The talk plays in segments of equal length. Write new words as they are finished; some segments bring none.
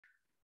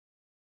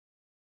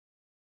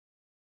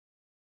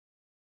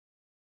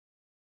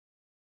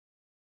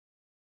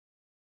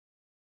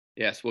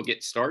Yes, we'll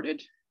get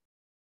started.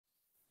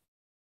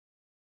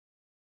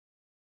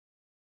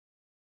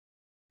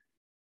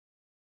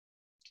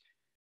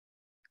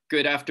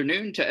 Good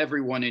afternoon to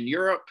everyone in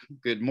Europe.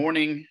 Good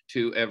morning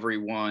to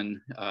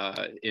everyone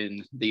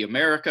in the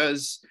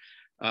Americas.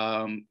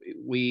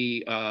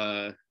 We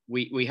have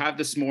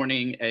this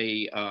morning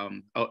a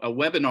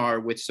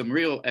webinar with some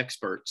real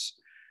experts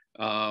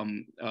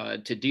to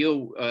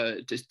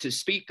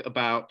speak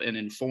about and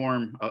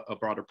inform a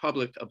broader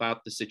public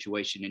about the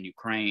situation in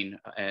Ukraine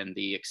and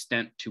the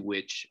extent to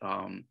which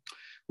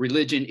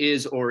religion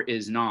is or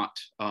is not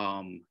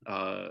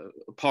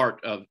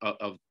part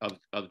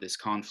of this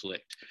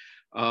conflict.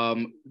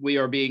 We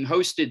are being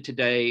hosted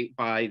today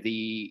by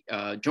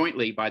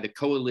jointly by the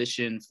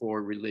Coalition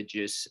for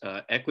Religious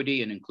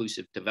Equity and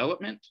Inclusive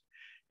Development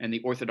and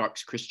the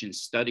Orthodox Christian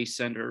Studies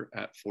Centre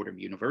at Fordham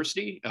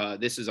University.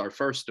 This is our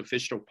first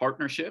official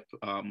partnership,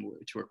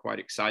 which we're quite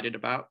excited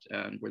about,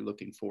 and we're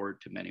looking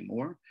forward to many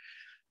more.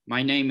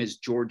 My name is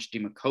George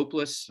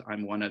Demacopoulos.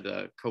 I'm one of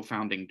the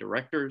co-founding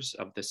directors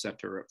of the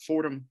Center at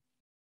Fordham,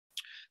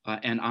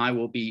 and I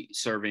will be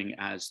serving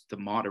as the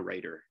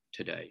moderator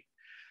today.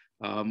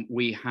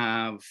 We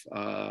have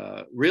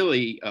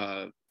really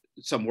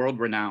some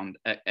world-renowned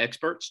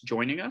experts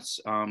joining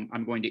us.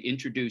 I'm going to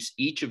introduce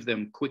each of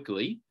them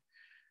quickly.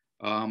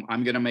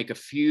 I'm going to make a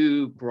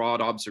few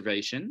broad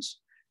observations,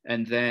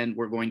 and then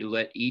we're going to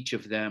let each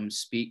of them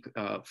speak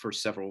for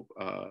several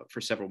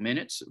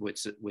minutes with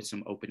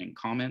some opening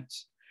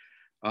comments.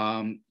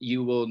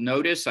 You will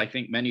notice, I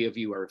think many of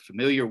you are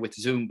familiar with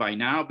Zoom by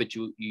now, but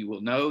you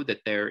will know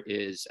that there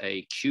is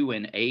a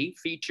Q&A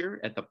feature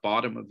at the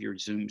bottom of your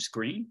Zoom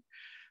screen.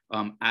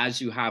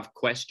 As you have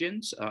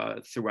questions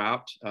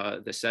throughout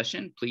the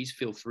session, please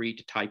feel free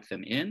to type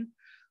them in.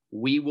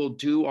 We will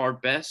do our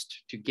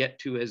best to get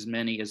to as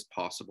many as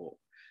possible.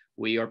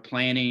 We are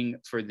planning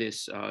for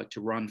this to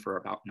run for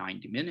about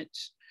 90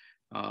 minutes.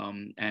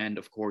 And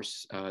of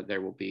course, there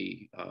will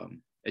be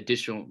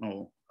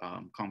additional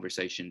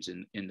conversations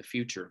in the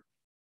future.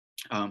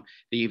 The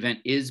event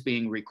is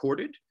being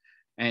recorded,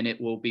 and it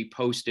will be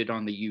posted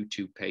on the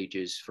YouTube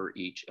pages for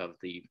each of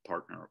the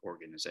partner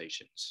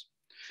organizations.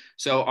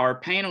 So our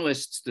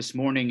panelists this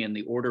morning, in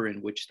the order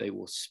in which they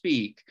will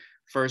speak: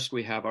 first,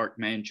 we have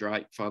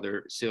Archimandrite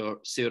Father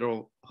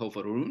Cyril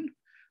Hovorun,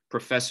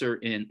 professor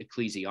in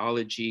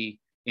Ecclesiology,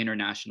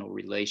 International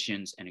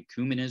Relations, and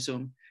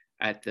Ecumenism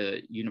at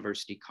the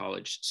University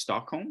College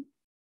Stockholm.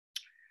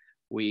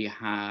 We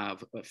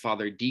have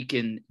Father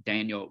Deacon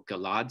Daniel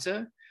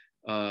Galadze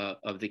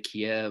of the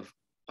Kiev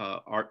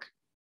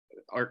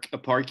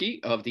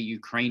Archeparchy of the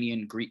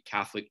Ukrainian Greek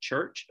Catholic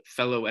Church,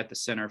 fellow at the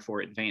Center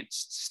for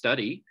Advanced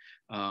Study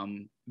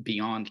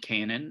Beyond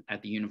Canon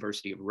at the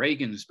University of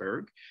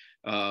Regensburg.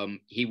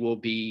 He will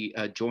be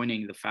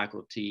joining the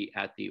faculty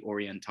at the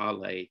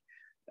Orientale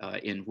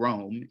in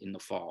Rome in the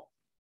fall.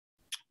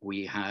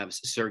 We have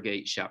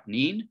Sergei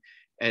Shapnin,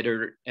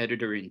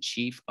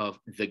 editor-in-chief of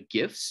The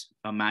Gifts,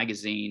 a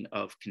magazine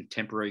of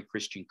contemporary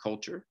Christian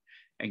culture,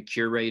 and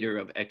curator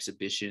of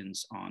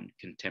exhibitions on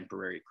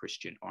contemporary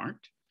Christian art.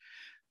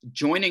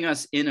 Joining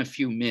us in a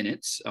few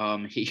minutes,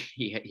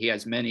 he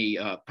has many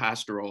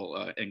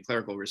pastoral and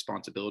clerical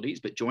responsibilities,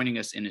 but joining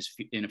us in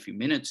a few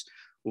minutes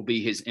will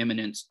be His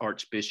Eminence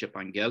Archbishop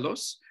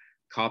Angelos,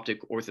 Coptic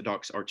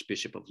Orthodox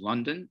Archbishop of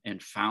London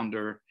and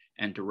founder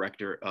and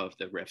director of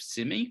the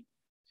Refsimi.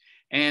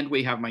 And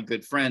we have my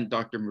good friend,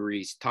 Dr.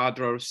 Maurice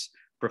Tadros,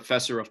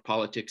 professor of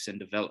politics and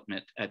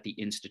development at the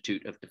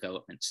Institute of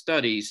Development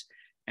Studies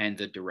and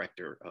the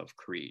director of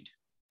CREID.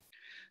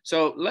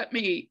 So let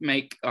me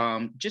make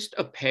just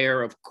a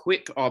pair of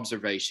quick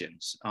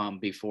observations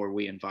before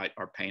we invite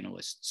our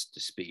panelists to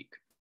speak.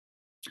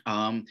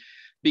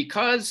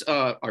 Because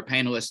our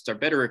panelists are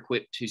better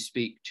equipped to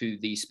speak to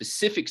the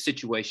specific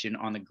situation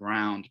on the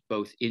ground,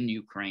 both in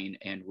Ukraine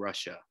and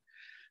Russia,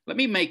 let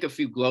me make a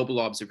few global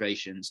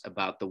observations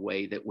about the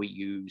way that we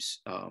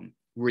use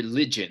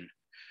religion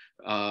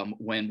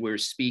when we're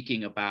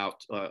speaking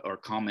about or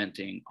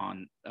commenting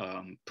on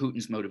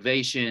Putin's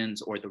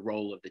motivations or the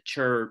role of the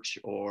church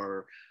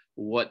or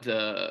what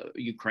the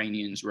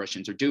Ukrainians,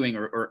 Russians are doing,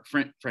 or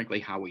frankly,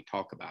 how we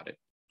talk about it.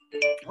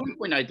 One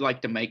point I'd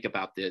like to make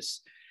about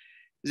this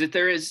is that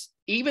there is,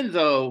 even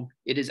though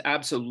it is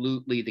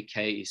absolutely the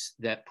case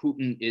that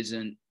Putin is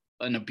an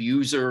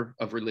abuser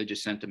of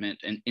religious sentiment,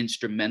 an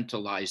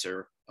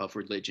instrumentalizer of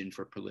religion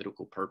for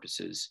political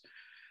purposes,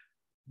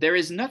 there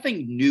is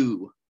nothing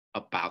new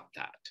about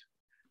that,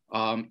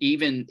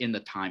 even in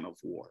the time of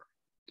war.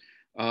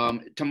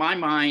 To my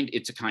mind,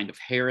 it's a kind of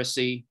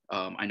heresy.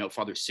 I know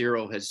Father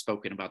Cyril has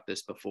spoken about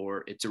this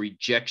before. It's a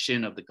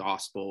rejection of the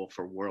gospel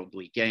for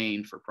worldly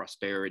gain, for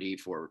prosperity,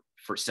 for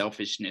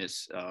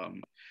selfishness,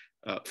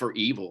 for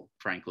evil,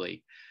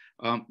 frankly.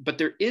 But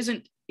there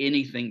isn't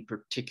anything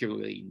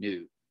particularly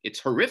new. It's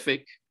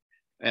horrific,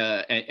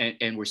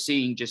 and we're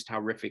seeing just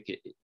how horrific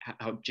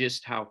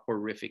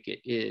it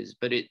is.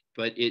 But it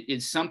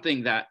is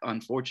something that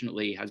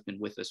unfortunately has been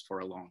with us for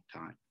a long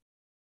time.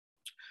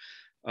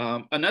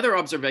 Another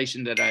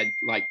observation that I'd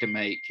like to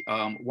make,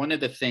 one of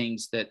the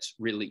things that's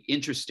really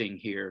interesting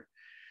here,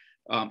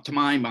 to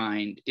my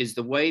mind, is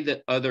the way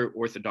that other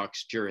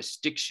Orthodox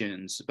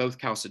jurisdictions, both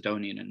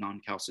Chalcedonian and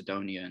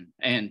non-Chalcedonian,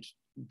 and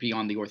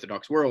beyond the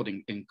Orthodox world,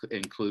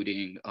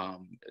 including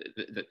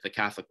the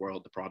Catholic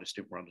world, the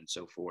Protestant world, and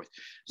so forth,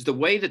 is the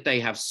way that they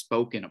have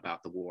spoken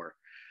about the war,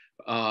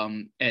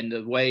 and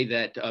the way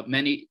that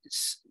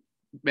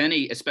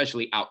many,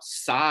 especially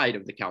outside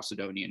of the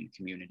Chalcedonian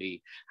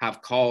community,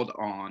 have called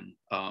on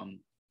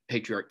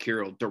Patriarch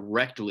Cyril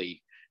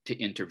directly to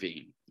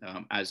intervene.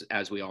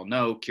 As we all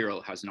know,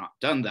 Cyril has not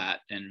done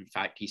that. And in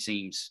fact, he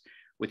seems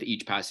with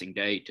each passing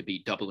day to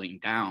be doubling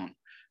down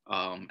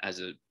as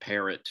a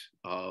parrot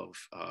of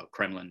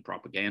Kremlin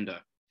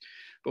propaganda.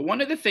 But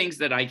one of the things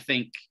that I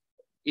think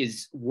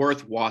is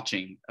worth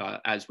watching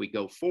as we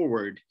go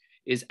forward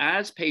is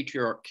as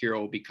Patriarch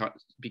Cyril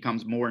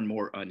becomes more and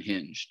more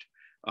unhinged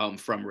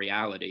from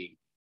reality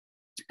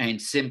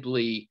and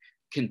simply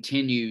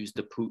continues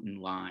the Putin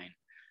line,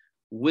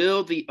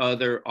 will the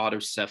other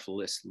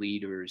autocephalous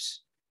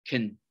leaders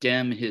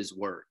condemn his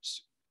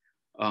words,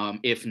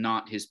 if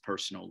not his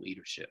personal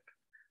leadership?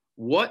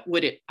 What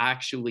would it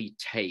actually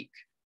take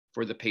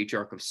for the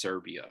Patriarch of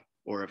Serbia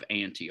or of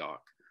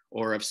Antioch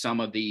or of some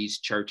of these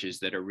churches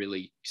that are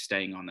really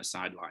staying on the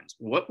sidelines?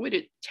 What would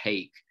it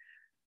take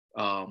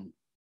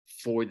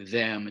for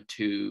them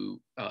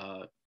to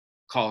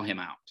call him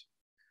out?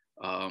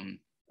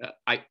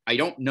 I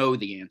don't know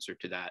the answer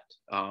to that,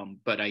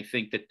 but I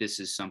think that this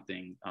is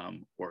something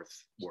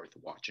worth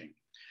watching.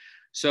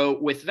 So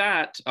with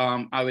that,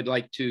 I would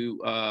like to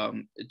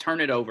turn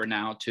it over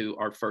now to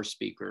our first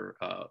speaker,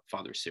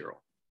 Father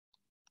Cyril.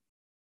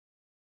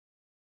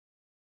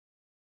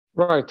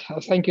 Right.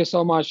 Thank you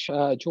so much,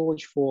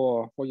 George,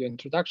 for your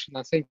introduction.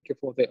 And thank you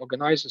for the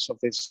organizers of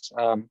this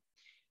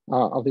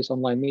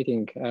online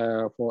meeting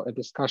for a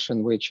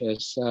discussion which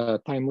is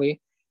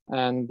timely.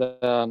 And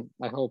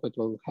I hope it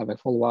will have a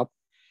follow-up.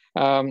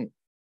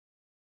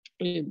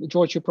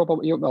 George,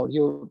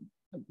 you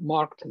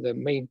marked the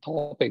main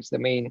topics, the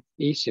main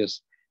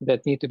issues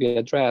that need to be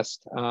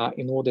addressed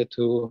in order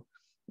to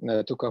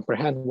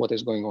comprehend what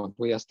is going on.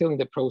 We are still in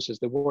the process.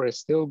 The war is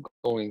still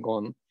going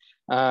on,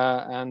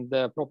 and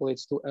probably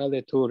it's too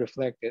early to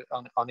reflect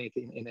on it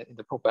in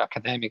the proper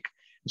academic,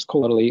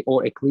 scholarly,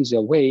 or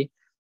ecclesial way.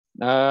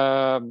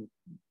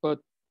 But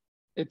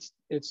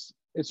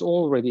it's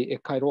already a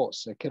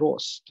kairos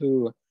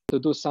to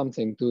do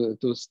something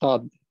to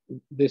start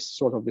this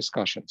sort of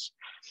discussions.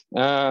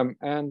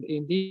 And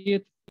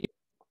indeed,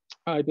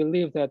 I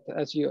believe that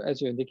as you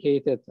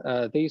indicated,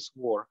 this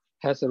war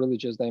has a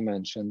religious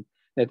dimension.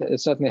 It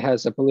certainly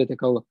has a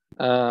political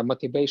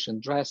motivation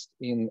dressed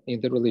in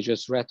the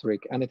religious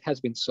rhetoric, and it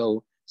has been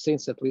so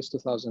since at least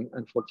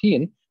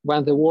 2014,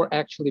 when the war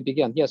actually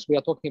began. Yes, we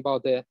are talking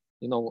about the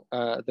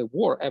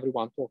war.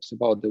 Everyone talks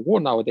about the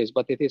war nowadays,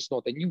 but it is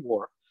not a new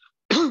war.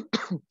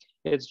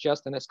 It's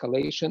just an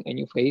escalation, a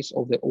new phase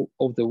of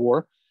the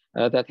war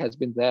that has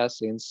been there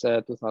since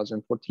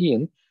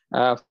 2014.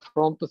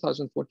 From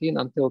 2014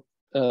 until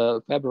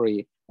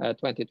February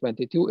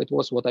 2022, it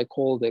was what I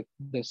call the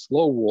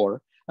slow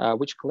war,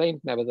 which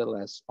claimed,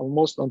 nevertheless,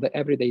 almost on the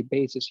everyday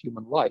basis,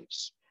 human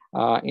lives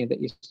in the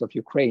east of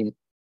Ukraine.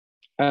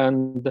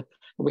 And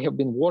we have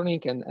been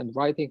warning and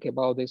writing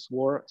about this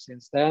war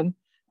since then.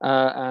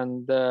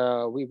 And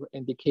we've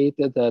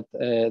indicated that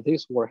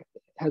this war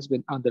has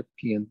been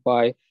underpinned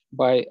by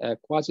a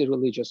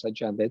quasi-religious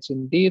agenda. It's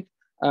indeed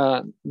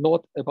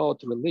not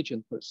about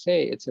religion per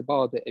se, it's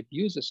about the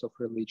abuses of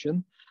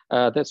religion.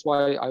 That's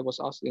why I was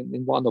asked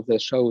in one of the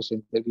show's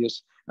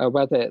interviews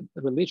whether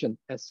religion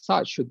as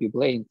such should be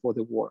blamed for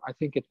the war. I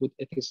think it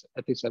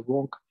is a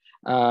wrong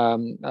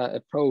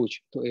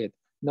approach to it.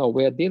 No,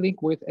 we are dealing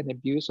with an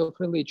abuse of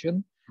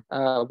religion.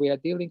 We are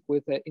dealing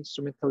with the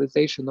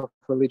instrumentalization of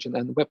religion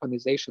and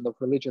weaponization of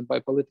religion by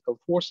political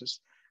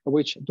forces,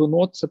 which do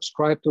not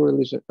subscribe to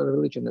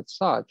religion as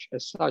such,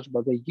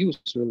 but they use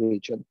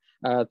religion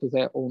to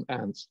their own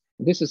ends.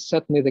 This is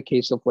certainly the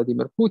case of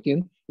Vladimir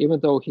Putin. Even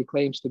though he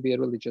claims to be a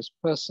religious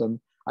person,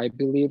 I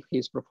believe he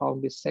is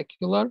profoundly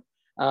secular,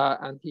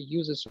 and he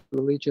uses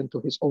religion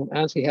to his own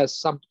ends. He has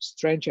some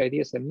strange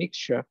ideas, a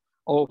mixture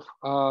of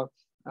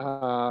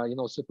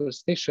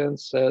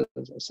superstitions,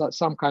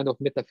 some kind of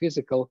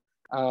metaphysical,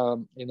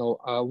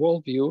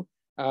 worldview,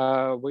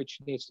 which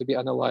needs to be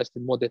analyzed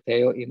in more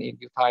detail in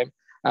due time.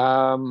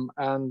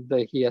 And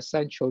he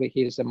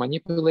is a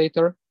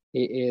manipulator.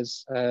 He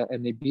is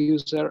an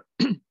abuser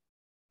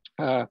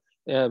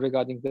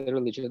regarding the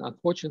religion.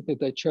 Unfortunately,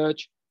 the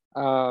church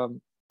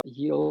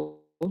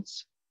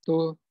yields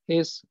to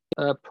his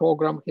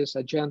program, his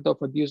agenda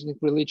of abusing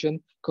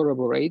religion,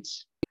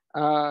 corroborates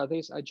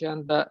this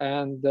agenda,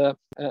 and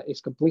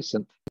is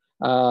complicit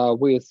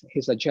with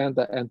his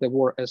agenda and the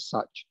war as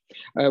such.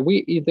 We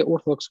in the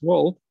Orthodox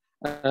world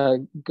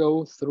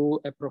go through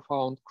a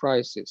profound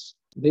crisis.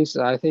 This,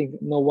 I think,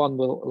 no one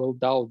will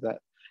doubt that.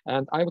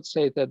 And I would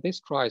say that this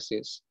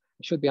crisis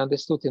should be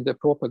understood in the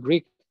proper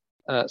Greek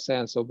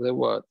sense of the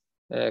word.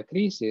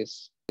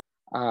 Krisis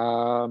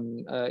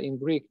in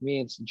Greek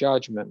means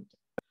judgment.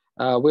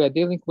 We are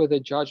dealing with a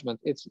judgment.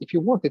 It's, if you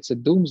want, it's a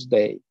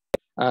doomsday,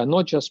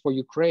 not just for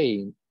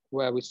Ukraine,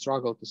 where we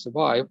struggle to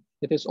survive.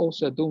 It is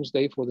also a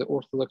doomsday for the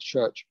Orthodox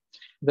Church.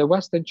 The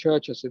Western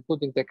churches,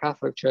 including the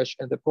Catholic Church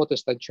and the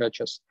Protestant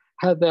churches,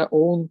 had their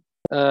own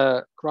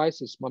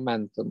crisis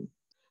momentum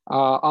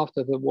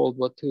after the World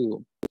War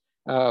II,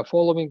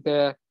 following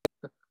the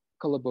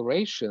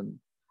collaboration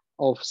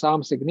of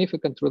some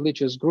significant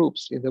religious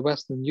groups in the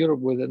Western Europe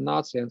with the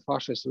Nazi and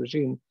fascist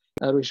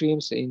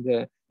regimes in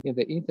the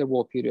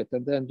interwar period,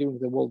 and then during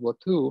the World War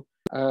II,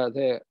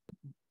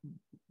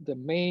 the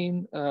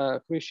main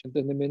Christian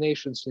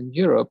denominations in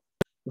Europe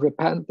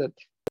repented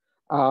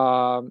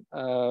about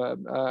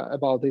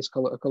this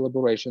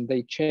collaboration.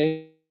 They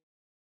changed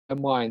their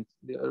mind.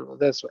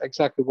 That's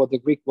exactly what the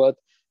Greek word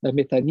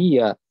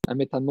metanoia,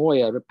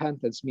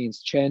 repentance,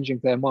 means changing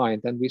their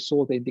mind. And we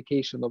saw the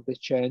indication of this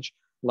change,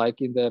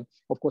 like in the,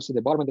 of course, in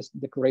the Barmen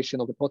Declaration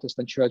of the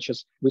Protestant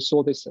churches. We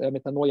saw this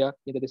metanoia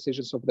in the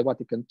decisions of the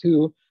Vatican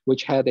II,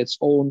 which had its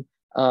own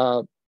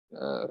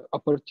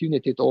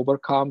opportunity to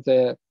overcome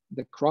the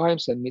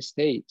crimes and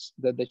mistakes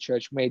that the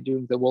church made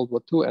during the World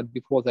War II and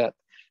before that.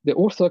 The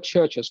Orthodox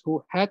churches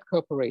who had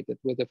cooperated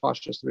with the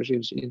fascist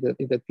regimes in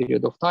that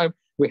period of time,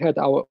 we had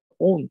our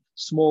own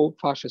small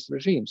fascist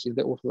regimes in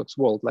the Orthodox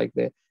world, like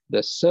the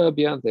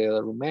Serbian, the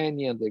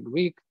Romanian, the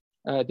Greek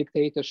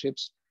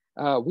dictatorships.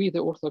 We, the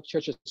Orthodox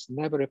churches,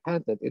 never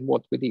repented in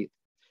what we did.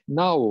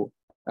 Now,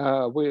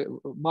 we're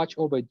much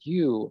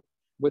overdue.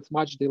 With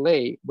much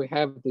delay, we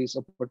have this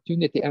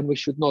opportunity and we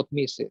should not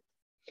miss it.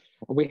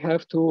 We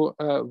have to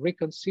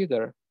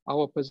reconsider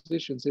our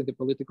positions in the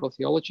political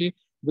theology.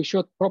 We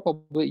should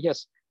probably,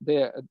 yes,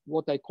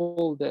 what I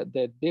call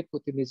the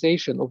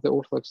deputinization of the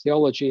Orthodox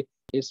theology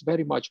is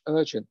very much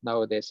urgent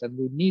nowadays, and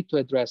we need to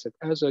address it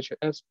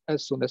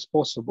as soon as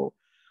possible.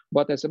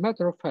 But as a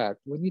matter of fact,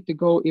 we need to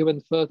go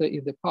even further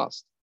in the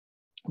past.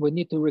 We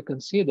need to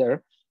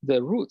reconsider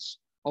the roots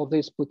of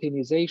this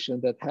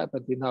Putinization that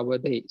happened in our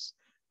days.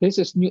 This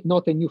is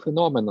not a new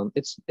phenomenon.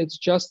 It's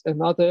just an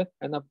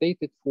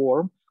updated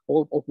form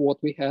of what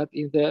we had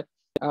during the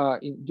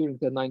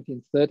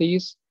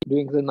 1930s,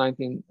 during the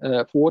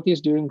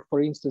 1940s, during,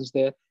 for instance,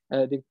 the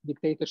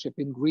dictatorship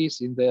in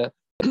Greece in the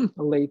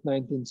late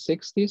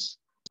 1960s,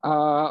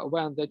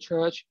 when the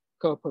church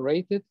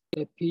cooperated,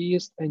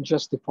 appeased, and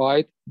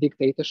justified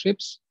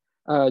dictatorships,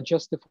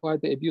 justified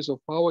the abuse of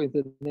power in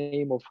the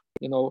name of,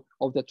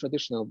 of the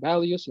traditional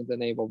values, in the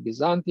name of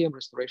Byzantium,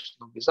 restoration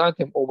of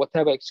Byzantium, or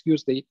whatever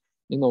excuse they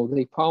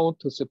found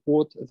to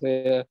support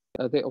the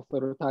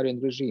authoritarian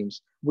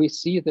regimes. We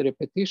see the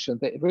repetition,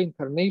 the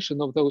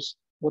reincarnation of those,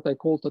 what I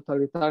call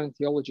totalitarian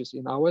theologies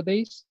in our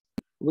days.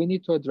 We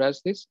need to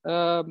address this.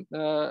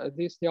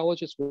 These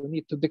theologies, we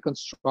need to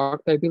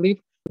deconstruct, I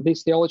believe,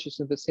 these theologies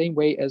in the same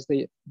way as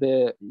the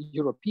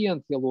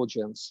European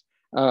theologians,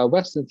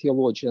 Western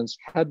theologians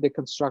had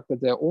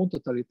deconstructed their own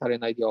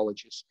totalitarian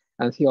ideologies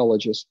and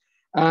theologies.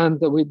 And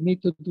we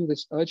need to do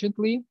this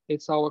urgently.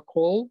 It's our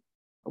call.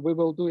 We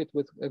will do it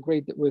with a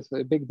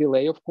big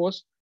delay, of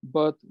course,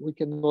 but we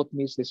cannot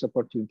miss this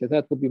opportunity.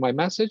 That would be my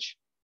message.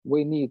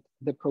 We need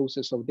the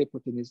process of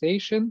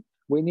deputinization.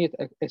 We need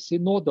a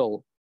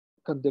synodal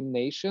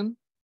condemnation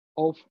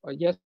of,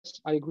 yes,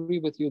 I agree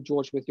with you,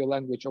 George, with your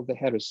language of the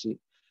heresy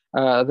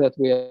that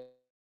we are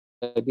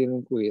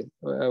dealing with.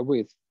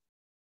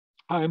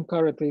 I am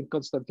currently in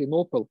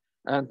Constantinople,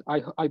 and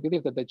I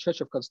believe that the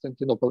Church of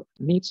Constantinople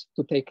needs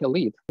to take a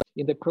lead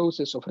in the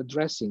process of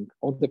addressing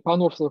on the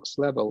pan-Orthodox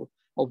level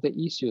of the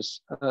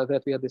issues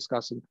that we are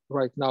discussing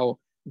right now,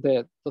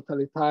 the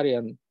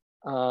totalitarian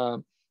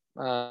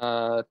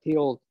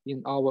tilt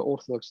in our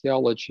Orthodox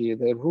theology,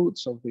 the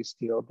roots of this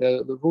tilt,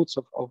 the roots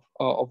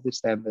of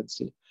this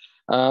tendency.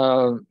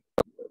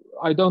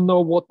 I don't know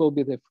what will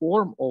be the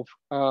form of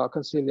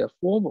conciliar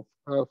form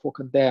for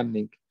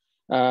condemning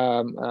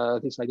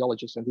these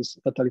ideologies and these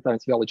totalitarian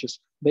theologies.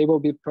 They will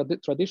be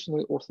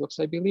traditionally Orthodox,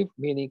 I believe,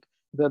 meaning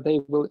that they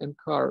will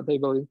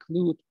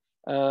include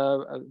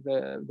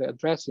the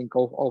addressing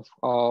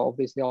of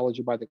this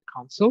theology by the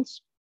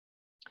councils.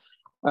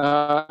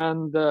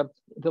 And the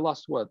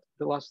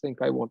last thing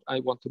I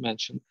want to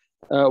mention,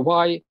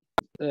 why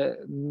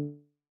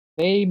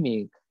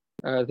naming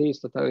these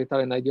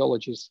totalitarian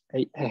ideologies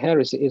a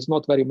heresy is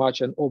not very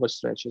much an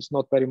overstretch. It's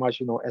not very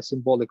much, a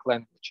symbolic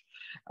language.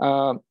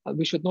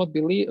 We should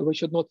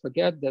not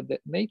forget that the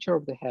nature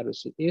of the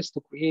heresy is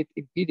to create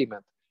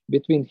impediment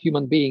between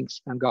human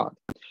beings and God.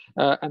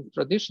 And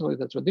traditionally,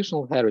 the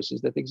traditional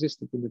heresies that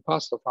existed in the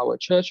past of our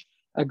church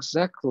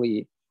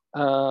exactly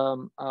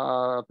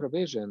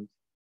provisioned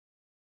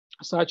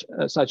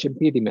such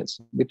impediments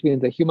between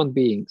the human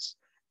beings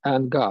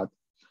and God.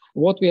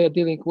 What we are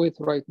dealing with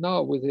right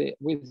now with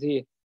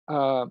the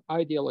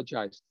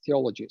ideologized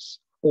theologies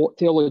or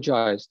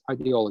theologized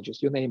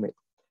ideologies, you name it,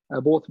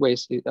 both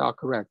ways are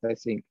correct, I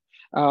think.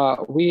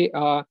 We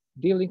are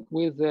dealing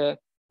with the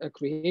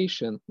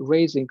creation,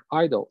 raising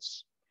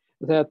idols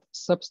that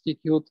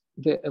substitute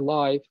the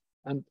alive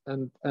and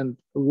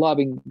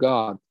loving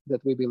God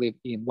that we believe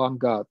in, one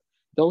God.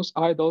 those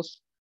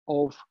idols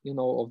of,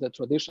 of the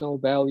traditional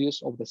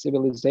values of the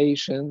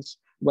civilizations,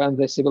 when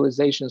the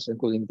civilizations,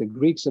 including the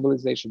Greek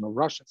civilization or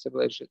Russian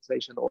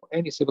civilization or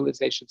any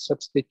civilization,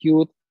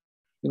 substitute,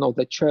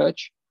 the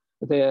church,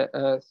 the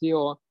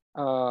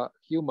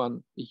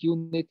human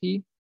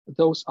unity,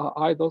 those are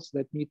idols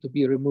that need to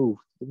be removed,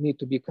 need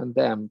to be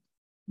condemned.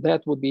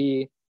 That would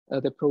be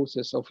the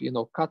process of,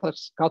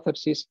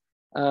 catharsis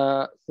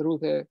through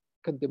the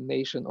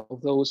condemnation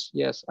of those,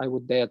 yes, I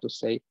would dare to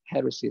say,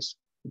 heresies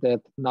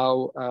that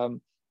now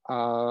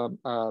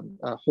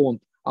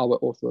haunt our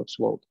Orthodox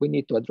world. We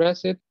need to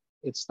address it.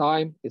 It's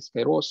time, it's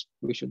kairos,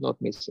 we should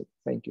not miss it.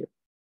 Thank you.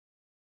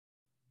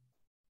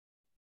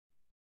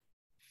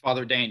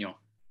 Father Daniel.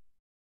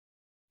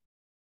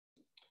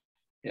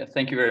 Yeah,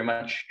 thank you very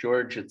much,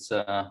 George. It's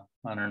an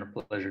honor and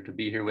a pleasure to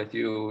be here with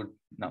you,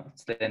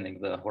 notwithstanding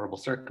the horrible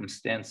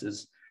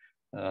circumstances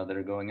that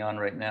are going on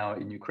right now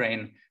in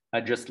Ukraine.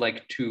 I'd just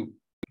like to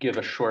give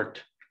a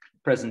short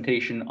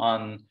presentation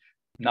on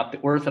not the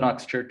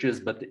Orthodox churches,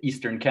 but the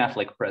Eastern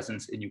Catholic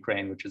presence in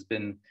Ukraine, which has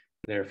been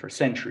there for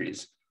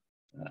centuries.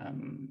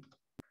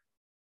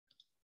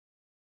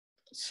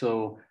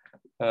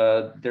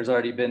 There's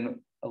already been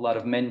a lot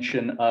of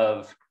mention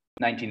of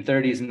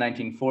 1930s and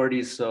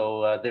 1940s.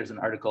 So there's an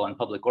article on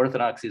public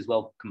orthodoxy as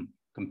well,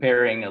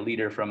 comparing a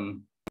leader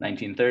from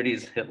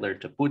 1930s, Hitler,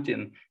 to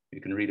Putin. You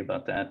can read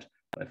about that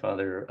by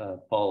Father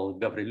Paul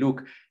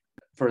Gavriluk.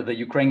 For the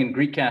Ukrainian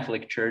Greek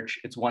Catholic Church,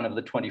 it's one of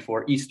the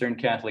 24 Eastern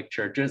Catholic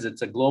churches.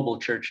 It's a global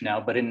church now,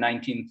 but in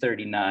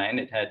 1939,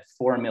 it had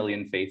 4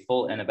 million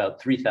faithful and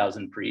about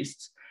 3,000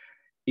 priests.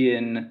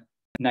 In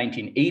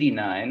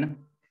 1989,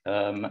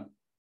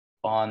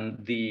 on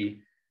the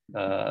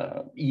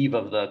eve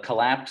of the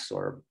collapse,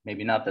 or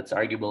maybe not, that's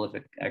arguable if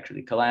it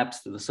actually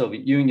collapsed, to the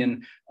Soviet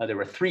Union, there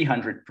were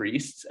 300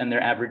 priests, and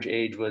their average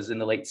age was in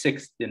their late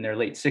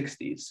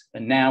 60s.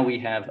 And now we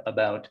have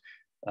about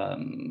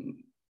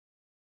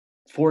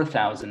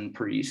 4,000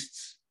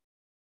 priests,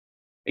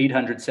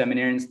 800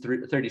 seminarians,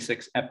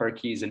 36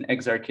 eparchies and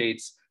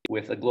exarchates,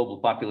 with a global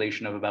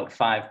population of about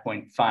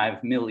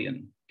 5.5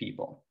 million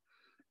people.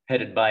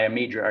 Headed by a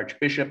major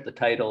archbishop. The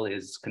title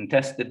is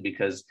contested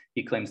because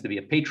he claims to be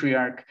a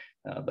patriarch,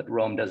 but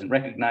Rome doesn't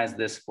recognize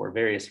this for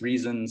various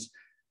reasons.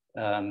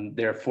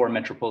 There are 4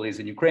 metropolies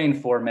in Ukraine,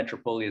 4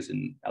 metropolies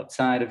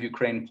outside of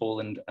Ukraine,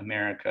 Poland,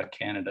 America,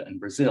 Canada, and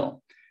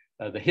Brazil.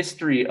 The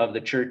history of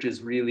the church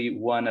is really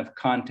one of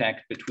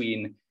contact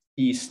between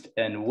East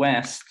and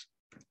West,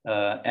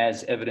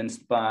 as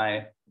evidenced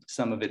by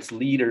some of its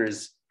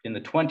leaders in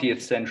the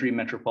 20th century,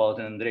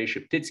 Metropolitan Andrzej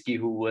Szeptycki,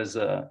 who was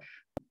a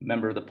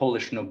member of the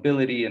Polish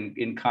nobility and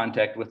in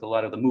contact with a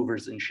lot of the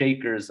movers and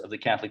shakers of the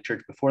Catholic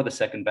Church before the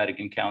Second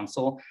Vatican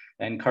Council,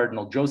 and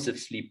Cardinal Joseph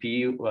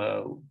Sleepy.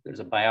 There's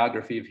a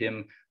biography of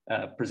him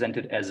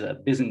presented as a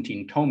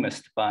Byzantine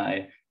Thomist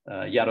by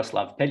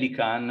Yaroslav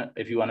Pelikan.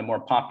 If you want a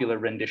more popular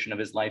rendition of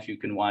his life, you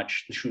can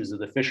watch The Shoes of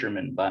the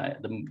Fisherman, by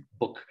the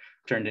book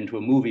turned into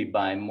a movie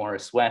by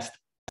Morris West,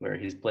 where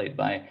he's played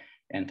by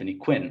Anthony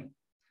Quinn.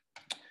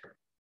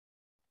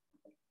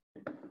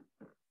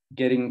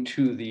 Getting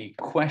to the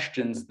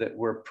questions that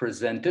were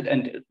presented,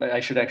 and I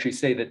should actually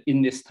say that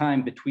in this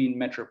time between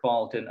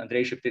Metropolitan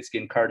Andrzej Szeptycki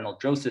and Cardinal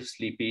Joseph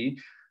Sleepy,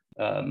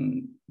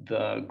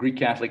 the Greek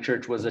Catholic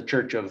Church was a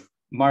church of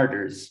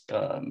martyrs,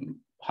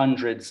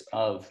 hundreds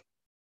of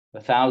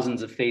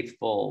thousands of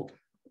faithful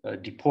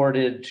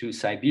deported to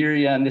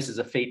Siberia. And this is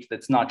a fate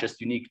that's not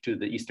just unique to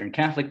the Eastern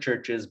Catholic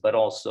churches, but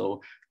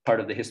also part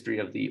of the history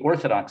of the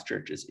Orthodox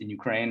churches in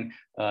Ukraine.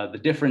 The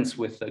difference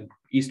with the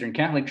Eastern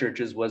Catholic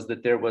churches was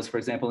that there was, for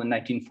example, in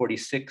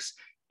 1946,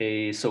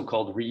 a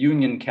so-called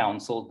reunion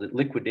council that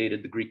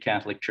liquidated the Greek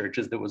Catholic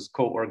churches that was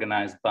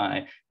co-organized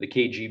by the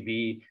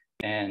KGB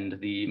and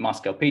the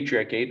Moscow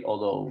Patriarchate,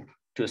 although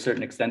to a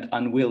certain extent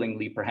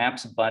unwillingly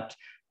perhaps, but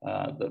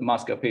the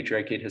Moscow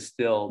Patriarchate has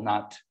still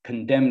not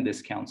condemned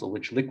this council,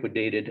 which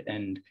liquidated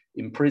and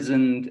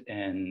imprisoned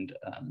and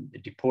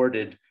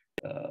deported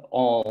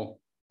all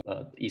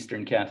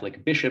Eastern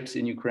Catholic bishops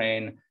in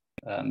Ukraine,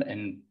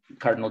 and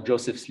Cardinal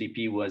Joseph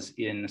Sleepy was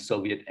in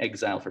Soviet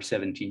exile for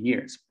 17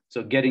 years.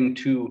 So getting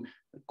to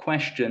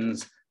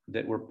questions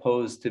that were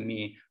posed to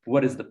me,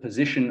 what is the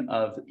position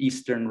of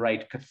Eastern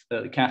Rite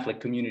Catholic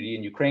community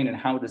in Ukraine, and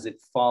how does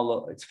its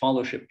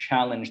fellowship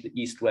challenge the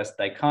East-West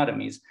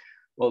dichotomies?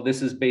 Well,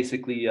 this is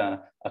basically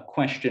a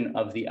question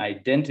of the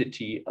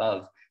identity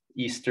of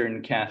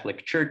Eastern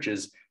Catholic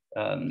churches.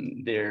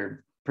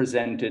 They're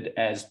presented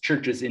as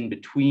churches in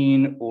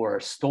between, or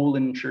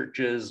stolen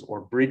churches,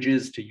 or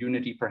bridges to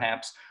unity,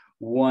 perhaps.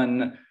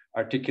 One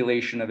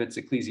articulation of its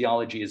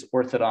ecclesiology is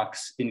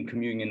Orthodox in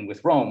communion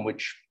with Rome,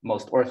 which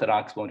most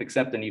Orthodox won't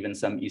accept, and even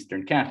some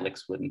Eastern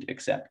Catholics wouldn't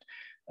accept.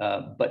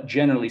 But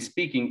generally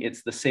speaking,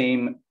 it's the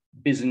same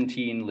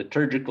Byzantine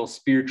liturgical,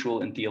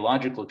 spiritual, and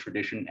theological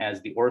tradition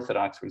as the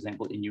Orthodox, for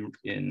example,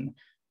 in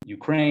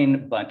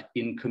Ukraine, but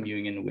in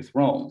communion with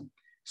Rome.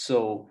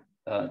 So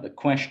the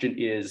question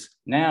is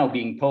now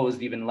being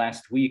posed. Even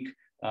last week,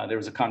 there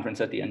was a conference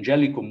at the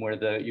Angelicum where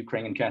the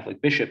Ukrainian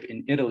Catholic bishop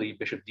in Italy,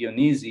 Bishop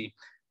Dionisi,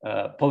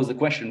 pose the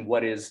question,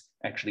 what is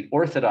actually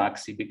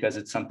orthodoxy? Because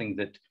it's something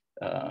that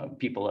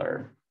people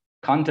are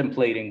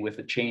contemplating with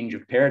a change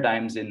of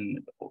paradigms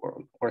in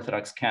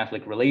Orthodox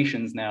Catholic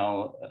relations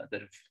now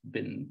that have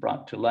been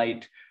brought to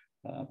light,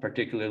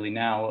 particularly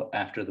now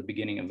after the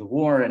beginning of the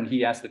war. And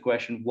he asked the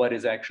question, what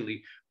is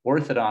actually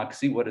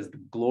orthodoxy? What is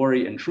the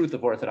glory and truth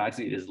of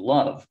orthodoxy? It is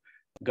love.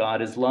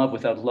 God is love.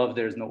 Without love,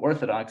 there is no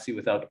orthodoxy.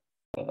 Without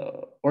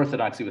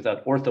orthodoxy,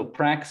 without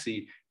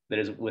orthopraxy, that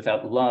is,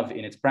 without love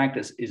in its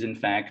practice, is in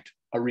fact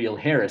a real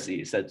heresy.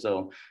 He said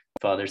so.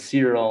 Father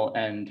Cyril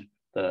and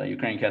the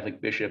Ukrainian Catholic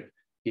bishop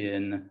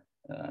in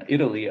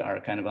Italy are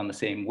kind of on the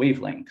same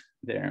wavelength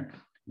there.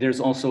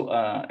 There's also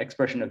an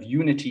expression of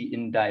unity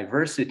in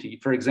diversity.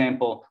 For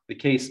example, the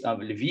case of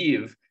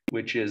Lviv,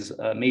 which is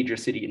a major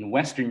city in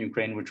Western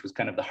Ukraine, which was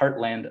kind of the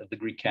heartland of the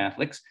Greek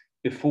Catholics.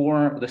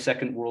 Before the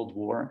Second World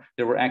War,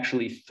 there were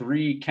actually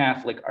 3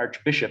 Catholic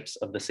archbishops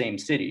of the same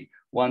city.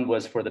 One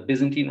was for the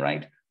Byzantine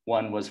Rite,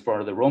 one was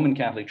for the Roman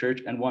Catholic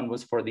Church, and one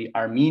was for the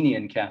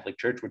Armenian Catholic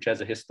Church, which has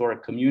a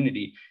historic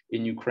community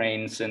in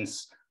Ukraine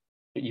since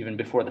even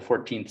before the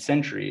 14th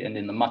century. And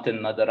in the Matan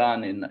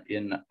Nadaran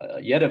in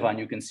Yerevan,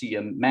 you can see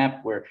a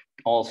map where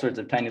all sorts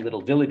of tiny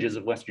little villages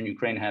of Western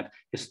Ukraine have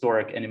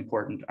historic and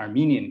important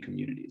Armenian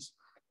communities.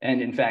 And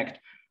in fact,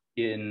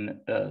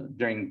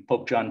 during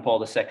Pope John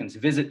Paul II's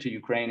visit to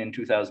Ukraine in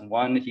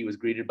 2001, he was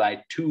greeted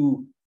by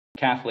 2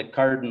 Catholic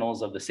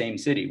cardinals of the same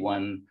city,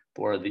 one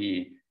for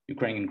the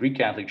Ukrainian Greek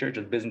Catholic Church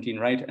of the Byzantine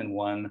Rite and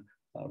one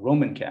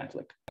Roman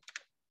Catholic.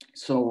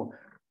 So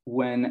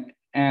when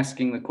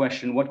asking the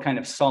question, what kind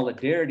of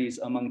solidarities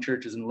among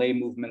churches and lay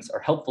movements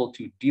are helpful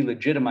to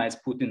delegitimize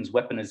Putin's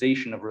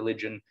weaponization of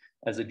religion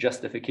as a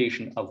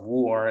justification of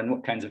war, and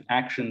what kinds of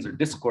actions or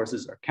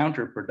discourses are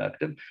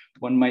counterproductive,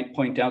 one might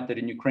point out that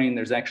in Ukraine,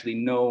 there's actually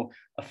no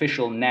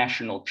official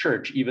national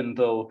church, even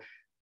though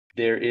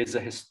there is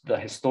the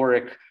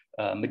historic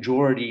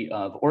majority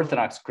of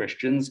Orthodox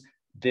Christians.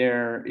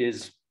 There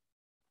is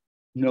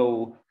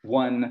no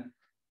one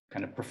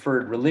kind of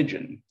preferred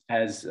religion,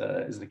 as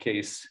is the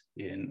case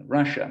in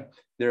Russia.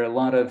 There are a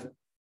lot of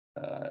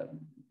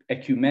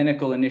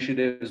ecumenical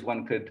initiatives.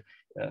 One could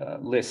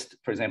list,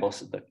 for example,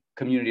 the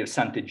community of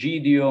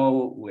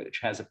Sant'Egidio, which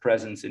has a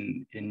presence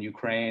in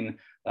Ukraine.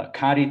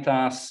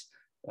 Caritas,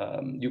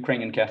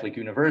 Ukrainian Catholic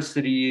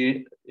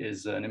University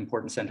is an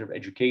important center of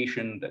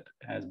education that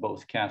has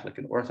both Catholic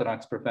and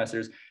Orthodox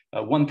professors.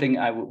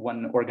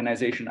 One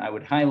organization I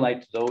would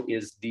highlight, though,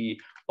 is the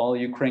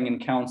All-Ukrainian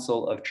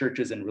Council of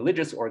Churches and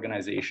Religious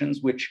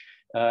Organizations, which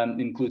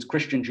includes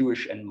Christian,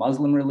 Jewish, and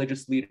Muslim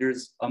religious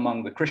leaders.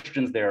 Among the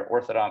Christians, there are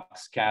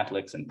Orthodox,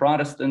 Catholics, and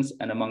Protestants,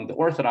 and among the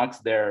Orthodox,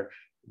 they're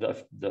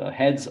the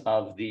heads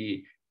of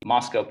the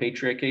Moscow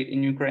Patriarchate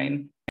in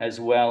Ukraine, as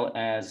well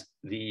as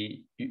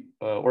the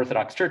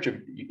Orthodox Church of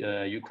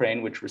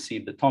Ukraine, which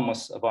received the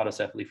Tomos of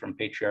autocephaly from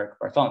Patriarch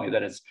Bartholomew,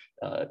 that is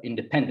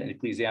independent,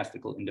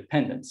 ecclesiastical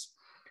independence.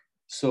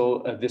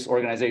 So this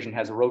organization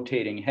has a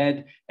rotating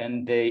head,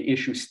 and they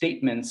issue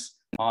statements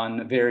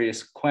on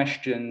various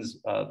questions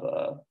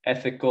of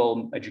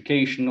ethical,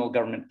 educational,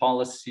 government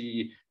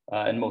policy,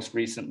 and most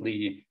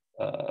recently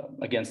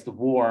against the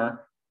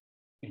war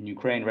in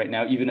Ukraine right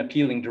now, even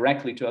appealing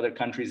directly to other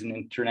countries and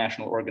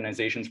international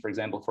organizations, for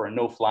example, for a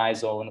no-fly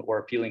zone, or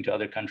appealing to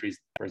other countries,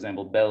 for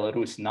example,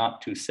 Belarus,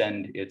 not to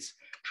send its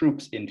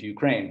troops into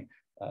Ukraine.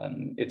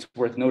 It's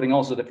worth noting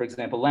also that, for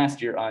example,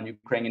 last year on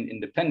Ukrainian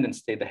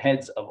Independence Day, the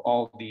heads of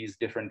all these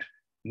different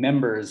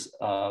members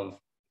of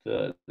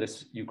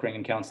this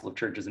Ukrainian Council of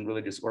Churches and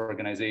Religious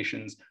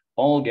Organizations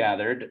all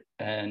gathered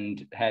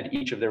and had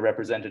each of their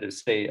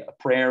representatives say a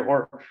prayer,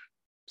 or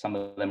some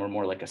of them were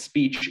more like a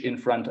speech in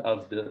front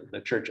of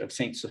the Church of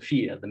Saint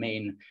Sophia, the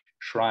main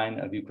shrine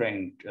of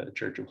Ukraine,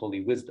 Church of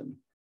Holy Wisdom.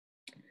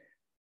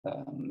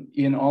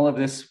 In all of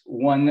this,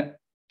 one,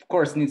 of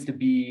course, needs to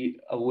be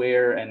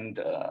aware and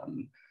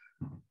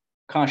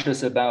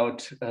cautious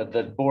about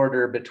the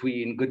border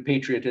between good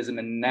patriotism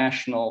and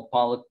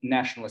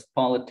nationalist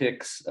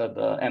politics,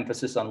 the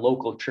emphasis on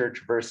local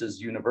church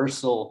versus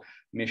universal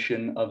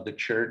mission of the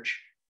church.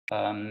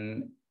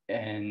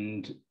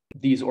 And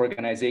these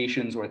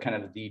organizations, or kind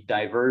of the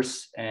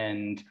diverse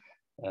and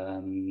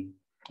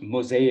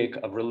mosaic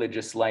of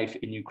religious life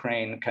in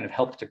Ukraine, kind of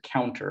help to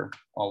counter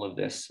all of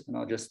this. And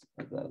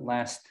the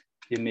last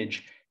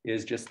image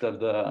is just of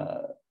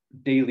the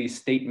daily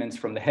statements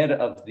from the head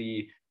of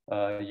the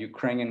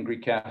Ukrainian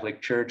Greek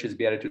Catholic Church, His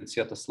Beatitude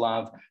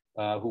Sviatoslav,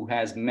 who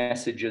has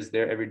messages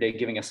there every day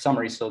giving a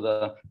summary. So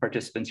the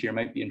participants here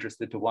might be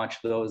interested to watch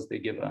those. They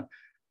give a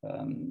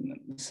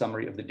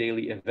summary of the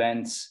daily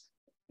events,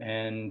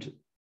 and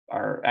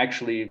are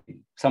actually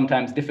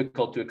sometimes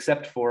difficult to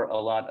accept for a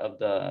lot of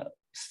the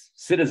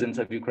citizens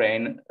of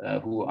Ukraine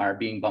who are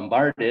being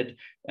bombarded.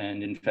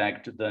 And in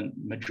fact, the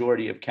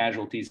majority of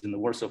casualties in the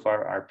war so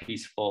far are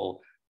peaceful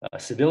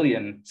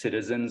civilian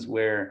citizens,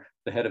 where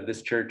the head of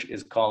this church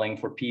is calling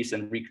for peace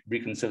and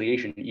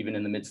reconciliation, even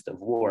in the midst of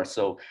war.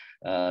 So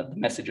the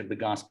message of the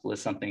gospel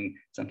is something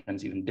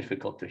sometimes even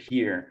difficult to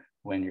hear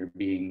when you're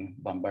being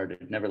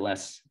bombarded.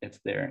 Nevertheless, it's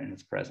there and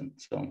it's present.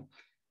 So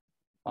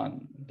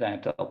on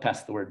that, I'll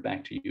pass the word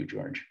back to you,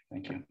 George.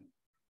 Thank you.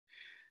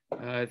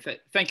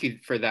 Thank you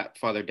for that,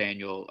 Father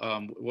Daniel.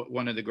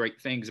 One of the great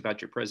things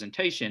about your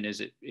presentation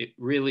is it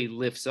really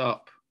lifts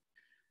up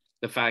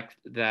the fact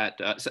that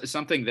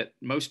something that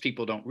most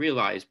people don't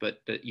realize, but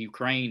that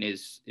Ukraine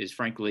is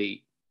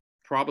frankly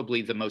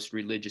probably the most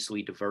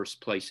religiously diverse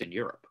place in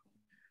Europe.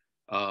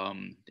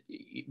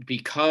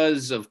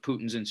 Because of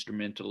Putin's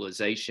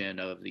instrumentalization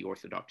of the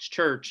Orthodox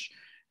Church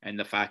and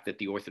the fact that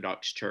the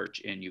Orthodox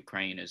Church in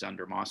Ukraine is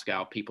under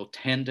Moscow, people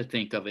tend to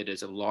think of it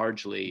as a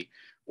largely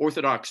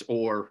Orthodox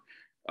or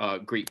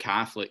Greek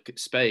Catholic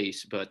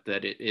space, but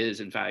that it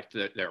is, in fact,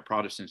 that there are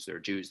Protestants, there are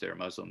Jews, there are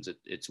Muslims.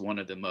 It's one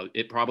of the most,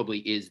 it probably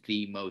is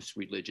the most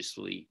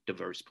religiously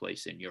diverse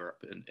place in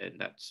Europe, and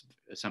that's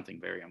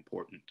something very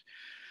important.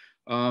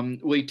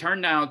 We turn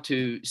now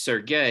to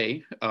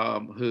Sergei,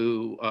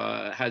 who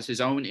has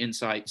his own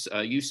insights,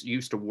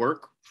 used to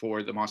work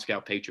for the Moscow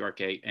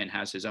Patriarchate and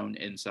has his own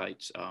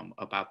insights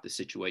about the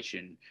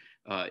situation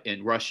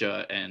in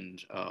Russia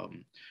and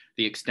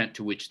the extent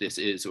to which this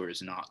is or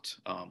is not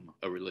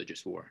a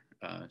religious war.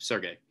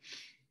 Sergei.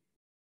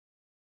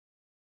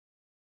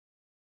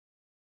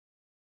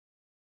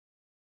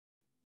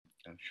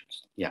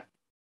 Yeah.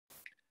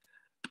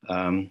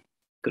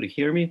 Could you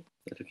hear me?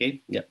 That's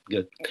okay? Yeah,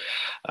 good.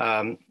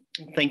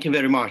 Thank you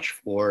very much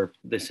for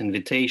this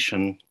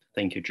invitation.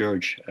 Thank you,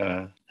 George.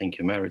 Thank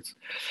you, Meritz.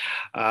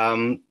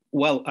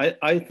 Well,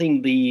 I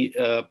think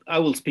I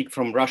will speak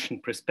from Russian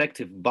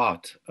perspective,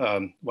 but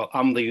well,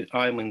 I'm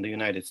in the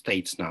United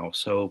States now,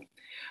 so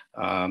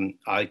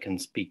I can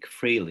speak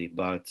freely.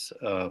 But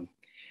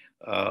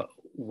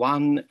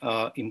one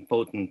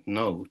important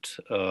note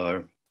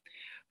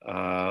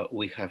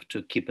we have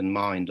to keep in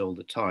mind all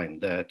the time,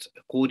 that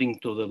according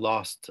to the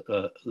last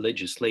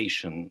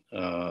legislation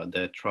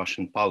that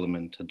Russian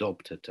Parliament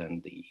adopted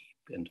and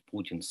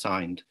Putin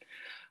signed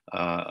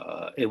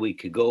a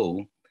week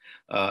ago,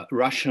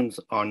 Russians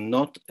are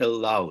not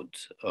allowed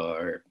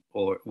or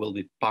will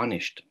be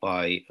punished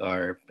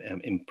or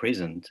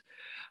imprisoned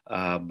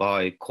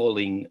by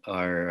calling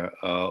our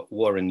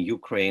war in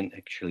Ukraine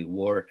actually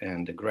war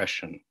and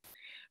aggression.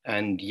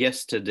 And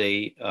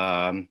yesterday,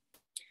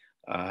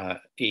 a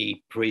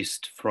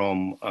priest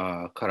from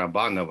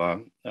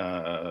Karabanova,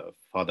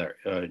 Father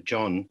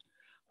John,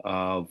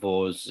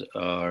 was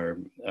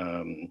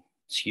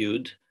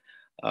sued,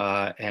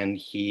 and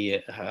he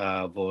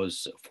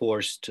was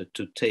forced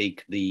to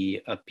take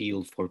the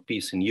appeal for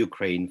peace in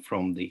Ukraine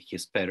from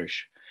his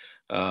parish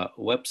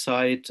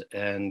website,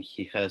 and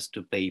he has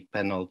to pay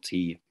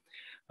penalty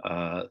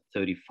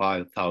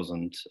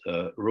 35,000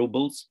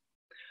 rubles,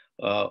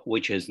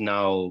 which is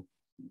now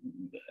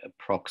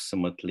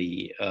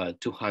approximately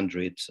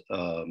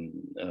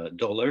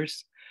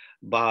 $200,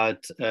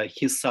 but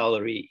his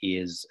salary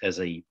is, as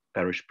a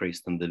parish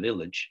priest in the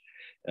village,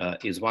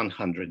 is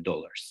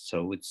 $100.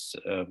 So it's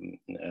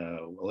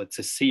well, it's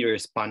a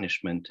serious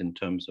punishment in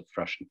terms of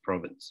Russian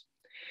province.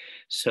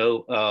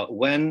 So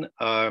when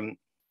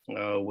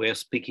we're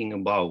speaking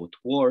about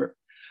war,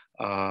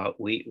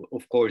 we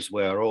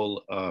are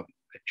all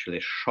actually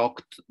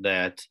shocked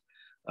that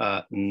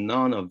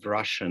none of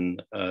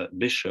Russian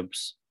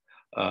bishops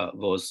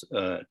was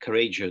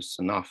courageous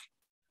enough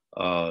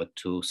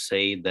to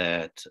say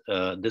that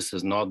this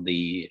is not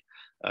the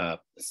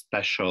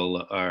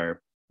special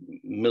or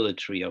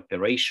military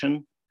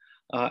operation,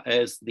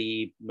 as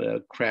the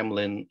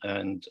Kremlin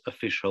and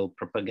official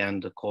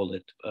propaganda call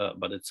it,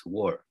 but it's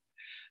war.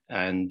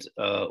 And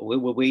we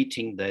were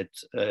waiting that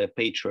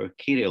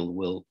Patriarch Cyril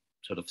will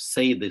sort of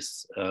say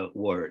this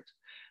word,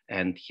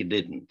 and he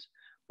didn't.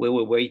 We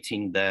were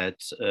waiting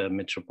that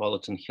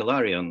Metropolitan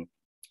Hilarion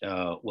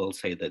will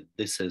say that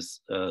this is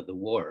the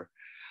war,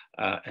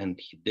 and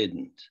he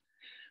didn't.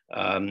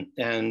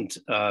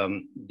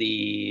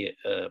 The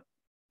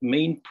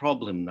main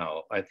problem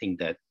now, I think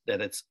that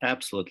it's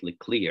absolutely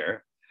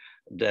clear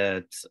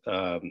that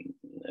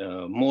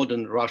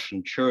modern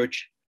Russian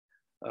church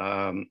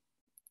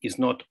is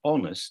not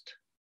honest,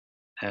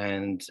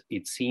 and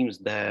it seems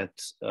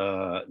that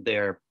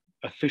their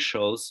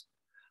officials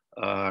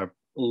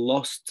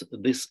lost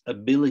this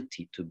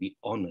ability to be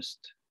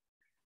honest.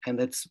 And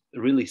that's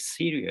really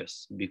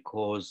serious,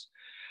 because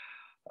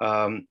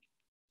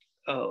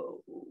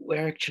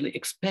we're actually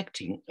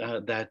expecting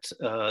that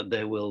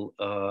they will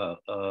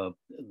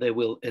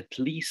at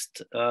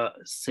least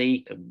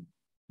say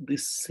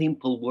these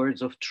simple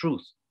words of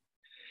truth.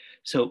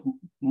 So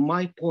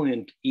my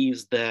point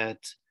is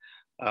that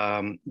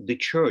the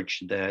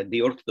church,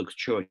 the Orthodox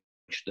Church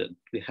that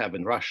we have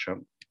in Russia,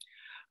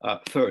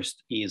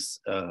 first is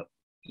a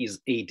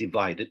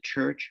divided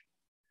church.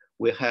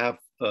 We have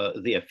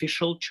the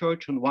official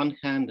church on one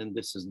hand, and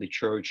this is the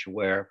church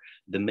where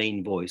the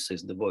main voice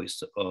is the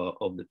voice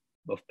of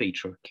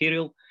Patriarch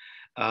Cyril,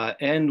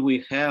 and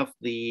we have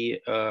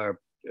the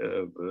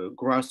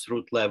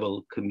grassroots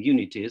level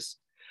communities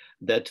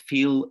that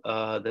feel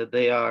that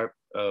they are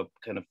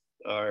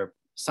are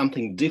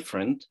something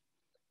different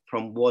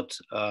from what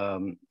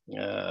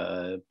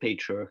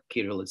Patriarch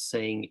Cyril is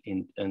saying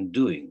and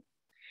doing.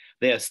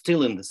 They are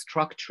still in the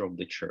structure of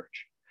the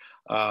church,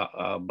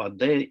 but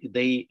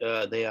they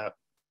are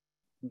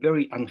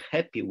very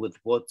unhappy with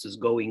what is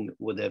going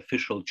with the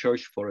official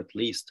church for at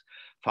least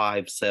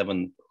 5,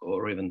 7,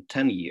 or even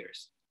 10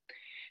 years.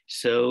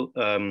 So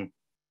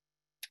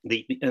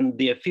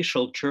the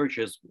official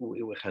churches,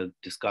 we had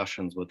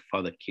discussions with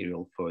Father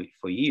Cyril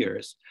for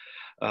years,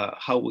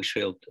 how we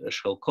shall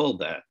call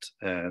that.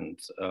 And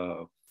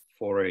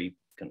for a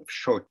kind of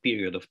short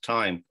period of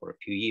time, for a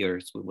few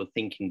years, we were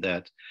thinking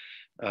that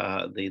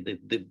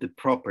the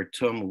proper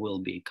term will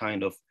be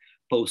kind of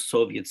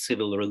post-Soviet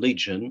civil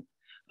religion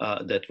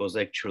that was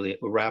actually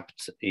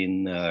wrapped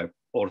in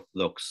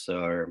Orthodox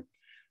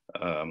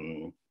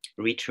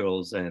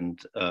rituals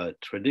and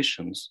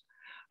traditions.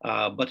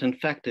 But in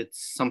fact,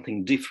 it's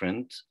something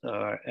different.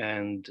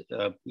 And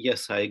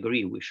yes, I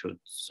agree, we should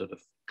sort of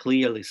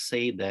clearly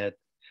say that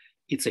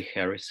it's a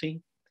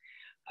heresy.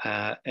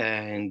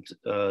 And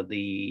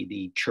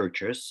the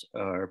churches,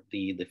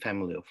 the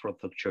family of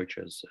Orthodox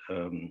churches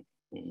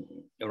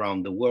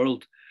around the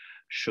world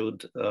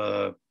should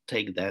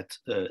take that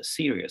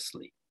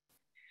seriously.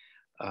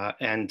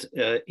 And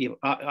if,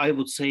 I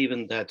would say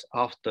even that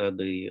after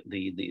the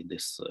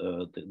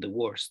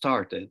war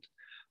started,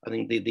 I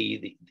think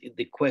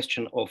the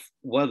question of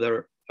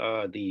whether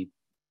the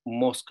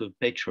Moscow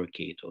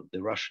Patriarchate or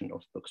the Russian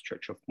Orthodox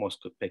Church of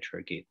Moscow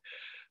Patriarchate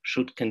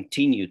should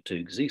continue to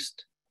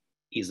exist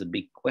is a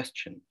big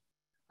question.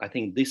 I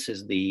think this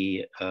is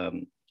the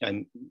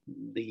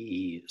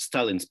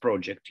Stalin's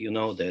project. You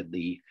know that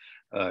the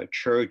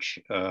church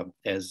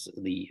as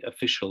the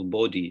official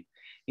body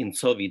in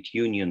Soviet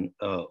Union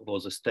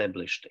was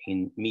established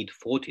in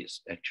mid-40s.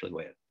 Actually,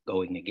 we're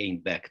going again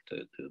back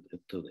to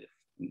the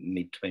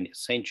mid-20th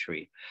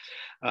century.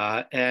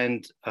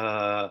 And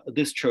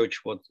this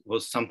church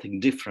was something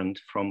different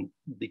from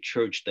the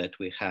church that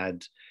we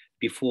had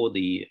before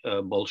the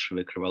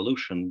Bolshevik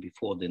Revolution,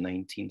 before the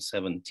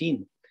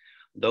 1917,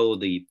 though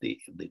the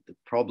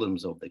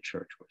problems of the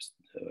church were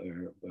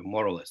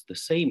more or less the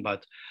same,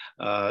 but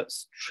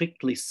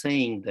strictly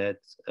saying that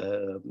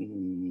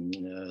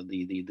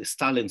the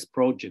Stalin's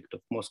project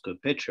of Moscow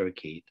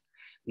Patriarchate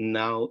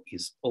now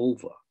is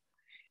over.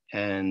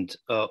 And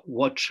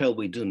what shall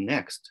we do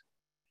next?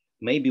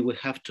 Maybe we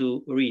have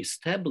to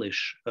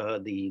reestablish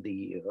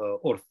the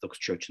Orthodox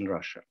Church in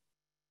Russia.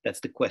 That's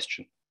the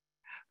question.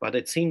 But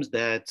it seems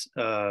that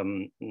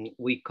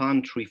we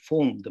can't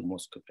reform the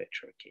Moscow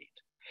Patriarchate.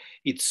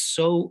 It's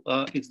so,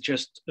 it's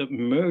just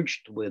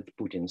merged with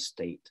Putin's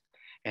state.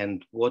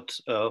 And what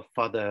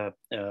Father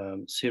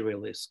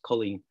Cyril is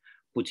calling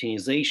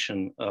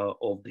Putinization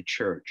of the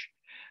church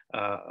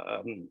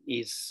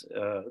is,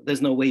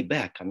 there's no way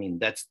back. I mean,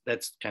 that's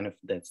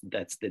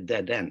the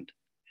dead end.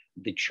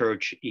 The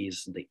church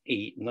is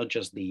not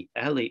just the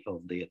ally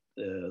of the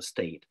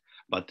state,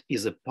 but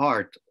is a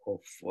part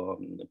of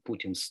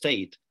Putin's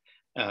state,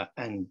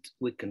 and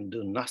we can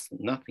do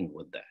nothing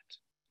with that.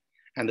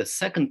 And the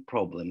second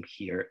problem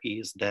here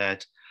is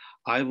that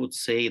I would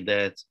say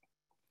that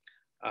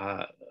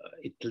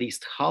at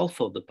least half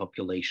of the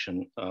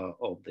population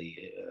of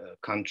the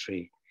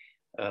country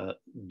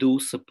do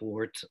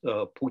support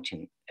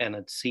Putin. And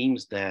it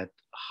seems that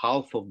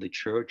half of the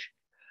church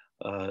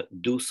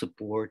do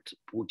support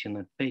Putin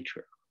and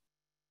Patriarch.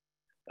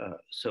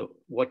 So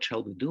what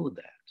shall we do with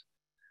that?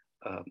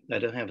 I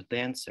don't have the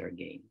answer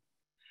again.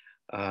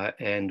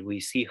 And we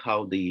see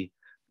how the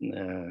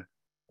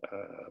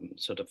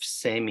sort of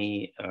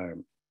semi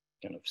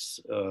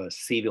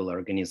civil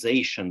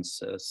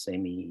organizations,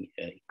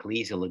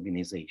 semi-ecclesial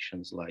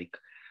organizations like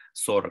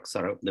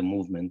the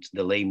movement,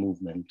 the lay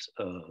movement,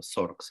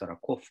 40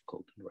 Sarakov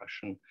called in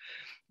Russian,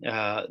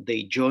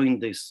 they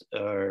joined this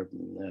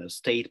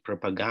state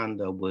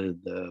propaganda with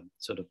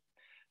sort of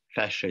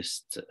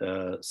fascist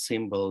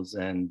symbols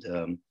and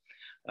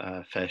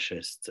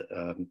fascist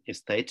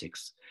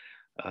aesthetics.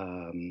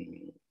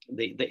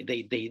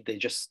 They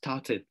just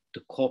started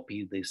to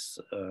copy these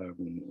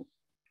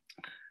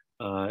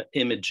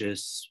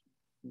images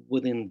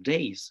within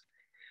days.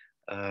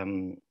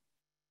 And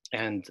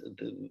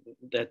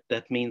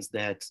that means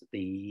that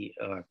the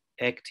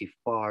active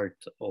part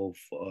of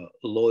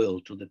loyal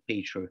to the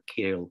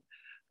patriarchal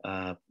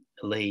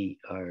lay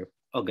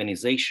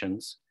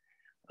organizations,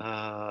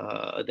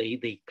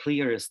 they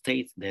clearly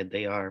state that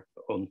they are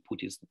on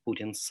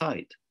Putin's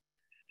side.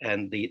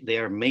 And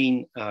their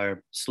main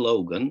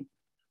slogan,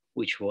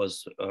 which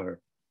was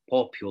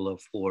popular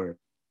for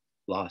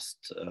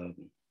last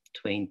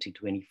 20,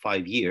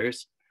 25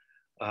 years,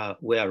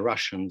 we are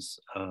Russians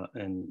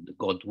and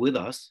God with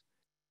us,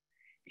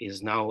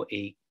 is now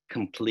a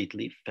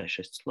completely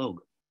fascist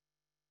slogan.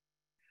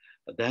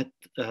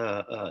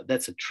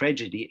 That's a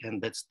tragedy,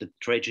 and that's the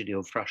tragedy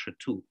of Russia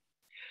too.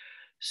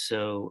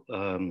 So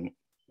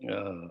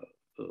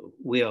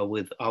we are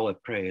with our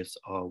prayers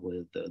are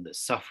with the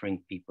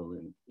suffering people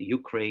in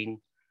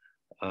Ukraine,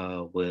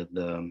 with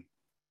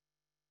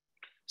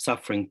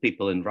suffering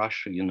people in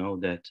Russia. You know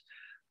that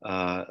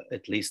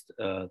at least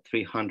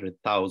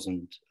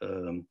 300,000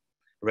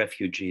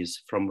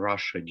 refugees from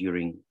Russia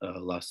during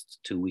last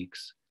 2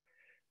 weeks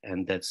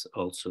and that's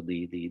also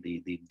the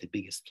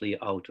biggest flee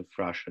out of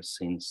Russia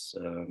since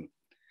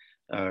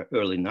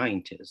early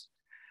 90s.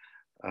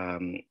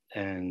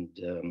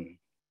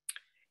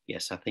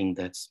 Yes, I think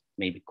that's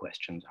maybe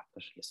questions after.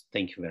 Yes,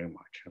 thank you very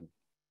much.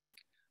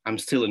 I'm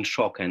still in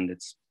shock, and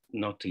it's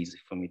not easy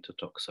for me to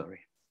talk, sorry.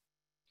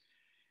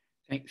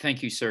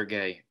 Thank you,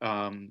 Sergey.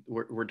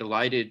 We're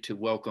delighted to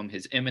welcome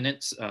His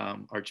Eminence,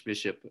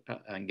 Archbishop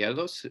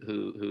Angelos,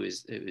 who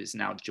is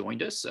now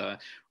joined us.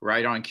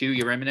 Right on cue,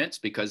 Your Eminence,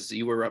 because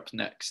you were up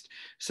next.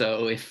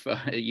 So if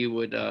you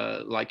would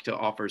like to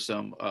offer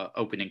some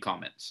opening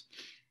comments.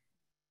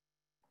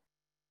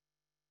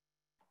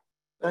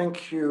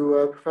 Thank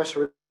you,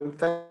 Professor, and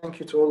thank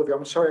you to all of you.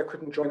 I'm sorry I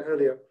couldn't join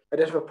earlier. I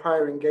did have a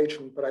prior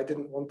engagement, but I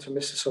didn't want to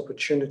miss this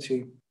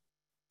opportunity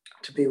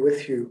to be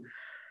with you.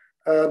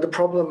 The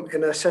problem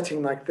in a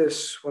setting like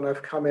this, when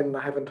I've come in and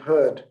I haven't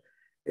heard,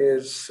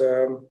 is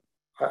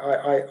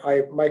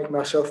I make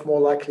myself more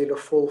likely to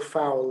fall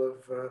foul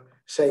of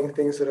saying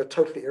things that are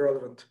totally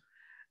irrelevant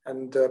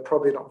and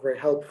probably not very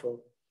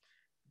helpful.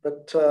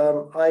 But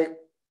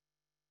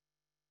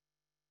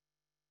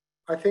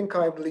I think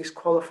I'm least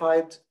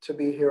qualified to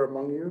be here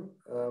among you.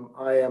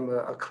 I am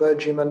a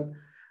clergyman.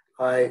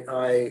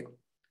 I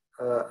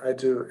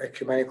do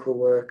ecumenical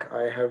work.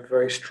 I have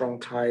very strong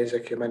ties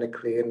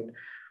ecumenically, and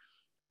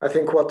I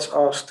think what's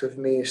asked of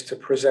me is to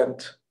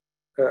present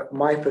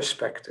my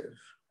perspective.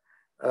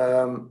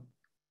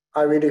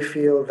 I really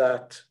feel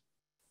that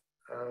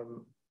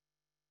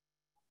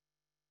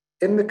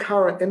in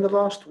the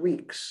last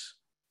weeks,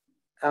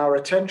 our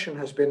attention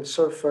has been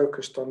so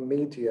focused on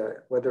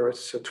media, whether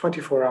it's a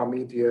 24-hour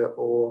media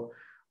or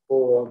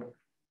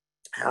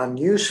our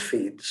news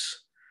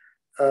feeds,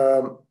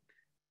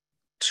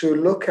 to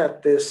look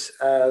at this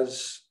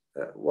as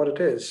what it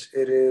is.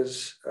 It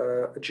is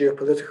a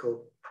geopolitical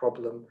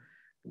problem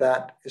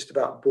that is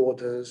about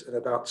borders and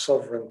about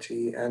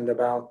sovereignty and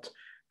about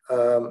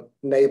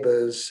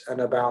neighbors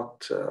and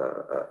about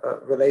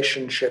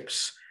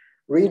relationships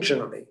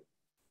regionally,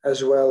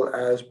 as well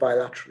as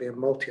bilaterally and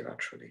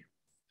multilaterally.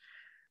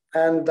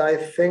 And I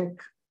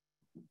think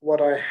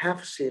what I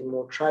have seen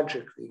more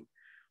tragically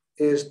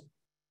is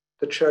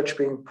the church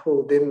being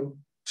pulled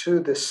into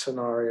this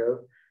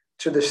scenario,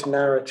 to this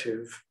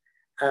narrative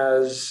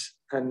as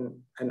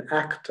an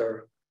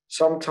actor,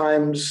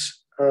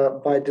 sometimes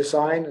by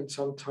design and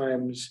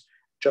sometimes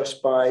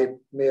just by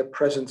mere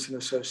presence and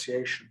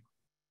association.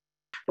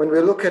 When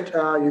we look at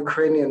our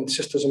Ukrainian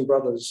sisters and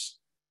brothers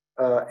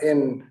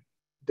in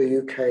the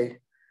UK,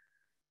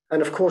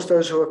 and of course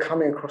those who are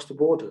coming across the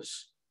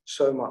borders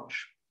so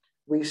much,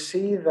 we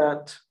see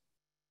that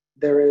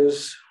there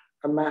is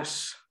a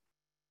mass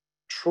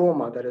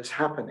trauma that is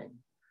happening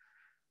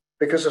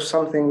because of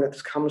something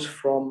that comes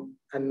from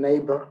a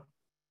neighbor,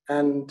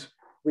 and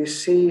we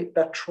see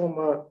that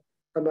trauma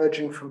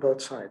emerging from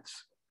both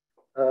sides.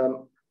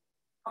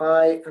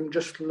 I am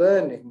just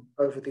learning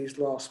over these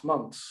last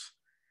months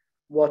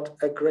what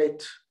a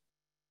great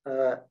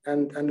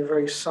and a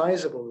very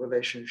sizable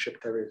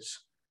relationship there is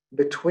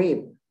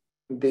between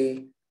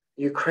the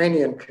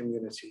Ukrainian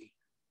community,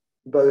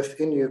 both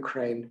in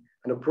Ukraine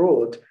and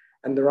abroad,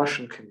 and the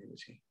Russian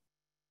community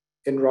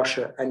in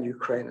Russia and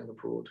Ukraine and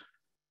abroad.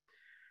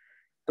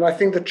 And I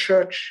think the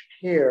church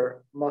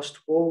here must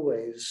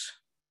always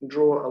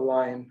draw a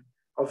line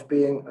of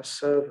being a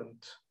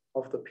servant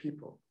of the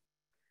people.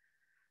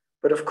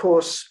 But of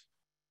course,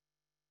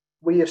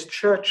 we as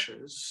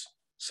churches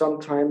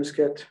sometimes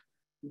get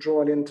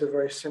drawn into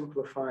very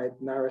simplified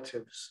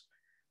narratives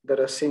that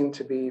are seen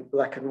to be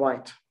black and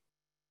white,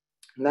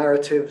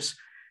 narratives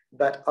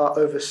that are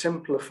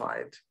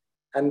oversimplified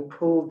and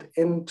pulled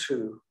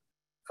into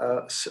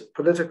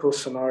political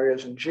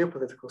scenarios and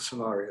geopolitical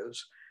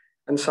scenarios.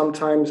 And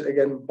sometimes,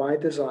 again, by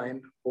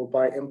design or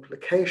by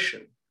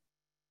implication,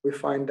 we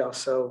find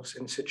ourselves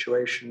in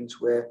situations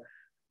where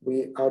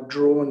we are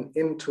drawn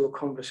into a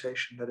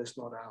conversation that is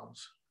not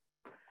ours.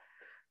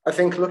 I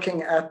think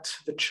looking at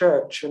the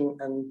church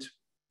and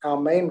our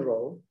main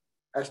role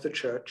as the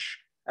church,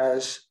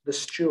 as the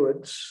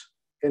stewards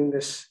in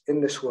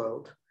this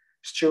world,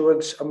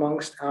 stewards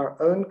amongst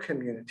our own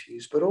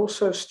communities, but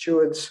also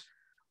stewards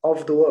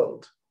of the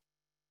world,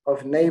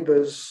 of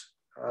neighbors,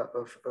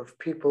 of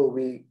people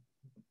we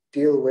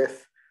deal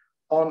with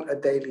on a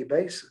daily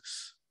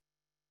basis.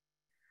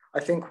 I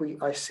think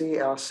I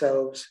see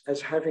ourselves as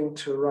having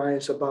to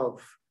rise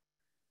above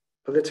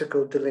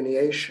political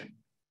delineation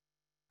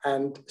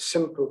and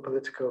simple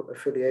political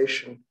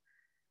affiliation.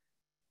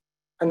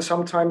 And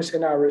sometimes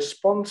in our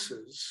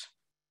responses,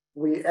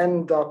 we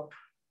end up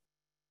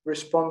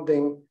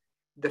responding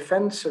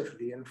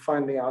defensively and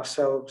finding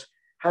ourselves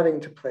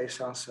having to place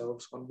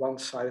ourselves on one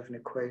side of an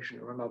equation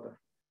or another.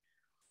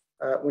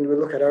 When we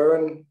look at our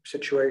own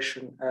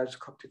situation as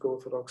Coptic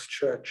Orthodox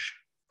Church,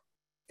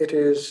 it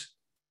is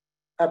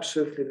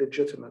absolutely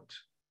legitimate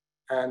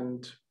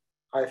and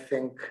I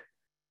think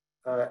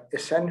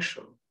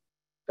essential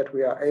that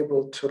we are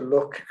able to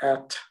look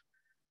at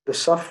the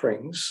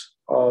sufferings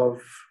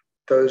of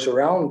those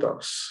around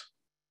us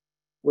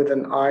with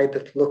an eye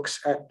that looks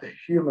at the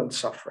human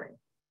suffering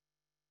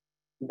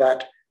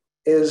that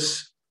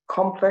is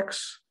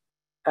complex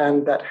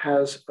and that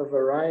has a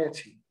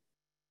variety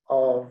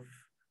of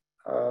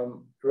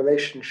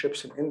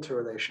relationships and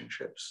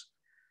interrelationships.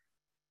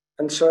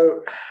 And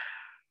so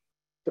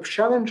the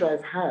challenge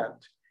I've had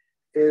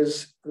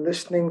is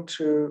listening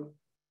to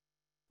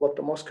what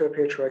the Moscow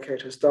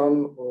Patriarchate has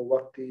done or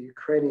what the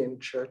Ukrainian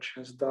Church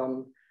has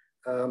done,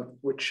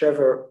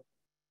 whichever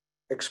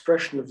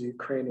expression of the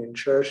Ukrainian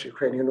Church,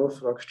 Ukrainian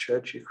Orthodox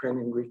Church,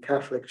 Ukrainian Greek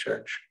Catholic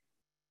Church.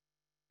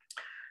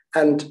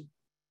 And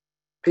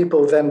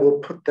people then will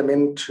put them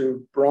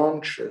into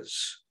branches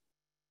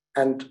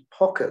and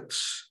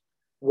pockets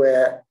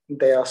where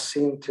they are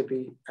seen to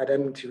be at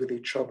enmity with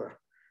each other.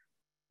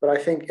 But I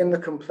think in the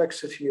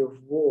complexity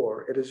of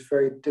war, it is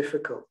very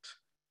difficult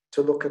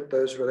to look at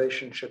those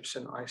relationships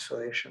in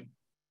isolation.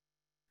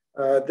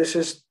 This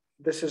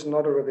is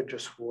not a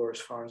religious war as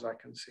far as I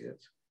can see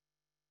it.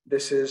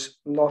 This is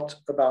not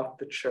about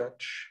the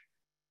church.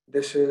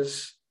 This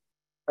is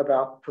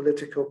about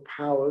political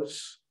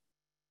powers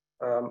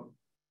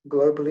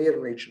globally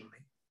and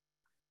regionally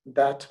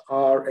that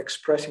are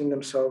expressing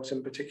themselves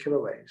in particular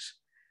ways.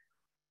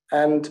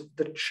 And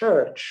the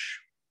church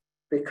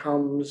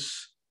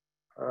becomes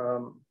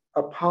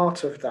a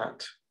part of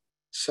that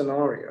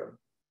scenario.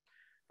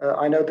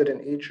 I know that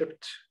in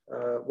Egypt,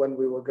 when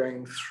we were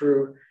going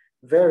through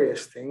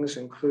various things,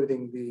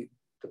 including the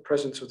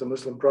presence of the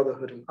Muslim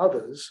Brotherhood and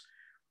others,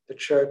 the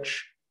church,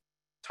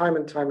 time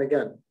and time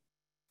again,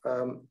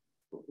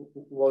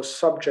 was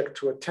subject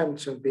to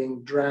attempts of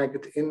being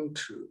dragged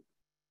into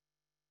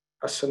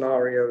a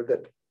scenario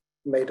that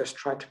made us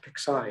try to pick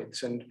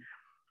sides. And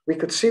we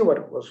could see what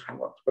it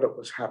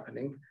was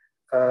happening.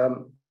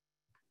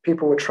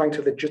 People were trying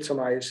to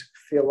legitimize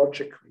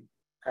theologically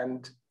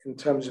and in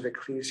terms of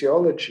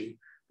ecclesiology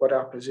what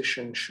our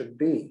position should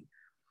be.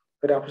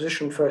 But our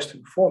position, first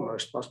and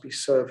foremost, must be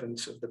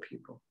servants of the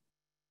people.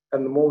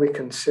 And the more we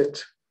can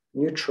sit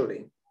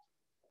neutrally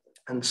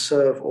and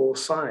serve all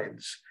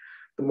sides,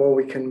 the more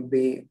we can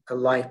be a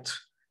light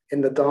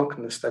in the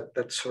darkness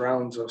that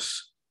surrounds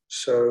us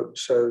so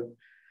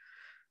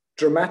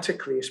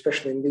dramatically,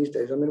 especially in these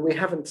days. I mean, we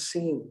haven't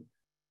seen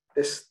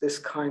this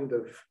kind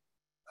of,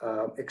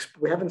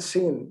 we haven't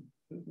seen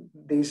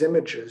these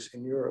images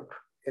in Europe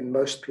in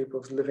most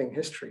people's living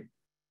history.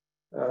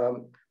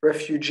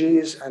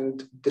 Refugees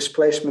and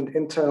displacement,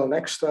 internal and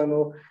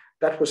external,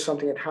 that was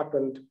something that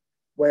happened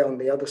way on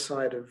the other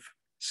side of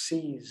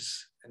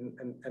seas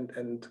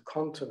and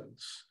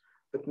continents.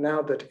 But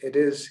now that it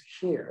is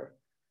here,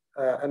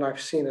 and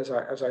I've seen, as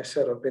I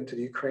said, I've been to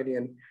the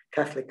Ukrainian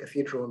Catholic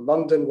Cathedral in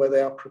London, where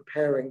they are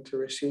preparing to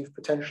receive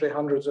potentially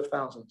hundreds of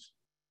thousands.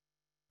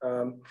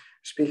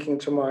 Speaking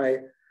to my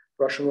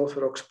Russian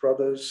Orthodox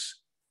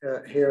brothers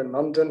here in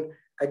London,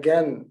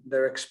 again,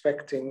 they're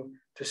expecting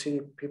to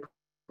see people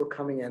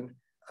coming in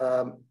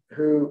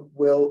who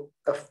will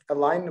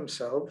align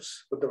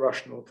themselves with the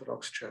Russian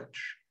Orthodox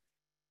Church,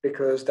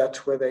 because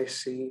that's where they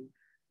see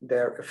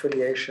their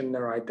affiliation,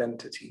 their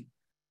identity.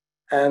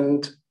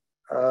 And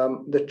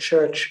the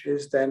church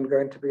is then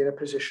going to be in a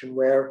position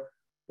where,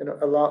 you know,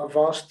 a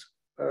vast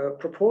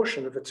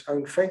proportion of its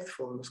own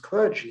faithful and its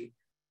clergy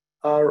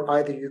are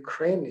either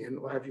Ukrainian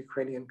or have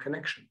Ukrainian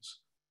connections.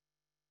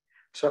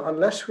 So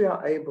unless we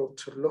are able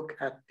to look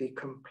at the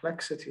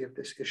complexity of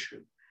this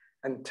issue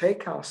and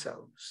take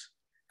ourselves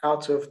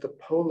out of the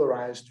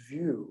polarized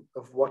view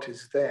of what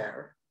is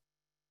there,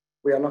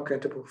 we are not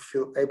going to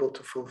feel able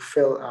to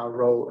fulfill our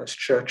role as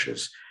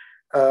churches.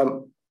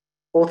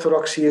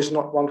 Orthodoxy is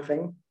not one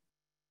thing.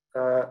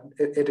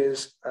 It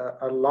is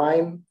a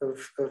line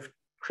of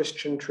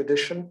Christian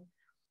tradition.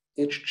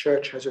 Each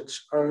church has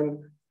its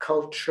own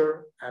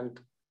culture and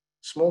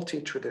small t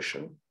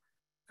tradition.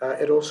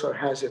 It also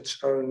has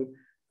its own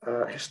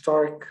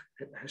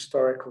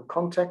historical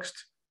context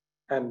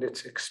and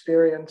its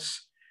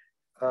experience.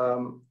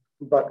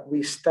 But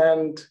we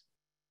stand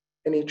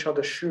in each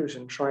other's shoes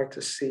and try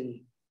to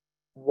see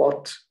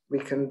what we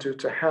can do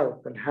to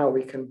help and how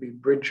we can be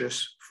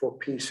bridges for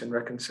peace and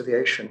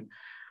reconciliation.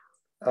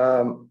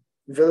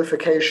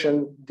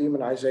 Vilification,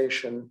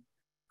 demonization,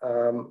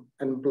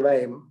 and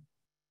blame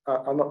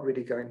are not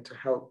really going to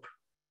help.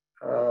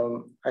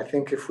 I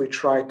think if we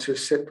try to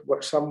sit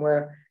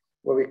somewhere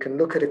where we can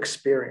look at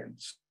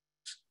experience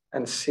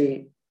and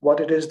see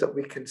what it is that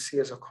we can see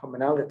as a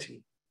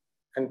commonality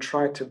and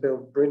try to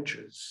build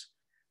bridges,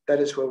 that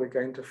is where we're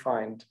going to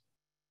find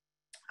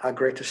our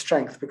greatest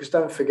strength. Because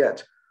don't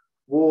forget,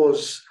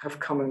 wars have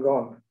come and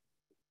gone,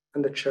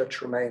 and the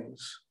church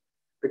remains,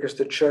 because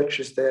the church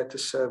is there to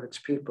serve its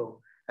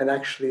people, and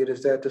actually it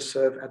is there to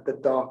serve at the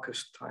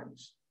darkest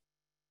times.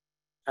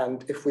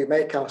 And if we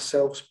make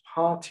ourselves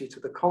party to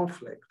the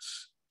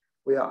conflicts,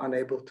 we are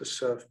unable to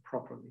serve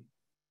properly.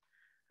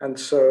 And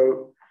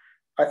so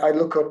I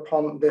look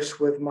upon this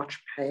with much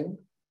pain,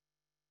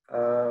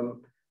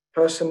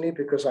 personally,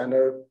 because I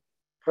know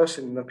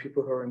personally the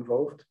people who are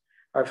involved.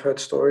 I've heard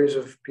stories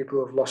of people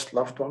who have lost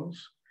loved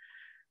ones.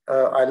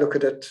 I look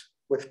at it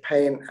with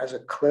pain as a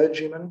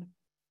clergyman.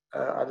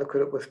 I look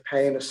at it with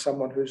pain as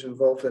someone who's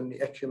involved in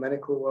the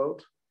ecumenical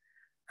world.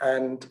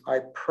 And I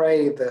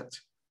pray that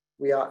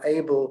we are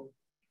able,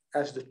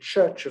 as the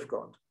Church of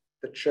God,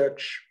 the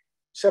Church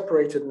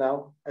separated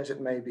now, as it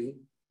may be,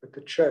 but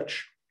the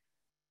Church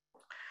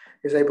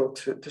is able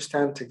to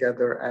stand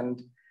together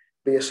and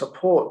be a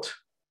support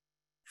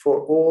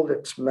for all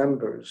its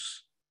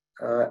members,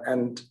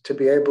 and to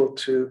be able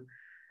to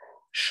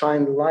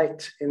shine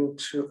light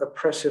into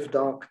oppressive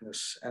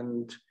darkness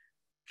and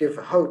give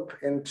hope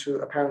into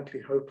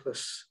apparently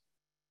hopeless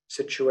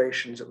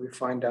situations that we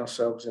find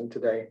ourselves in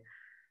today.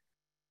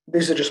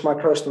 These are just my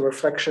personal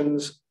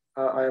reflections.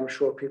 I am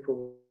sure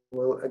people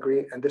will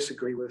agree and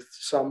disagree with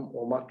some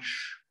or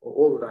much or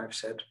all that I've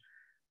said,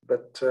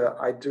 but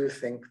I do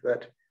think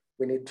that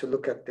we need to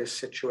look at this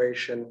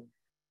situation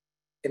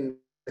in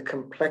the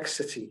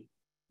complexity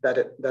that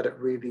it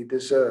really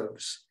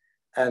deserves,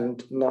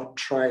 and not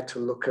try to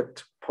look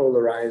at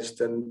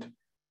polarized and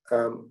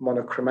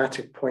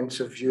monochromatic points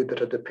of view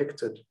that are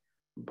depicted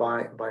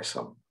by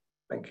some.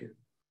 Thank you.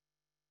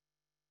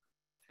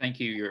 Thank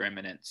you, Your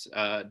Eminence.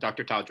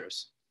 Dr.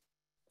 Tadros.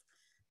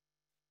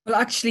 Well,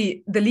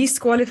 actually, the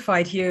least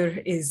qualified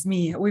here is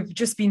me. We've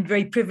just been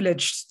very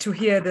privileged to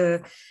hear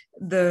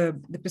the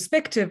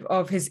perspective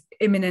of His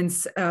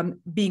Eminence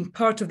being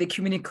part of the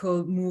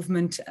ecumenical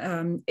movement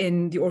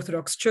in the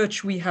Orthodox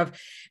Church. We have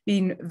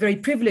been very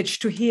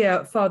privileged to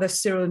hear Father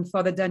Cyril and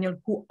Father Daniel,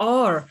 who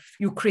are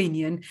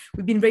Ukrainian.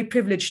 We've been very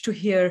privileged to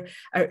hear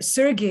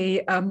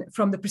Sergei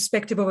from the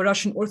perspective of a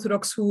Russian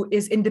Orthodox who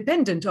is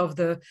independent of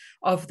the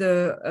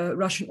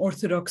Russian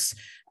Orthodox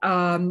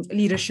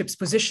leadership's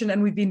position.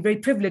 And we've been very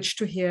privileged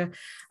to hear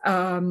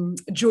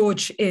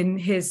George in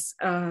his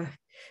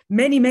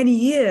many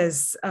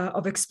years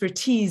of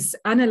expertise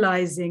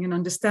analyzing and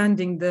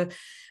understanding the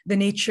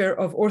nature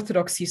of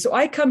orthodoxy. So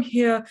I come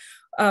here,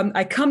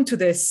 I come to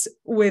this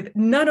with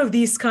none of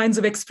these kinds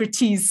of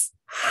expertise.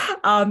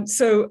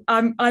 So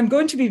I'm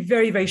going to be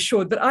very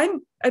short, but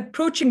I'm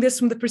approaching this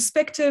from the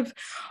perspective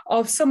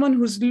of someone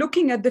who's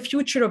looking at the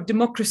future of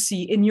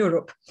democracy in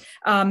Europe,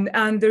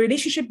 and the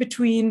relationship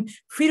between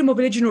freedom of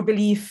religion or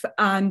belief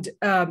and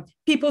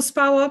people's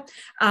power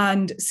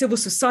and civil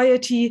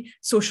society,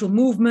 social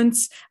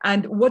movements,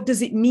 and what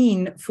does it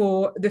mean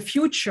for the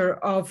future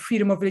of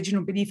freedom of religion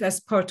or belief as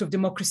part of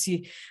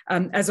democracy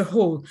as a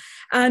whole.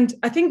 And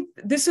I think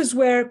this is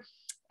where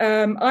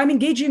I'm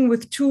engaging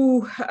with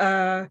two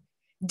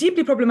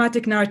deeply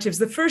problematic narratives.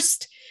 The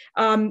first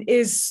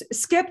is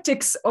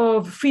skeptics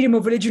of freedom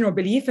of religion or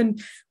belief.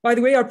 And by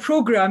the way, our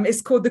program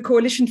is called the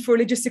Coalition for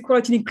Religious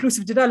Equality and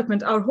Inclusive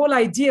Development. Our whole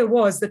idea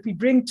was that we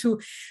bring to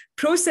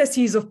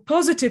processes of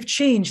positive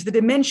change the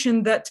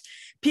dimension that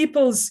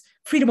people's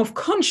freedom of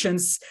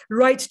conscience,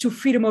 right to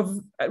freedom of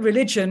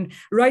religion,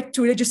 right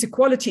to religious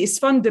equality is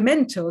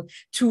fundamental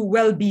to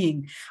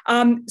well-being.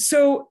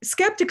 So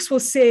skeptics will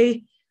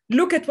say,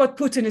 look at what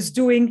Putin is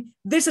doing.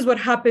 This is what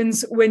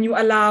happens when you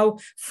allow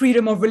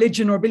freedom of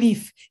religion or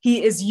belief.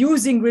 He is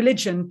using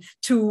religion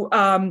to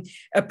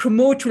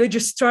promote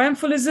religious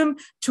triumphalism,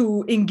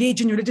 to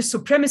engage in religious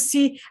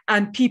supremacy,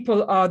 and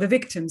people are the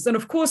victims. And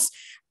of course,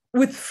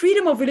 with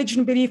freedom of religion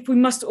and belief, we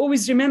must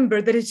always remember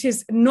that it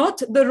is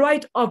not the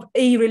right of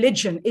a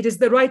religion. It is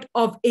the right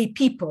of a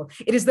people.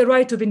 It is the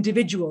right of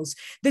individuals.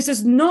 This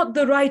is not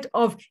the right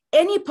of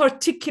any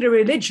particular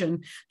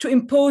religion to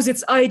impose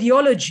its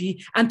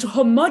ideology and to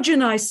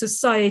homogenize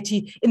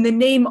society in the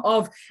name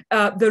of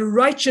the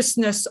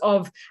righteousness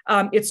of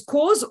its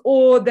cause,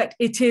 or that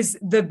it is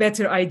the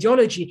better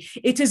ideology.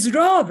 It is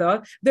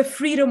rather the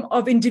freedom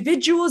of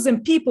individuals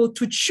and people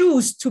to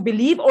choose to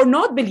believe or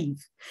not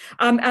believe.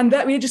 And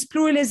that religious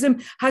pluralism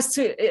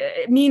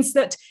means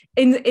that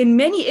in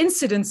many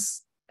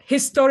incidents,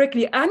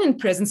 historically and in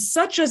present,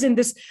 such as in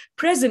this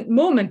present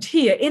moment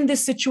here, in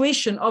this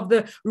situation of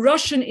the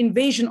Russian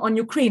invasion on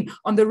Ukraine,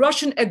 on the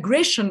Russian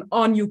aggression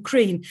on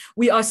Ukraine,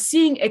 we are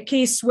seeing a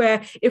case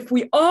where if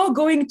we are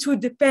going to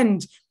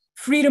defend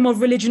freedom of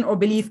religion or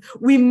belief,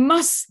 we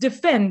must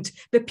defend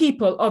the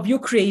people of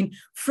Ukraine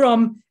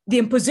from the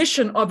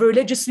imposition of a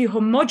religiously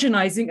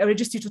homogenizing, a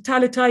religiously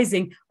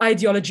totalitizing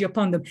ideology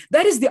upon them.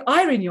 That is the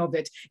irony of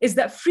it, is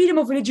that freedom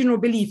of religion or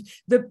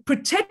belief, the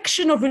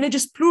protection of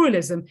religious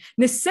pluralism,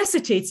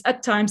 necessitates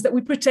at times that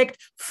we protect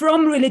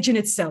from religion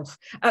itself,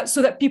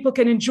 so that people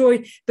can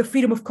enjoy the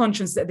freedom of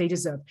conscience that they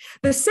deserve.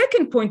 The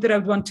second point that I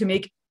would want to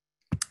make,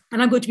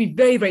 and I'm going to be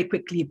very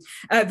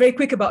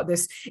quick about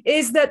this,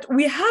 is that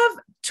we have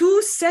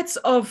two sets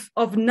of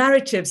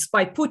narratives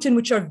by Putin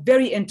which are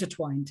very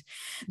intertwined.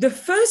 The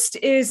first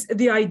is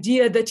the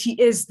idea that he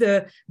is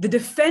the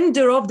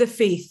defender of the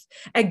faith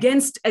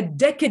against a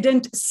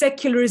decadent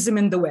secularism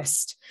in the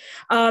West.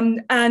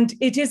 And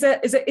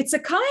it's a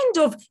kind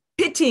of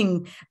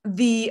pitting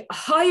the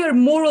higher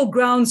moral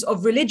grounds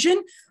of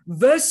religion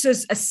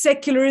versus a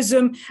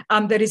secularism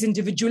that is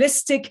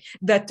individualistic,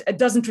 that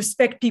doesn't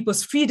respect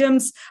people's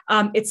freedoms,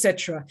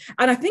 etc.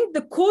 And I think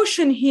the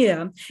caution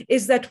here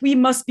is that we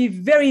must be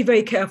very,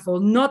 very careful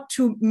not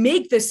to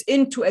make this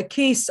into a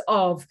case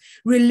of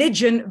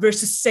religion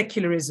versus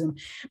secularism,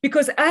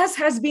 because as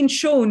has been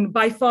shown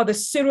by Father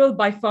Cyril,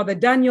 by Father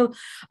Daniel,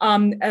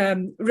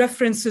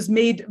 references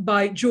made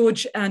by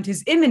George and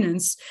His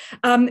Eminence,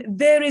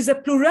 there is a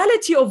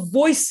plurality of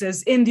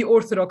voices in the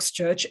Orthodox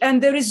Church,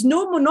 and there is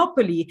no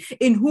monopoly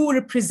in who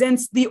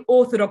represents the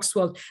Orthodox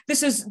world.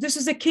 This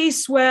is a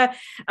case where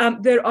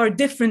there are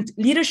different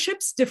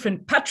leaderships,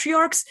 different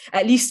patriarchs,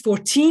 at least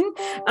 14,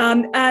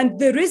 and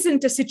there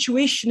isn't a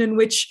situation in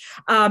which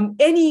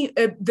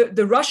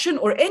the Russian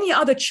or any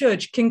other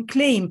church can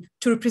claim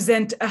to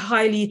represent a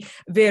highly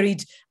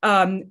varied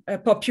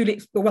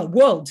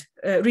world,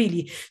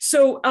 really.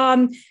 So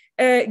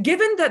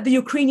given that the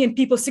Ukrainian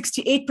people,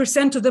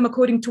 68% of them,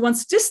 according to one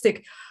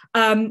statistic,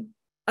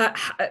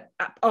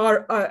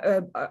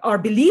 are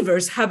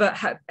believers,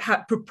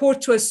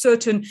 purport to a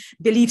certain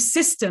belief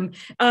system,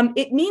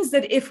 it means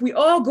that if we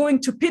are going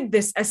to pit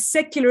this as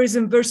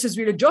secularism versus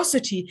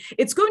religiosity,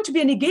 it's going to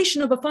be a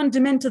negation of a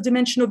fundamental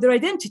dimension of their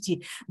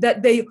identity,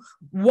 that they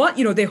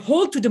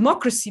hold to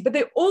democracy, but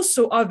they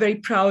also are very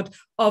proud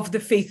of the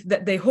faith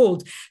that they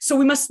hold. So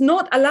we must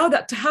not allow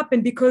that to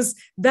happen, because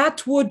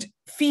that would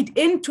feed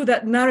into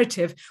that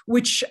narrative,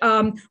 which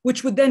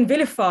would then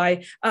vilify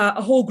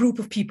a whole group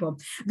of people.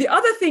 The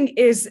other thing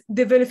is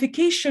the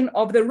vilification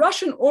of the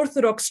Russian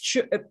Orthodox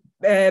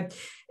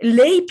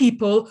lay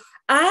people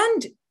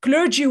and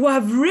clergy who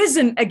have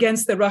risen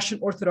against the Russian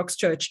Orthodox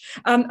Church.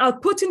 I'll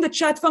put in the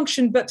chat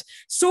function, but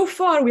so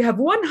far we have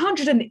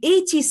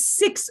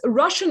 186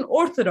 Russian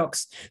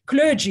Orthodox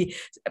clergy,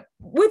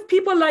 with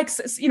people like,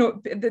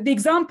 the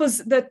examples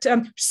that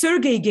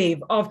Sergei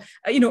gave of,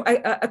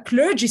 a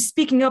clergy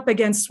speaking up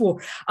against war.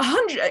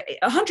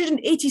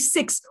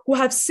 186 who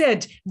have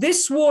said,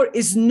 this war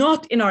is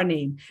not in our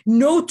name,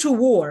 no to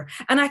war.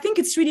 And I think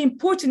it's really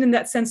important in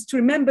that sense to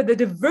remember the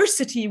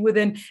diversity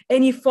within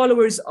any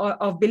followers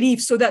of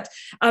belief, so that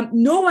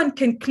no one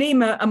can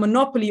claim a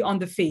monopoly on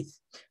the faith,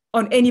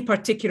 on any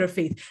particular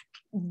faith.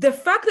 The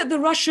fact that the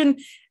Russian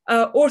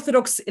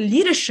Orthodox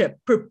leadership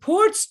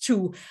purports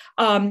to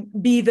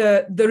be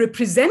the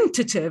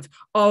representative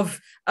of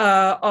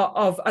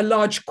a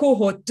large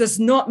cohort does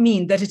not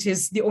mean that it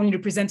is the only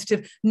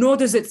representative, nor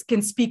does it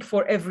can speak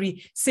for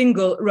every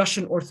single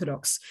Russian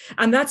Orthodox.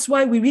 And that's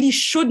why we really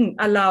shouldn't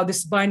allow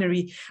this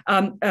binary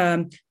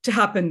to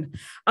happen.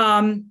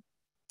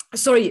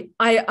 Sorry,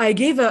 I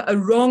gave a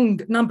wrong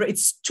number.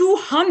 It's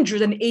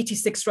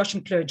 286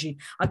 Russian clergy.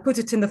 I'll put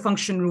it in the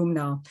function room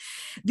now.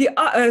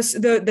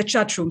 The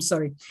chat room,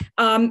 sorry.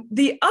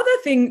 The other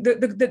thing,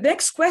 the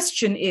next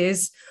question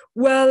is,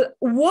 well,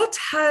 what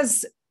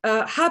has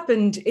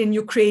happened in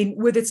Ukraine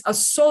with its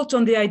assault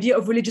on the idea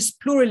of religious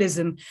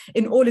pluralism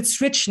in all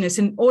its richness,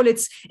 in all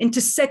its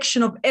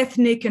intersection of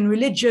ethnic and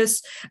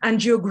religious and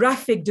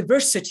geographic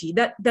diversity?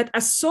 That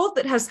assault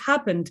that has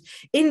happened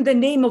in the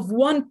name of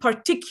one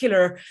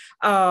particular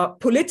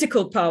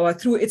political power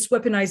through its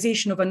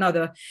weaponization of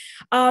another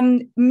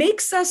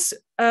makes us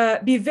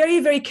be very,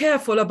 very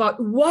careful about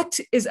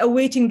what is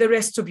awaiting the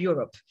rest of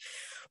Europe.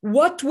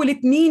 What will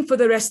it mean for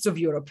the rest of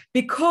Europe?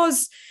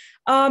 Because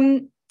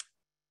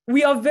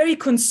we are very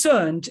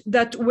concerned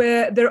that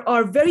where there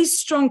are very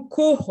strong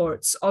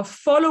cohorts of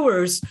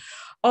followers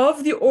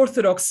of the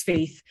Orthodox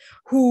faith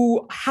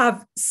who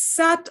have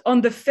sat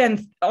on the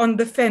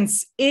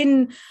fence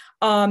in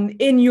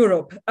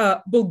Europe,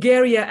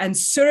 Bulgaria and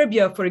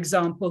Serbia, for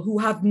example, who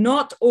have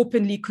not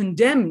openly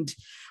condemned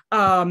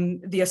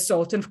the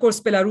assault, and of course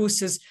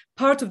Belarus is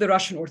part of the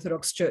Russian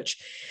Orthodox Church,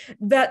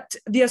 that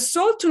the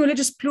assault on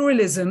religious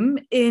pluralism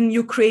in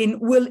Ukraine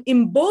will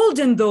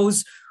embolden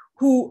those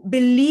who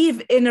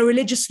believe in a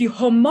religiously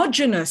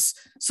homogeneous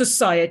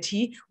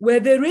society where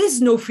there is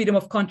no freedom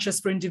of conscience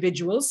for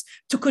individuals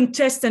to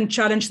contest and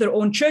challenge their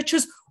own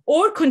churches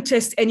or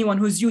contest anyone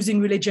who's using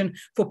religion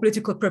for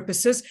political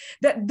purposes,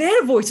 that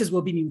their voices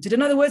will be muted.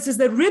 In other words, there's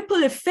the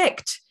ripple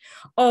effect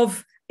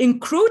of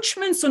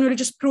encroachments on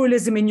religious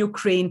pluralism in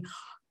Ukraine,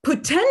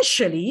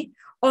 potentially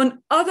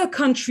on other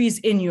countries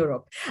in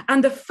Europe.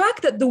 And the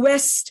fact that the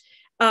West,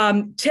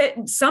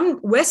 some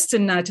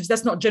Western narratives,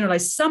 that's not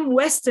generalized, some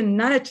Western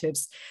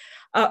narratives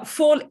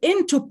fall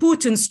into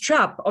Putin's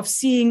trap of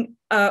seeing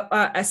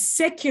a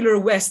secular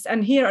West.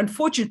 And here,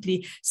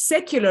 unfortunately,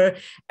 secular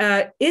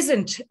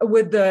isn't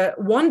with the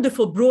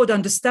wonderful broad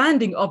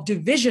understanding of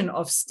division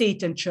of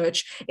state and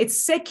church.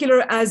 It's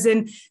secular as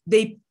in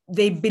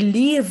they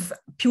believe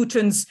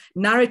Putin's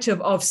narrative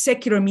of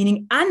secular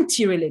meaning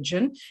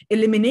anti-religion,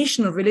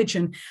 elimination of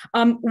religion.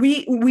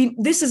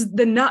 This is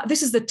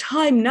the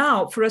time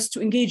now for us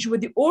to engage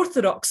with the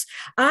Orthodox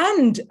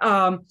and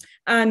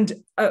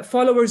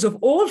followers of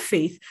all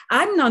faith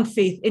and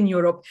non-faith in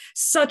Europe,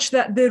 such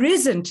that there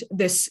isn't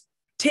this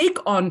take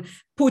on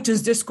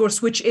Putin's discourse,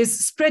 which is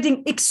spreading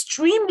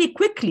extremely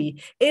quickly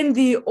in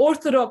the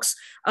Orthodox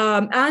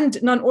and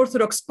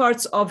non-Orthodox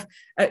parts of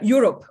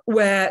Europe,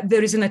 where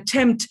there is an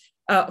attempt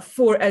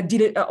for a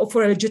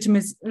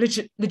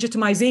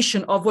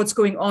legitimization of what's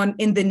going on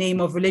in the name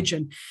of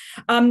religion.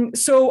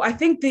 So I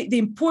think the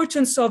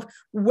importance of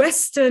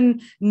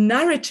Western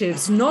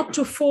narratives not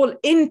to fall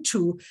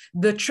into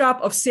the trap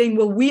of saying,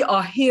 well, we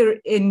are here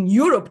in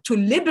Europe to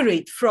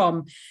liberate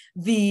from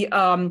the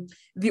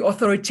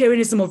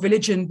authoritarianism of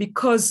religion,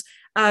 because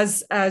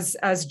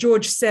as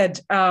George said,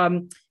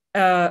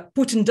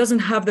 Putin doesn't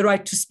have the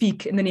right to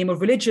speak in the name of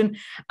religion.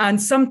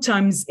 And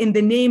sometimes in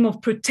the name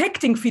of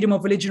protecting freedom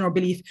of religion or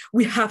belief,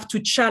 we have to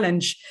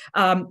challenge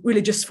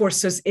religious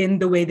forces in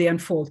the way they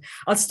unfold.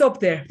 I'll stop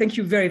there. Thank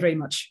you very, very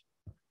much.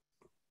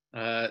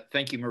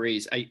 Thank you,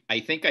 Maurice. I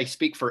think I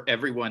speak for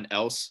everyone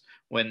else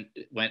when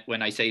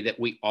I say that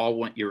we all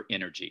want your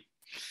energy.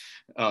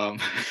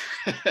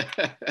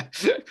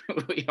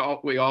 We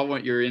all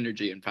want your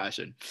energy and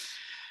passion.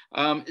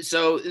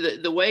 So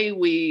the way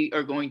we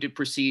are going to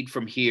proceed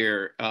from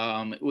here,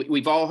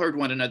 we've all heard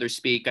one another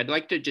speak. I'd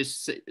like to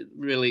just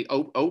really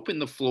open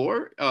the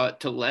floor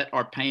to let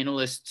our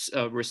panelists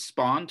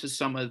respond to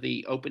some of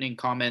the opening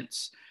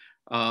comments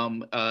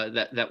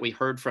that we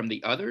heard from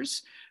the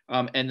others.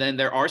 And then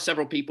there are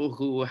several people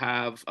who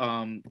have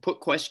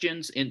put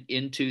questions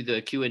into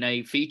the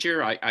Q&A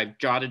feature. I've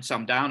jotted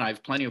some down. I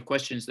have plenty of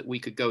questions that we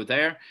could go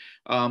there,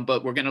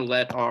 but we're going to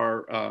let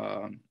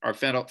our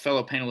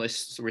fellow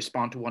panelists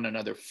respond to one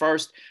another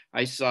first.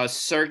 I saw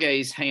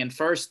Sergei's hand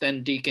first,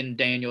 then Deacon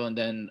Daniel, and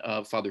then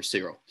Father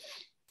Cyril.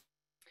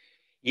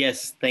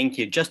 Yes, thank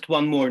you. Just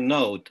one more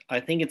note. I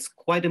think it's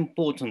quite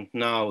important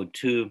now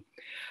to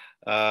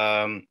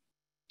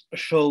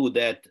show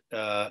that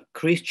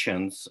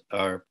Christians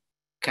are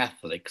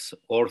Catholics,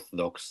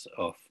 Orthodox,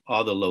 of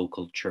other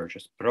local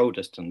churches,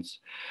 Protestants,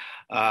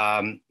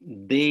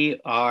 they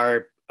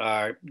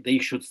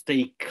should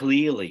state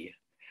clearly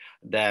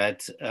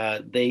that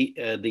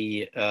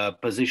the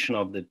position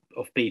of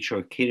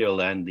Patriarch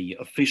Kirill and the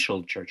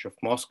official Church of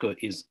Moscow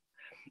is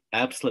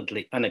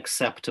absolutely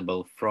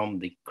unacceptable from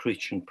the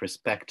Christian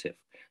perspective,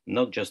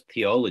 not just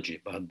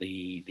theology, but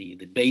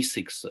the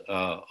basics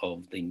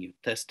of the New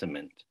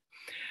Testament,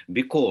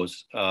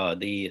 because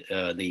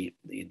the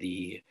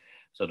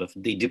sort of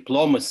the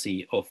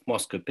diplomacy of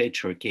Moscow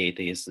Patriarchate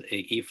is,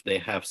 if they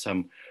have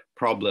some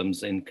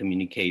problems in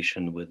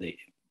communication with the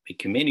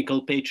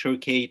Ecumenical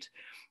Patriarchate,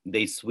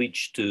 they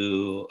switch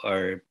to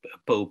our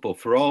Pope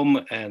of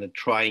Rome and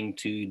trying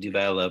to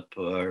develop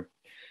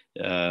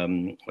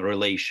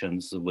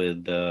relations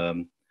with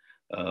the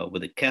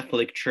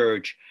Catholic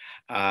Church.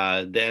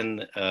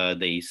 Then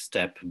they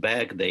step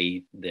back.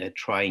 They're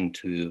trying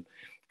to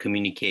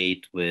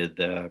communicate with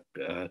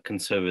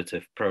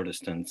conservative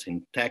Protestants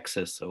in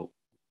Texas or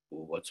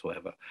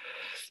whatsoever.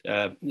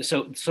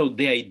 So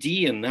the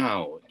idea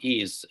now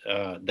is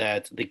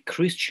that the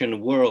Christian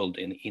world,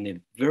 in a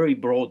very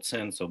broad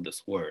sense of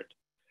this word,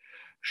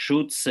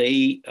 should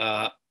say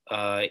a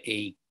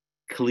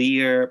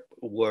clear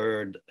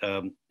word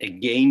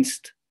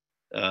against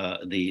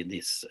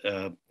this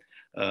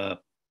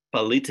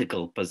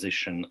political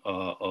position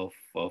of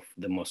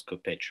the Moscow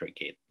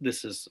Patriarchate.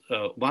 This is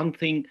one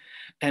thing.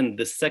 And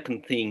the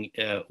second thing,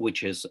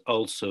 which is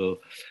also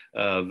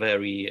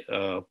very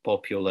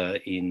popular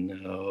in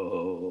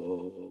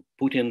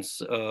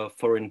Putin's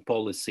foreign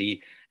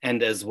policy,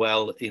 and as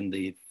well in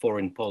the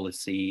foreign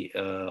policy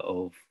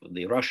of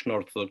the Russian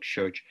Orthodox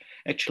Church,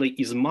 actually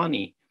is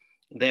money.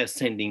 They're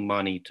sending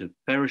money to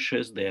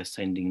parishes, they're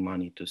sending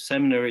money to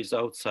seminaries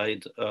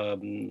outside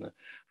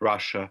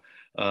Russia,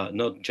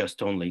 not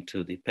just only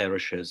to the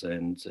parishes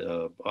and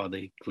other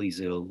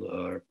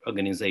ecclesial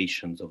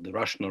organizations of the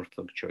Russian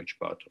Orthodox Church,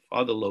 but of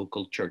other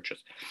local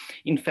churches.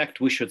 In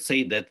fact, we should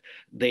say that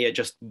they are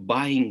just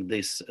buying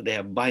this, they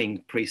are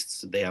buying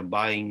priests, they are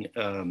buying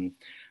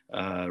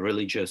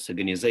religious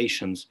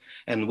organizations,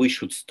 and we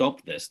should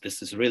stop this.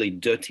 This is really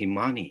dirty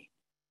money.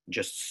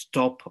 Just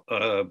stop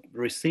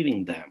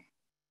receiving them.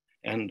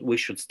 And we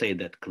should state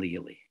that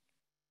clearly.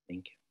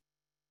 Thank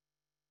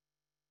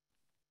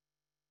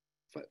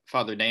you.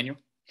 Father Daniel?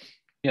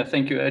 Yeah,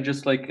 thank you. I'd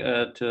just like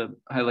to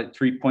highlight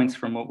 3 points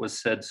from what was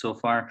said so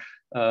far.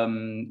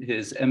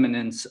 His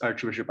Eminence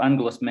Archbishop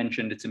Angelos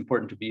mentioned it's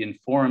important to be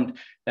informed.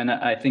 And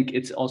I think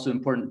it's also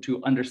important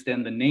to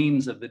understand the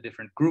names of the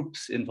different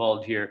groups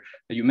involved here.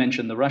 You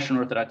mentioned the Russian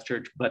Orthodox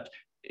Church, but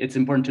it's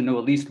important to know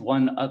at least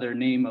one other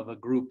name of a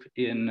group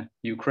in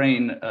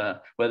Ukraine,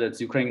 whether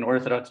it's Ukrainian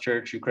Orthodox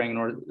Church,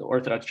 Ukrainian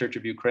Orthodox Church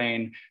of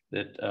Ukraine,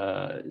 that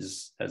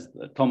has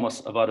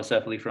Thomas of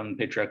Autocephaly from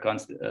Patriarch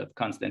of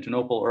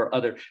Constantinople, or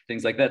other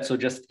things like that. So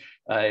just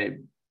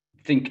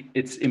think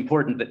it's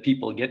important that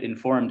people get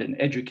informed and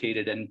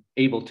educated and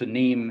able to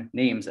name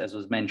names, as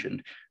was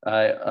mentioned.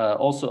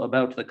 Also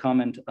about the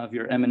comment of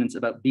Your Eminence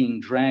about being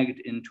dragged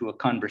into a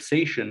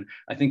conversation,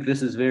 I think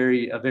this is a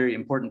very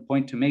important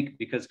point to make,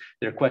 because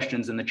there are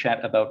questions in the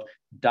chat about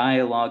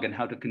dialogue and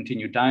how to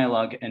continue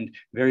dialogue, and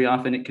very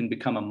often it can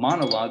become a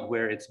monologue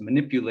where it's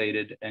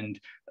manipulated and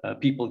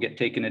people get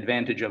taken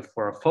advantage of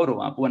for a photo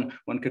op.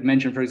 One could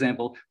mention, for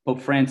example, Pope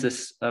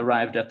Francis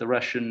arrived at the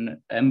Russian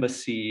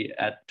embassy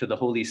to the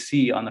Holy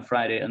See on the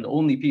Friday, and the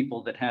only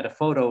people that had a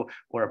photo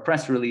or a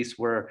press release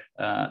were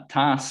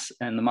TASS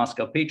and the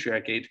Moscow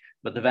Patriarchate,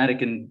 but the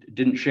Vatican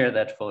didn't share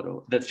that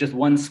photo. That's just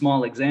one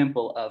small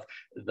example of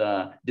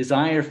the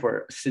desire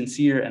for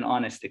sincere and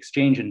honest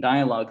exchange and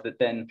dialogue that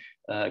then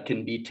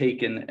can be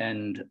taken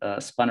and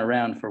spun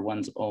around for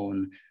one's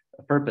own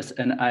purpose.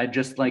 And I'd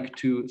just like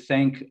to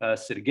thank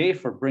Sergei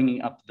for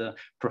bringing up the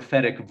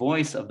prophetic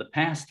voice of the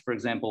past, for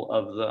example,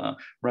 of the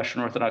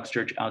Russian Orthodox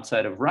Church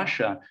outside of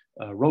Russia,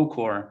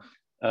 ROKOR,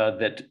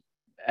 that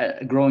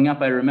growing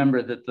up, I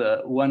remember that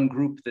the one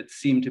group that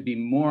seemed to be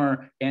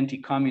more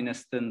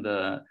anti-communist than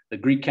the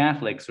Greek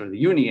Catholics or the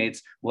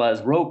Uniates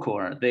was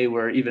ROKOR. They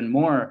were even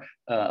more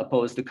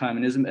opposed to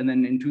communism. And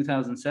then in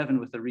 2007,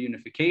 with the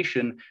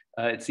reunification,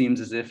 it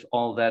seems as if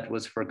all that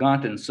was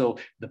forgotten. So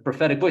the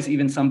prophetic voice,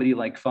 even somebody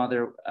like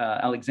Father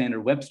Alexander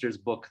Webster's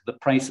book, The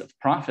Price of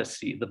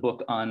Prophecy, the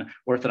book on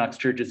Orthodox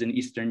churches in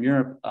Eastern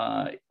Europe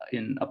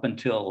up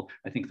until,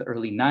 I think, the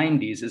early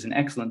 90s, is an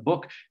excellent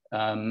book.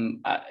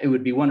 It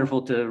would be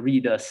wonderful to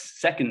read a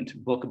second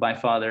book by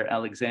Father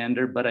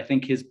Alexander, but I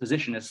think his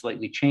position has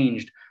slightly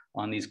changed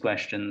on these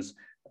questions.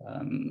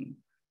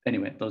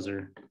 Anyway, those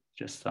are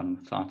just some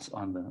thoughts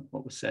on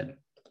what was said.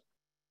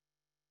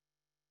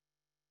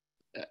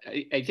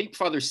 I think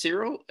Father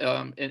Cyril,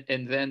 and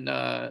then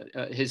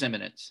His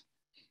Eminence.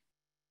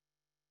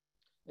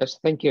 Yes,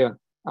 thank you.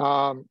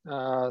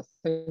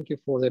 Thank you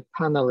for the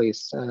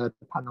panelists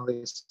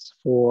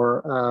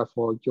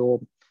for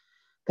your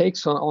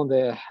takes on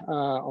the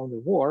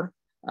war.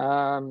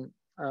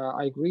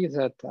 I agree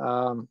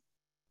that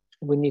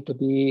we need to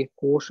be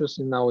cautious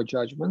in our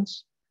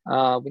judgments.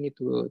 We need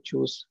to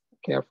choose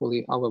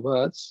carefully our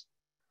words.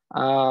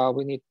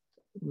 We need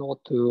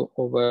not to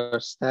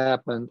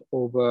overstep and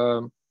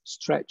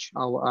overstretch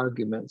our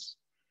arguments.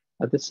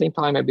 At the same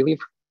time, I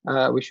believe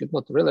we should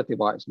not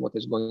relativize what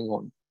is going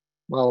on.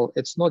 Well,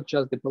 it's not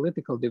just the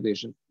political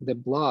division. The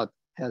blood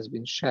has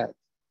been shed,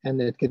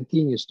 and it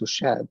continues to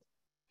shed.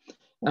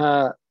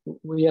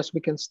 Yes,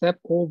 we can step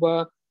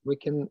over, we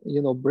can,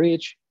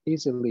 bridge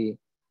easily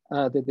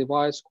the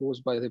divide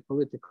caused by the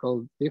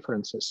political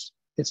differences.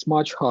 It's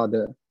much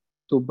harder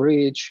to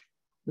bridge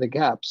the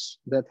gaps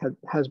that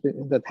have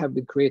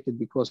been created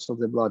because of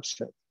the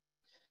bloodshed.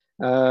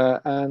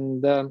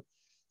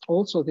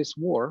 Also, this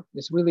war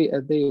is really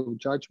a day of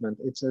judgment.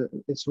 It's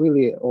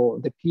really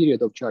the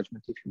period of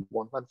judgment, if you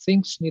want. But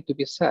things need to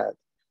be said.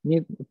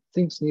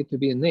 Things need to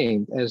be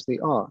named as they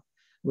are,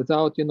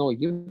 without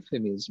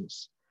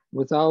euphemisms,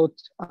 without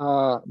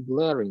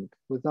blurring,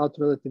 without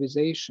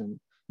relativization.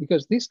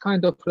 Because this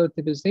kind of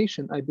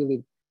relativization, I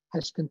believe,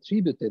 has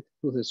contributed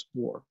to this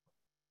war.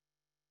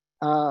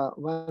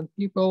 When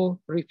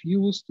people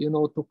refused,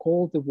 to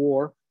call the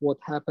war what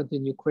happened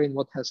in Ukraine,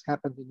 what has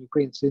happened in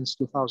Ukraine since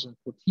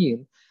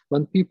 2014,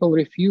 when people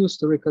refused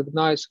to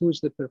recognize who is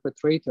the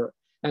perpetrator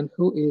and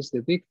who is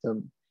the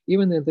victim,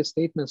 even in the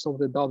statements of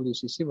the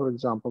WCC, for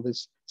example,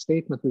 this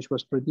statement which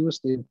was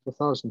produced in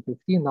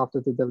 2015 after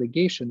the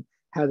delegation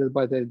headed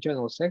by the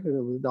General Secretary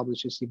of the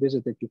WCC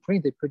visited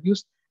Ukraine, they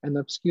produced an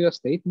obscure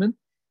statement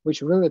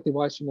which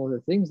relativized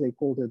the things. They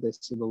called it a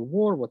civil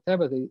war,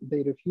 whatever.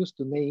 They refused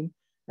to name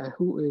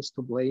who is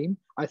to blame.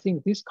 I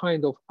think this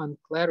kind of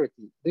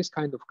unclarity, this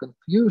kind of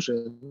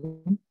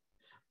confusion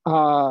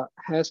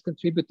has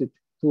contributed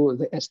to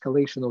the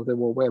escalation of the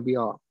war where we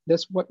are.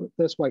 That's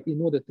why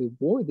in order to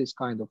avoid this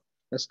kind of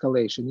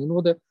escalation, in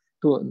order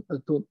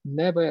to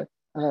never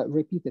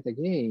repeat it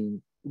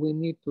again, we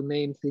need to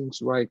name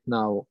things right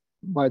now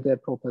by their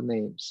proper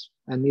names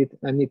and need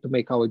to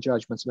make our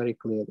judgments very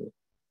clearly.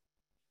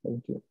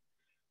 Thank you.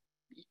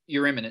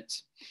 Your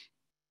Eminence.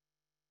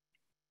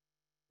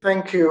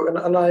 Thank you,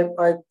 and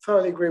I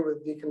thoroughly agree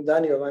with Deacon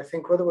Daniel. I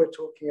think whether we're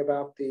talking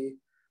about the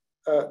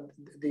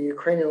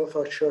Ukrainian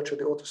Orthodox Church or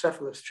the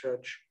Autocephalous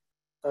Church,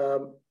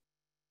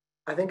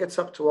 I think it's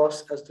up to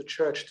us as the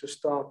church to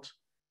start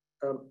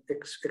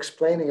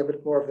explaining a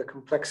bit more of the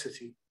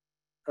complexity.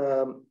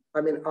 I've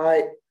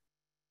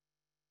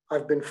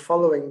been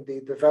following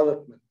the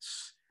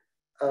developments,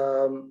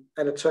 and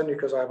it's only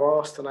because I've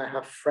asked and I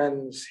have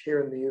friends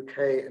here in the UK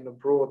and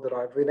abroad that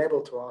I've been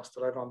able to ask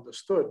that I've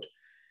understood.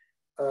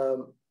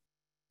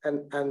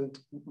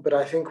 But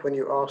I think when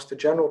you ask the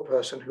general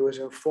person who is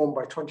informed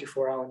by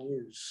 24-hour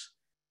news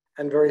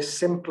and very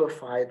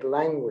simplified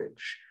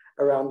language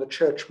around the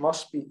church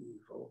must be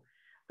evil,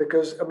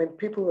 because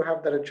people who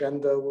have that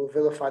agenda will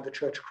vilify the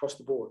church across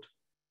the board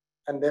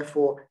and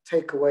therefore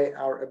take away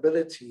our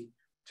ability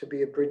to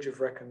be a bridge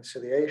of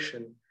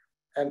reconciliation.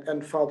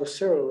 And Father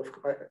Cyril,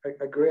 I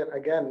agree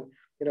again,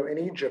 in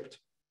Egypt,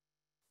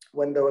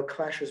 when there were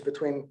clashes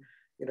between,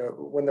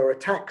 when there were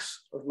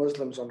attacks of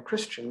Muslims on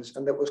Christians,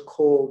 and that was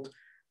called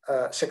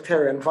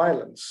sectarian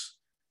violence,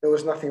 there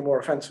was nothing more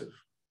offensive,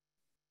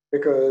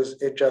 because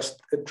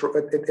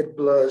it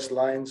blurs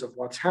lines of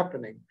what's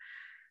happening.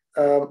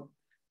 But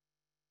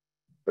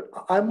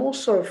I'm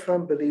also a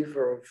firm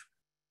believer of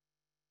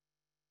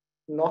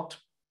not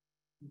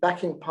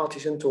backing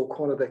parties into a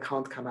corner they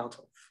can't come out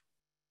of.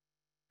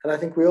 And I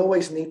think we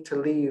always need to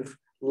leave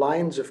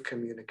lines of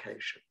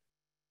communication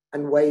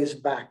and ways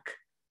back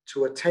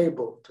to a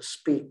table to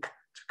speak,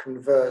 to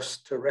converse,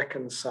 to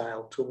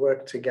reconcile, to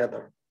work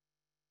together.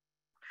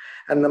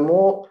 And the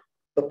more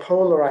the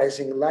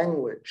polarizing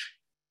language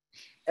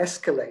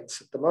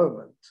escalates at the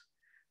moment,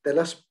 the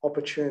less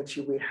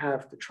opportunity we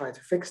have to try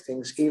to fix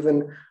things,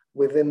 even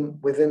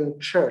within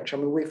church. I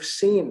mean, we've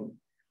seen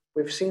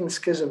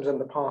schisms in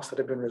the past that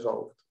have been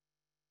resolved.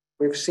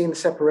 We've seen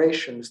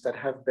separations that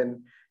have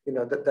been,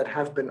 that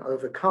have been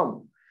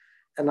overcome.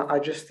 And I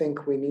just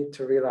think we need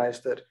to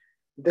realize that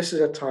this is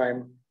a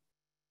time,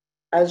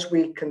 as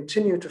we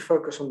continue to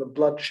focus on the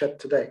bloodshed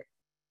today,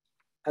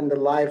 and the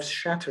lives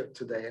shattered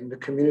today, and the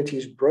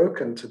communities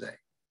broken today,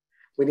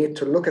 we need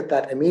to look at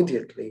that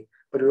immediately,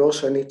 but we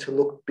also need to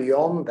look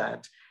beyond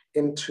that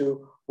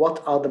into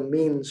what are the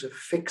means of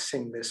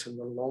fixing this in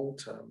the long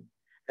term,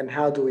 and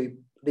how do we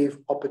leave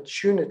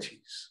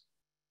opportunities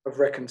of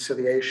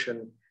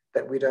reconciliation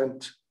that we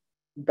don't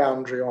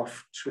boundary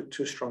off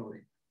too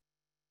strongly.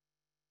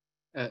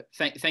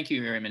 Thank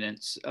you, Your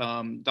Eminence.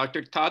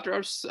 Dr.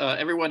 Tadros,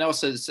 everyone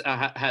else has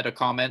had a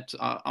comment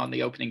on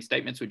the opening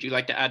statements. Would you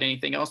like to add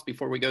anything else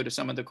before we go to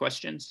some of the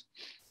questions?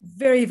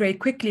 Very, very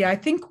quickly. I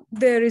think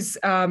there's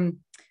a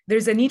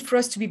need for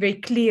us to be very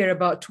clear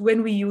about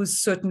when we use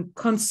certain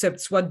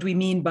concepts, what do we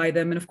mean by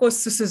them? And of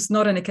course, this is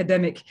not an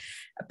academic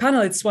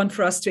panel. It's one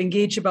for us to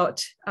engage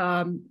about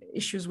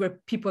issues where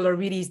people are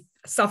really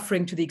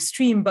suffering to the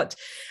extreme. But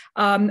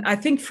I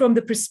think from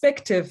the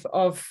perspective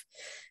of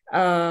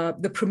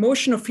the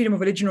promotion of freedom of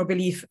religion or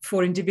belief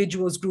for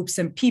individuals, groups,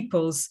 and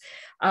peoples,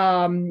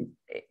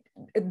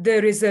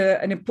 it is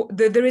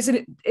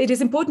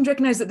important to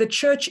recognize that the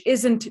church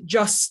isn't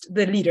just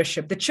the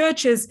leadership. The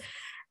church is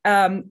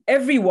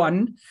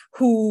everyone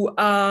who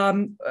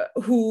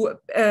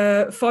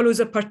follows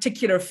a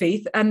particular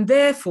faith, and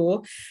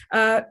therefore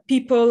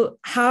people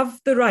have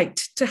the right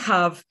to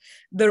have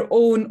their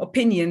own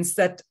opinions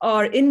that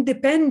are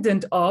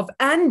independent of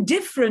and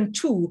different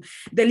to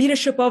the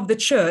leadership of the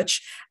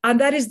church. And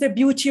that is the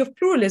beauty of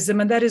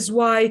pluralism. And that is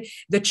why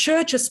the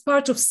church, as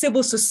part of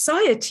civil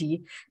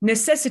society,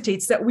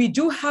 necessitates that we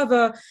do have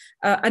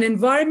an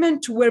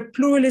environment where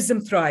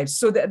pluralism thrives,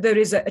 so that there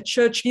is a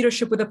church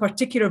leadership with a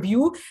particular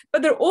view,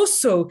 but there are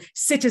also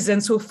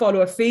citizens who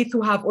follow a faith,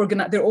 who have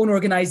their own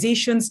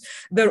organizations,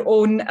 their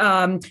own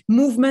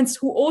movements,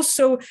 who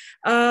also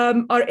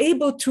are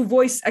able to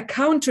voice a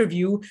counter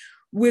view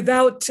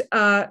without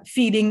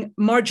feeling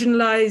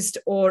marginalized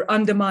or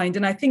undermined.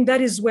 And I think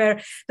that's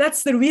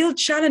the real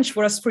challenge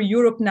for us, for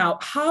Europe now.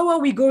 How are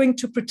we going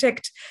to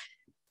protect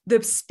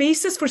the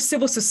spaces for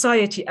civil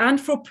society and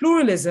for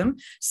pluralism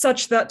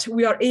such that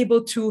we are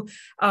able to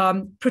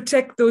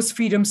protect those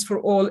freedoms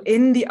for all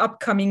in the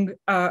upcoming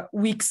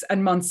weeks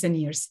and months and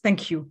years?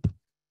 Thank you.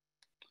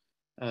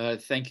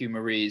 Thank you,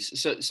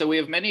 Maurice. So we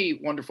have many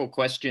wonderful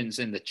questions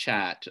in the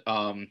chat.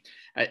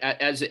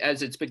 As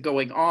it's been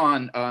going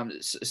on,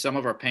 some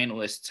of our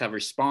panelists have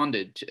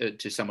responded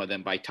to some of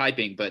them by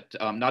typing, but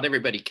not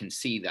everybody can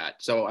see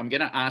that. So I'm going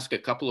to ask a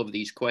couple of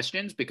these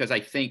questions because I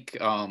think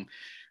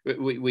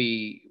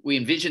we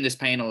envision this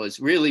panel as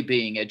really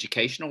being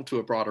educational to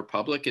a broader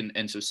public,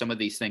 and so some of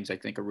these things I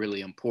think are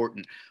really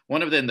important.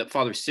 One of them that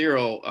Father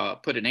Cyril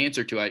put an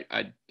answer to,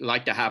 I'd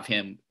like to have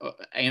him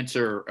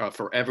answer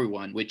for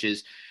everyone, which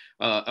is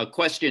a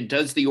question: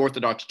 does the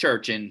Orthodox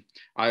Church, and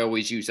I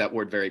always use that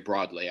word very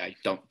broadly, I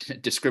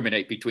don't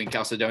discriminate between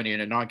Chalcedonian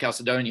and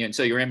non-Chalcedonian,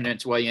 so Your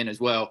Eminence weigh in as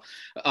well.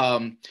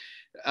 Does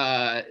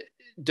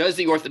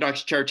the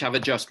Orthodox Church have a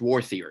just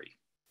war theory?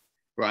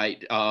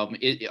 Right?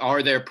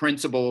 Are there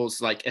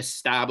principles like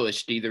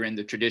established either in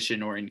the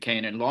tradition or in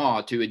canon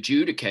law to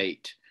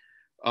adjudicate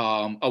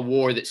a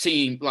war that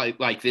seemed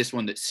like this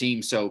one that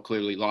seems so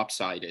clearly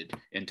lopsided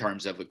in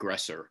terms of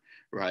aggressor?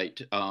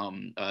 Right?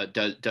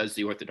 Does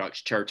the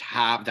Orthodox Church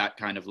have that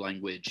kind of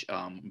language,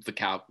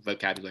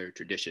 vocabulary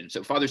tradition?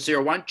 So Father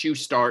Cyril, why don't you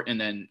start,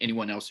 and then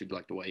anyone else who'd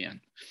like to weigh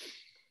in?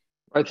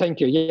 Thank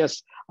you.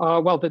 Yes.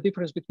 Well, the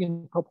difference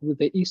between probably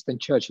the Eastern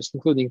churches,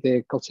 including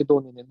the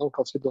Chalcedonian and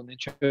non-Chalcedonian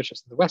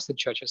churches and the Western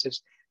churches,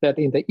 is that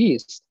in the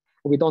East,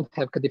 we don't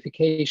have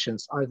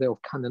codifications either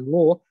of canon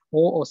law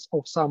or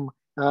of some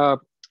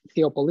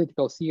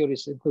theopolitical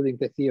theories, including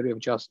the theory of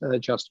just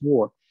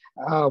war.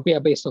 We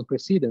are based on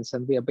precedents,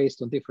 and we are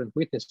based on different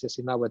witnesses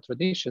in our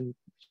tradition,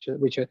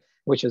 which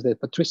is the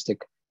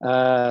patristic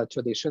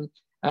tradition.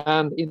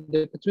 And in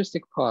the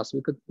patristic past,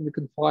 we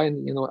can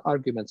find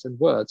arguments and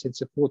words in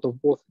support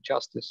of both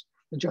just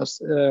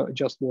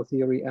war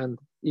theory and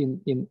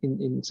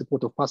in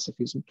support of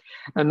pacifism.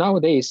 And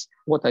nowadays,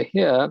 what I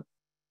hear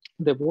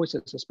the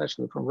voices,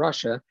 especially from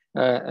Russia,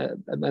 a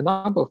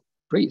number of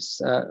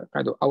priests,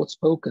 kind of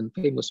outspoken,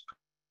 famous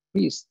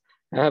priests,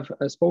 have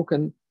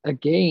spoken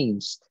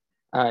against,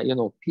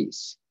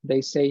 peace.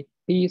 They say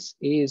peace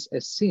is a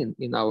sin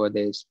in our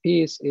days.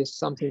 Peace is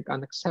something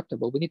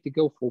unacceptable. We need to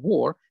go for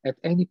war at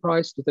any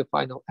price to the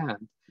final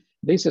end.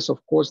 This is,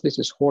 of course, this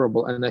is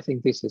horrible, and I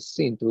think this is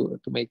sin to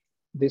make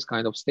this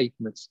kind of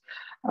statements.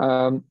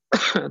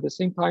 At the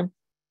same time,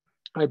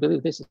 I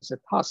believe this is a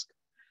task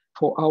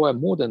for our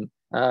modern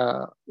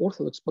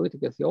Orthodox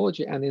political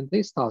theology, and in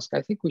this task,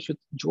 I think we should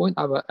join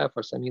our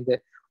efforts. I mean,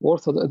 the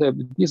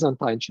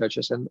Byzantine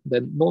churches and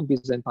the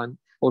non-Byzantine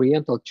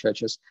Oriental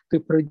churches to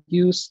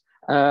produce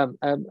a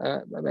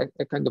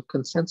kind of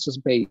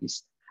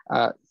consensus-based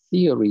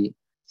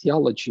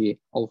theology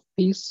of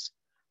peace,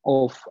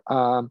 of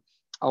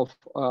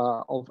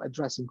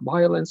addressing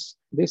violence.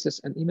 This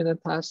is an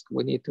imminent task.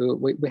 We need to.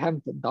 We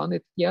haven't done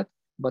it yet,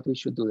 but we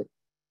should do it.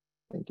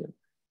 Thank you.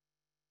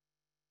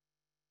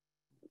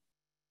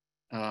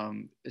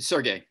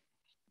 Sergey.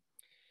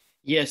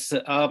 Yes,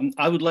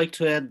 I would like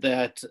to add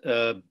that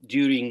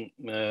during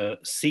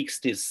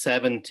 60s,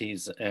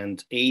 70s,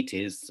 and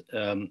 80s,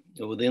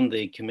 within the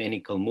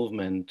ecumenical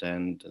movement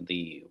and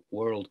the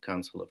World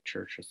Council of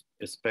Churches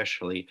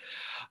especially,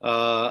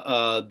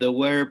 there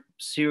were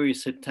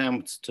serious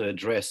attempts to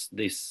address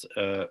these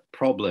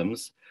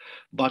problems.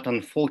 But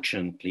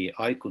unfortunately,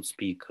 I could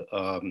speak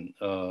for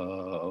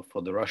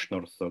the Russian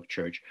Orthodox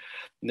Church.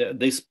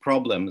 These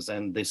problems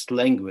and this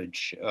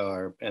language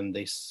and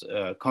these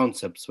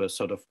concepts were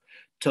sort of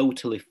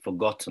totally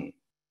forgotten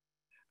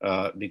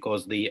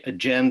because the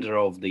agenda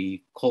of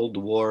the Cold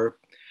War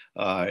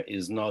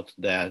was not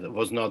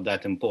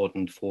that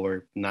important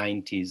for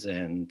 90s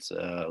and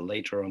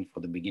later on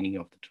for the beginning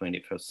of the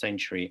 21st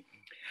century.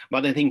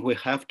 But I think we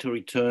have to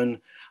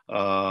return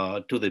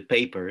to the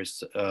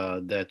papers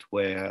that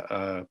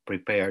were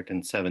prepared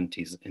in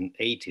 70s and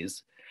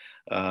 80s.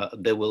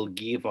 They will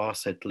give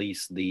us at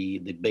least the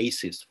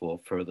basis for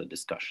further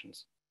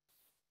discussions.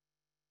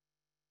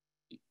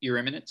 Your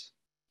Eminence.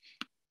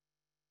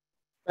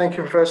 Thank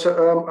you,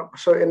 Professor.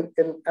 So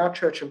in our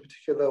church in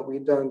particular, we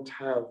don't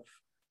have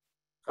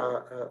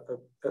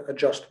a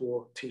just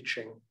war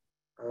teaching.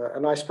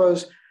 And I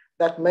suppose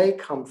that may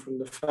come from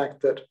the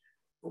fact that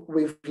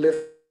we've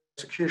lived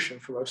persecution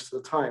for most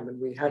of the time, and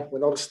we're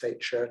not a state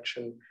church,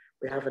 and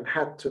we haven't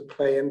had to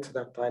play into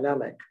that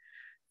dynamic.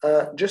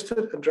 Just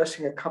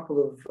addressing a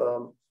couple of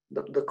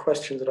the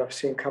questions that I've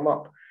seen come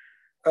up.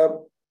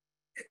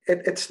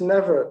 It's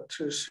never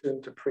too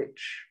soon to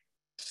preach.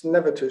 It's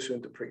never too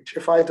soon to preach.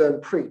 If I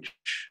don't preach,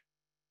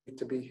 I need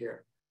to be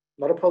here.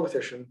 I'm not a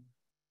politician.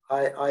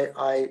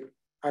 I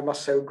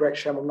must say with great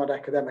shame, I'm not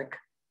academic.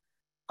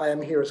 I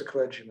am here as a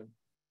clergyman.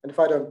 And if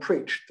I don't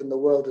preach, then the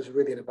world is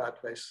really in a bad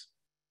place.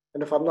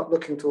 And if I'm not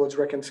looking towards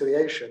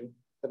reconciliation,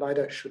 then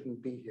I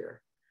shouldn't be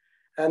here.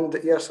 And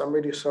yes, I'm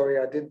really sorry,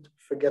 I did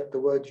forget the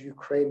word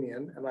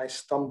Ukrainian and I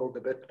stumbled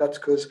a bit. That's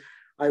because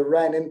I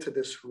ran into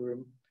this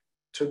room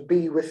to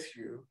be with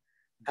you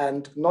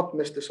and not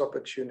miss this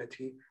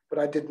opportunity, but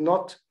I did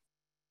not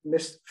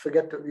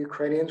forget the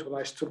Ukrainians when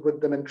I stood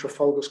with them in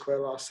Trafalgar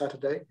Square last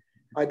Saturday.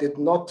 I did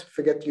not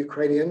forget the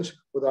Ukrainians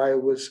when I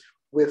was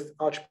with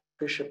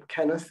Archbishop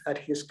Kenneth at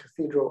his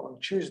cathedral on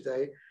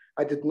Tuesday.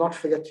 I did not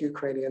forget the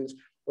Ukrainians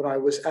when I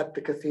was at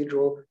the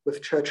cathedral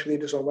with church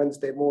leaders on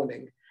Wednesday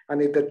morning.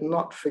 And I did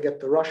not forget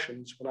the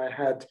Russians when I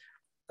had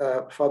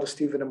Father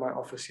Stephen in my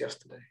office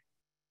yesterday.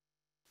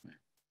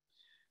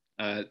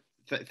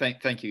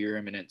 Thank you, Your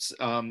Eminence.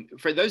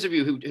 For those of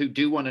you who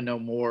do want to know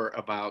more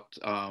about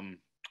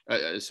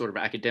a sort of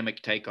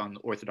academic take on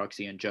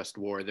orthodoxy and just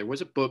war, there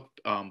was a book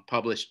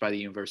published by the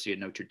University of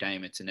Notre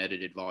Dame. It's an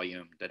edited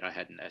volume that I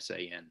had an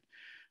essay in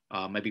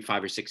maybe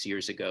 5 or 6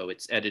 years ago.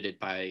 It's edited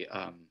by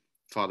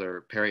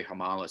Father Perry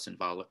Hamalis and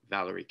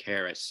Valerie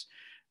Karras.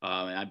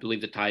 And I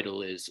believe the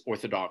title is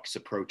Orthodox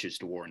Approaches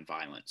to War and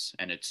Violence.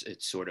 And it's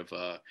sort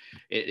of,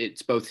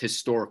 it's both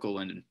historical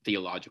and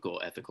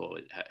theological, ethical.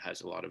 It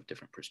has a lot of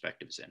different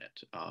perspectives in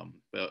it,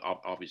 but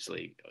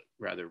obviously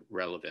rather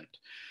relevant.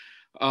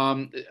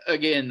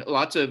 Again,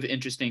 lots of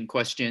interesting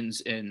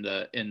questions in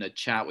the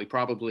chat. We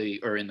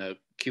probably, or in the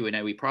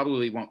Q&A, we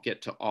probably won't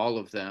get to all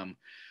of them.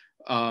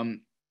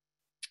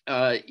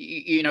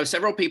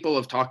 Several people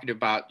have talked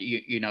about,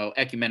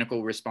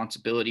 ecumenical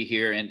responsibility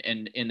here, and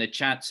in the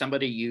chat,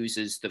 somebody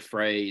uses the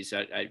phrase,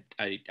 I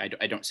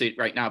don't see it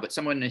right now, but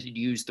someone has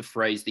used the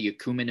phrase, the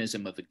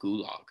ecumenism of the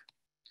Gulag,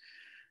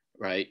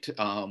 right?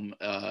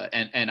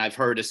 And I've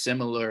heard a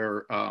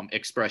similar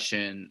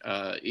expression,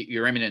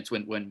 Your Eminence,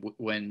 when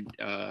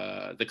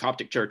the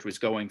Coptic Church was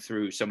going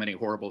through so many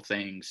horrible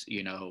things,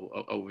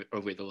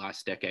 over the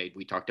last decade,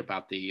 we talked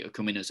about the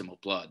ecumenism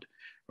of blood,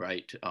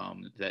 right?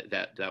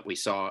 That we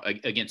saw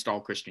against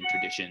all Christian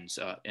traditions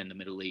in the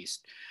Middle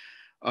East.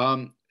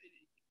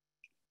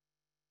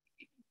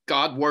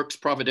 God works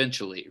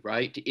providentially,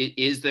 right?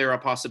 Is there a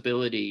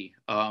possibility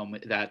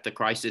that the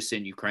crisis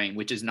in Ukraine,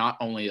 which is not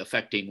only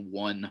affecting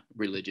one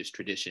religious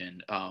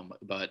tradition,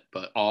 but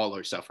all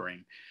are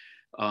suffering,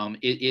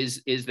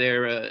 Is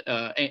there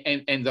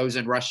and those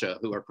in Russia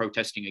who are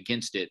protesting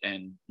against it,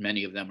 and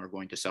many of them are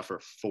going to suffer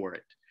for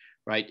it,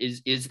 right?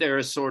 Is there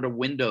a sort of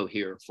window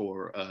here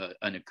for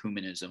an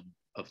ecumenism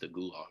of the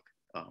Gulag?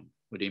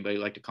 Would anybody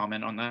like to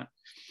comment on that?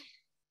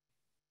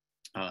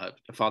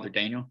 Father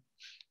Daniel?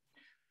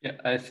 Yeah,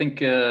 I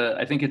think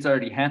it's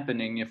already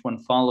happening if one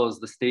follows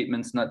the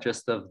statements, not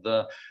just of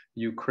the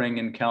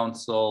Ukrainian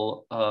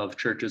Council of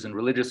Churches and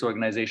Religious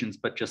Organizations,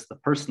 but just the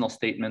personal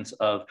statements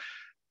of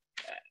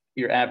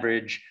your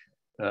average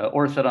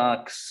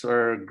Orthodox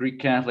or Greek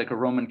Catholic or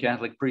Roman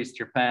Catholic priest,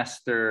 your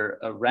pastor,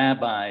 a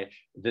rabbi,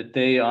 that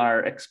they are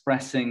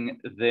expressing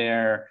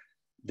their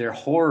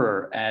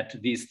horror at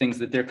these things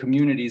that their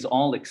communities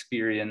all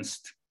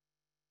experienced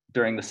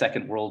during the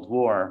Second World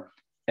War.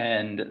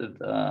 And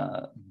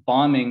the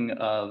bombing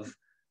of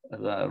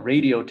the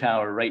radio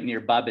tower right near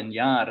Babin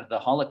Yar, the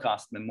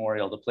Holocaust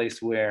Memorial, the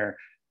place where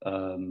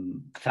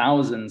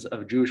thousands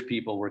of Jewish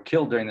people were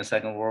killed during the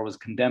Second World War, was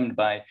condemned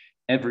by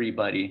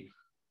everybody.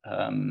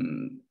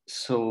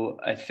 So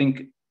I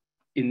think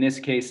in this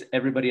case,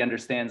 everybody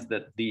understands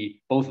that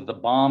both of the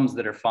bombs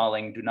that are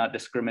falling do not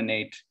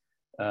discriminate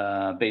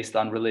based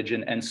on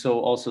religion. And so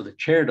also the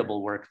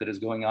charitable work that is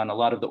going on, a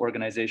lot of the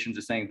organizations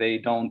are saying they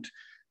don't,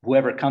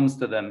 whoever comes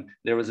to them.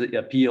 There was an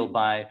appeal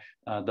by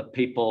the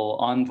papal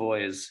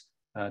envoys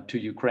to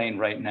Ukraine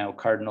right now,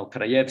 Cardinal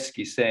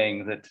Krajewski,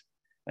 saying that,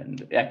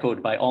 and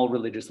echoed by all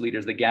religious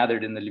leaders that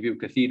gathered in the Lviv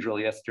Cathedral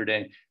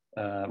yesterday,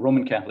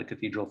 Roman Catholic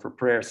Cathedral, for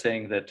prayer,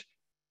 saying that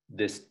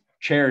this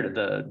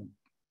the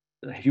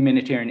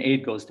humanitarian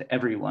aid goes to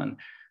everyone.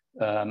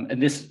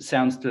 And this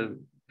sounds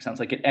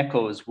like it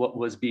echoes what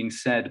was being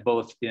said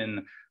both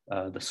in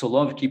the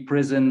Solovki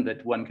prison,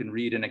 that one can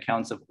read in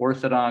accounts of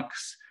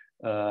Orthodox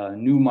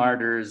new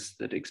martyrs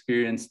that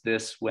experienced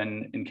this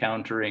when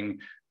encountering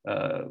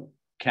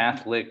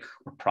Catholic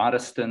or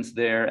Protestants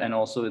there, and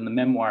also in the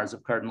memoirs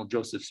of Cardinal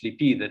Joseph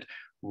Sleepy, that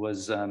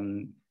was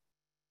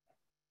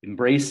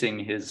embracing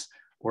his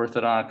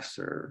Orthodox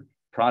or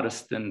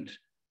Protestant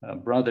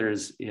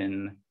brothers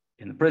in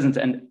the prisons.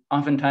 And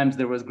oftentimes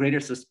there was greater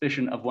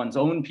suspicion of one's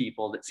own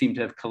people that seemed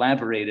to have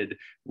collaborated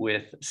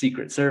with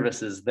secret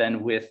services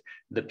than with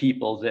the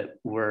people that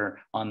were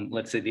on,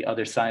 let's say, the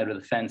other side of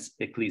the fence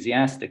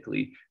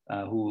ecclesiastically,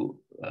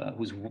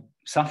 whose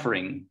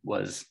suffering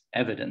was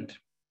evident.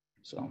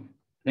 So I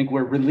think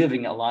we're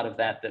reliving a lot of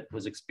that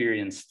was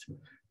experienced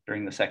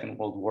during the Second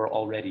World War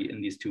already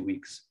in these 2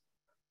 weeks.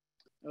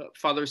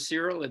 Father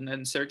Cyril and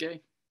then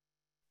Sergey.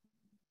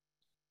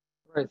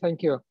 Right,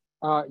 thank you.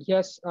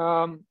 Yes,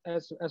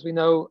 as we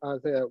know,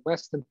 the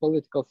Western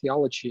political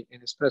theology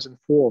in its present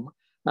form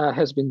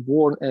has been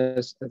born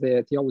as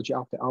the theology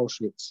after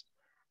Auschwitz,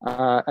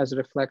 as a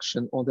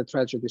reflection on the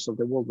tragedies of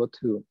the World War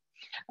II.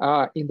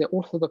 In the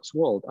Orthodox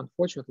world,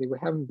 unfortunately, we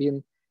haven't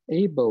been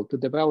able to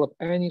develop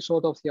any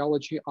sort of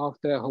theology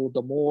after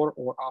Holodomor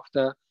or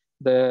after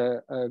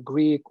the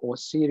Greek or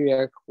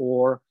Syriac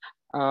or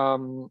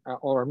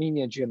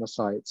Armenian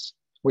genocides.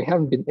 We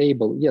haven't been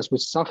able. Yes, we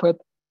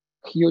suffered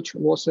huge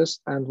losses,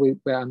 and we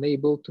were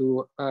unable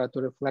to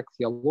reflect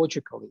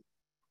theologically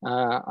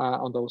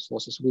on those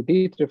losses. We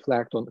did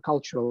reflect on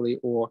culturally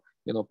or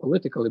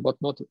politically, but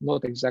not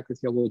exactly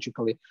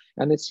theologically.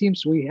 And it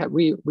seems we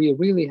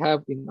really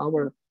have in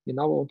our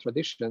own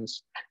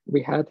traditions,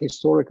 we had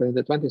historically in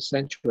the 20th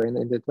century and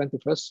in the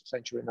 21st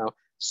century now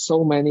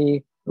so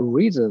many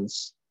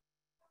reasons,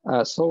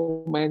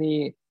 so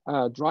many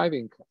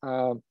driving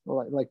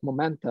like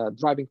momenta,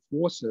 driving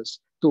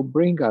forces to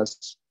bring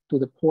us to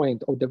the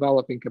point of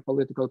developing a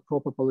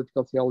proper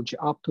political theology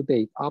up to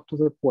date, up to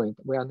the point.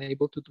 We are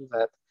unable to do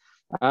that.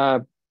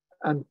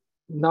 And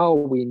now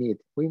we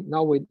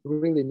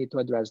really need to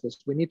address this.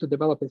 We need to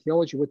develop a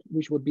theology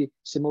which would be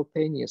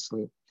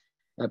simultaneously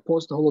a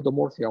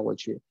post-Holodomor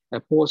theology, a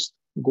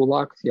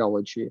post-Gulag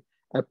theology,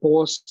 a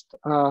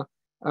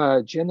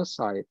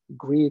post-genocide,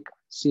 Greek,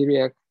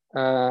 Syriac,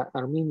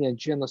 Armenian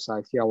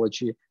genocide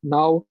theology,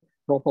 now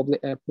probably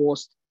a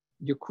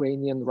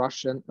post-Ukrainian,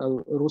 Russian,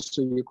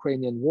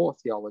 Russo-Ukrainian war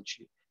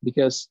theology,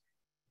 because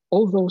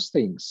all those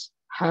things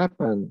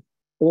happen,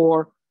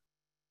 or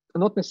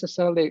not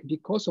necessarily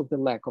because of the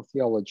lack of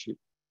theology,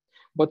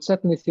 but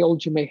certainly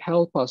theology may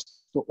help us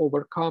to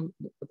overcome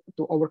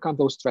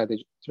those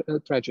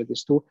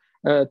tragedies, to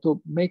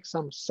make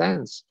some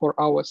sense for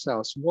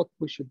ourselves what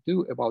we should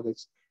do about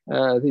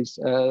these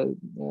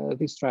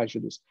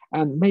tragedies,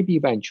 and maybe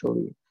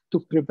eventually to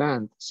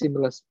prevent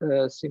similar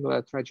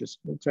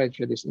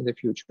tragedies in the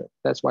future.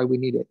 That's why we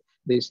needed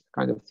this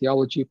kind of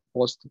theology,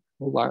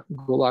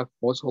 post-Gulag,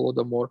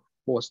 post-Holodomor,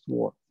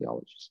 post-war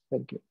theologies.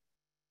 Thank you.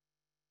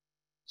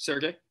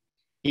 Sergey?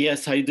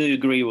 Yes, I do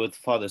agree with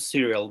Father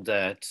Cyril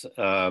that,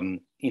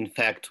 in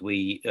fact,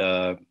 we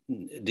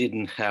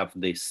didn't have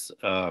this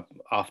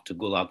after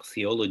Gulag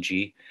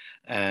theology,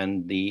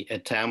 and the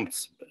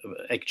attempts,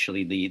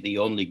 actually the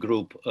only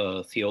group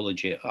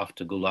theology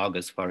after Gulag,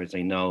 as far as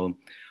I know,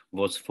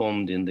 was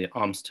formed in the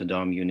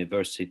Amsterdam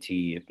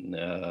University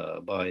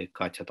by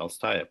Katya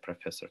Tolstoy,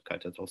 Professor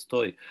Katya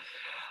Tolstoy.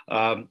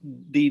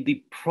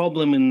 The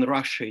problem in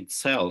Russia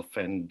itself,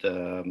 and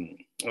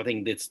I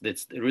think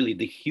that's really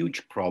the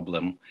huge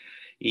problem,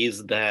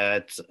 is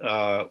that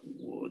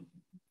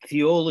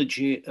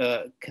theology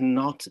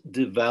cannot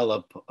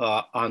develop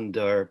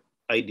under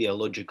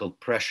ideological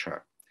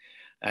pressure.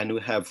 And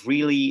we have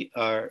really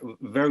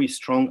very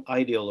strong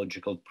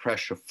ideological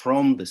pressure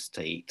from the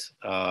state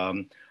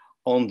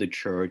on the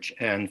church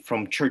and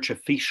from church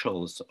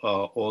officials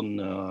on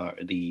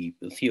the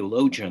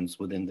theologians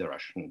within the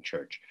Russian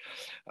church,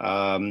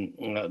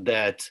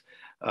 that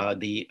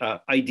the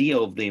idea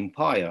of the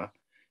empire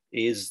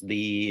is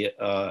the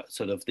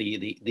sort of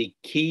the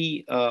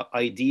key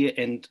idea,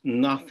 and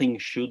nothing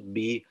should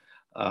be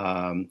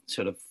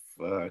sort of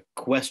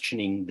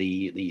questioning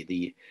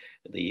the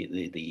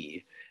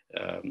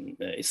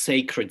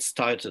sacred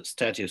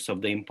status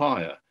of the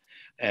empire.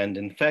 And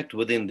in fact,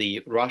 within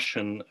the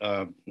Russian,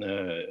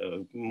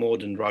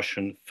 modern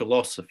Russian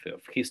philosophy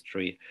of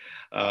history,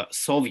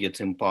 Soviet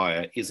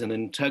empire is an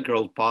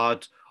integral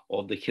part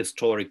of the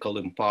historical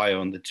empire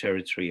on the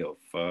territory of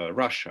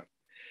Russia.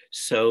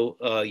 So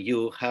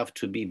you have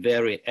to be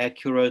very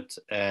accurate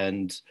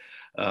and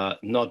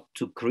not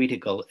too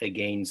critical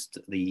against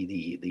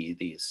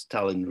the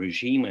Stalin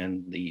regime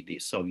and the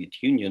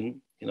Soviet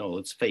Union in all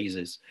its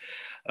phases.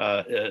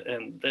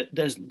 And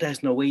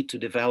there's no way to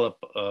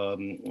develop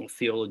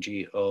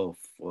theology of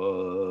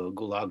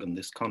Gulag in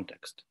this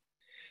context.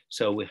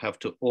 So we have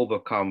to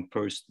overcome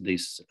first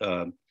this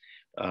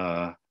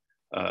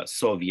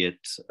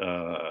Soviet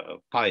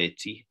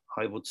piety,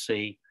 I would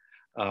say,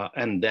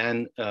 and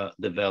then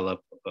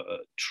develop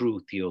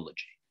true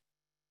theology.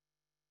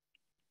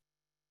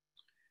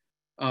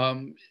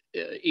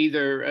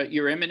 Either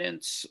Your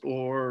Eminence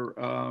or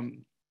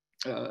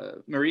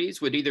Maurice,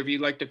 would either of you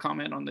like to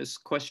comment on this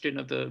question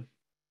of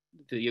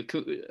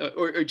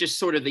or just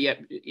sort of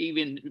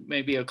even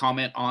maybe a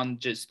comment on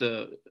just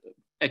the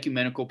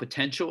ecumenical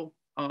potential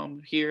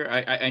here?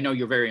 I know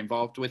you're very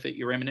involved with it,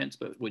 Your Eminence,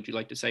 but would you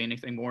like to say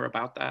anything more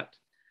about that?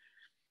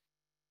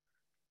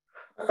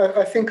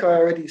 I think I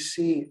already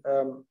see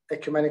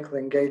ecumenical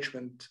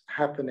engagement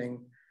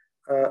happening.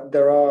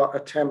 There are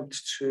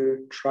attempts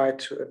to try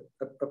to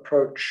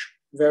approach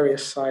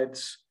various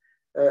sides,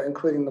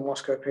 including the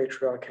Moscow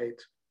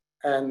Patriarchate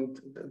and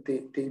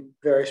the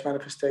various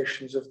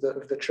manifestations of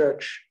the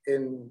church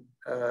in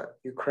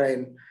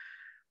Ukraine.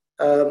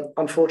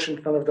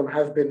 Unfortunately, none of them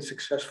have been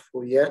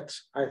successful yet.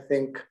 I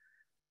think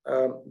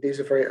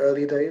these are very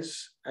early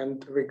days,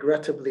 and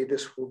regrettably,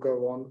 this will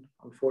go on,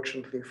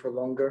 unfortunately, for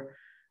longer.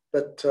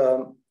 But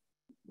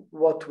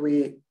what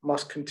we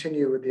must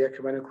continue with the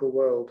ecumenical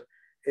world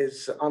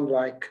is,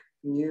 unlike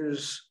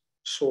news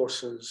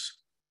sources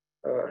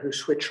who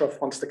switch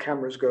off once the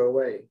cameras go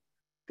away,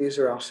 these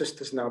are our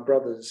sisters and our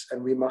brothers,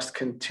 and we must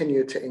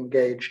continue to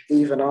engage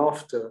even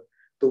after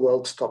the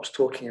world stops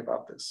talking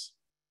about this.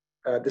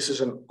 This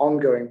is an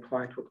ongoing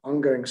plight with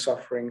ongoing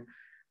suffering,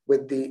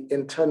 with the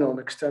internal and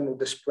external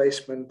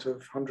displacement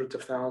of hundreds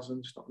of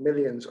thousands, not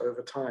millions,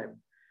 over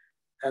time.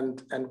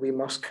 And we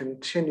must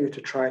continue to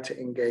try to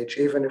engage.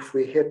 Even if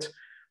we hit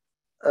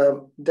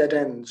dead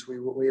ends,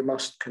 we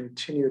must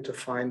continue to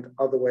find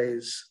other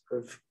ways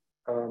of,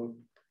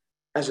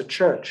 as a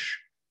church,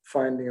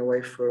 finding a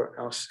way for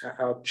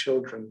our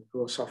children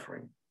who are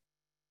suffering.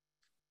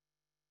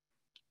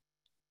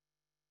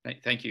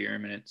 Thank you, Your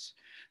Eminence.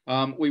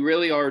 We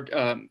really are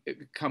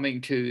coming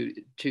to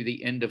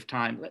the end of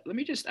time. Let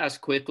me just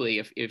ask quickly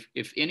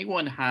if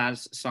anyone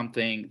has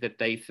something that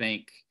they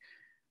think,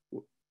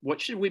 what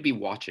should we be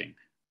watching?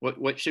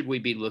 What should we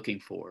be looking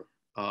for?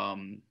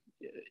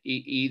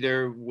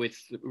 Either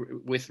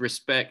with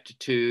respect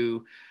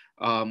to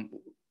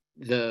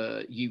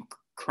the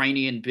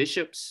Ukrainian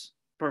bishops,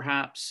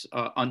 perhaps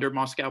under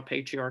Moscow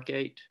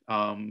Patriarchate.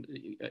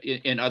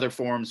 In other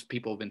forms,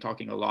 people have been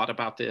talking a lot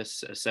about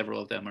this.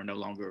 Several of them are no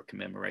longer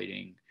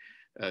commemorating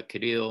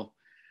Cyril.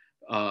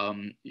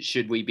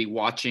 Should we be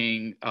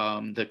watching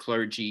the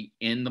clergy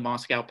in the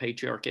Moscow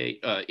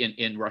Patriarchate,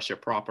 in Russia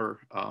proper?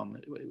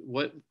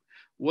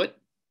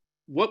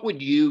 What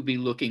would you be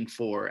looking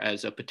for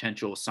as a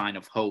potential sign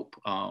of hope,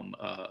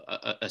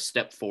 a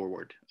step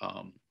forward?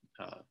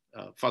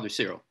 Father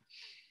Cyril.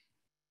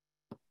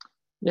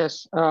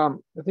 Yes,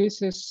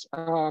 this is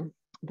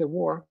the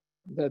war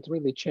that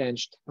really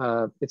changed.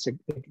 It's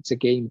a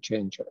game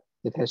changer.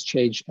 It has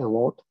changed a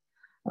lot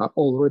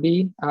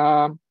already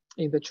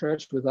in the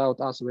church without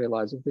us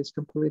realizing this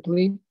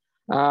completely,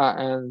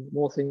 and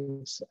more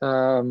things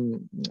will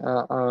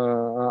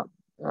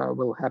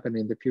happen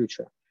in the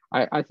future.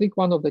 I think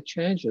one of the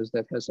changes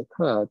that has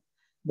occurred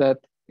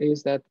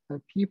is that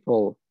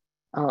people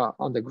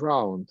on the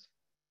ground.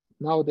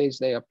 Nowadays,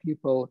 there are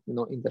people,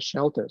 in the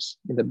shelters,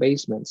 in the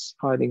basements,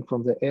 hiding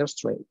from the air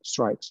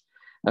strikes,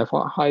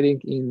 hiding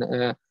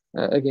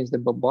against the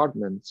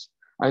bombardments.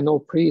 I know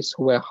priests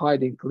who were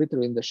hiding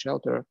literally in the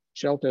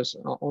shelters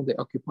on the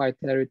occupied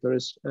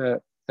territories,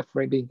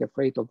 being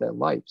afraid of their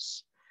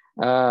lives.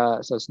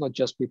 So it's not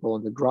just people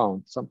on the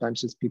ground.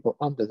 Sometimes it's people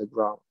under the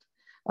ground.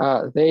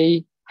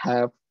 They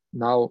have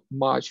now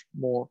much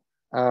more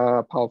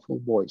powerful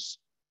voice.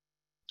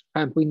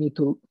 And we need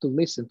to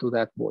listen to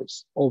that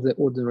voice of the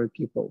ordinary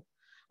people.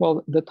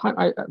 Well, the time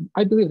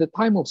I believe the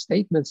time of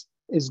statements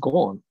is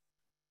gone.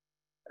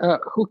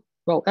 Who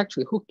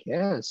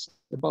cares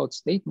about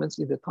statements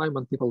in the time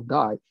when people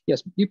die?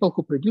 Yes, people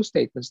who produce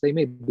statements, they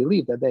may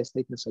believe that their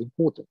statements are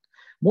important.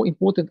 More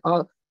important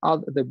are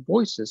the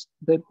voices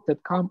that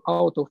come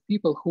out of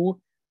people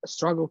who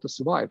struggle to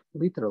survive,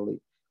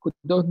 literally, who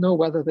don't know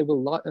whether they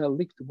will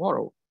live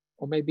tomorrow,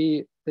 or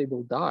maybe they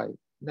will die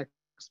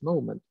next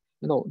moment.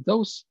 You know,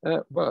 those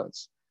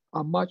words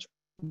are much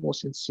more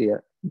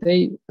sincere.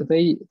 They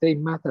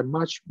matter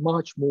much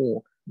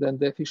more than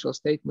the official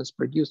statements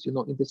produced, you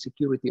know, in the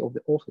security of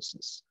the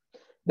offices.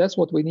 That's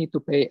what we need to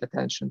pay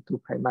attention to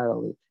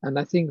primarily. And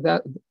I think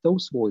that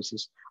those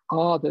voices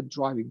are the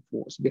driving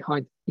force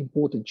behind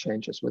important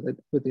changes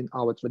within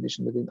our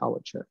tradition, within our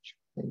church.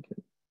 Thank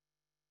you.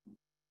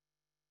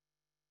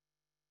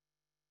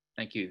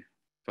 Thank you,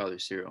 Father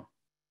Cyril.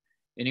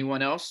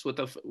 Anyone else with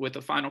a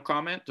final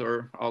comment,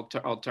 or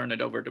I'll turn it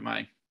over to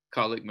my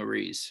colleague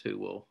Maurice, who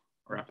will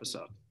wrap us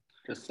up.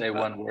 Just say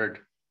one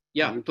word.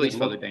 Yeah, please,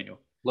 Father Daniel.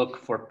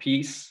 Look for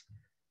peace,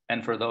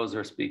 and for those who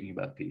are speaking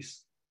about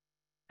peace.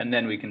 And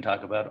then we can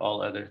talk about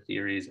all other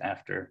theories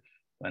after,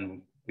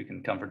 when we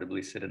can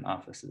comfortably sit in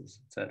offices,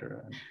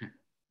 etc.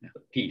 Yeah.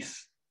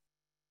 Peace.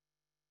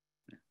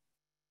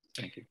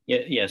 Thank you.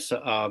 Yeah, yes,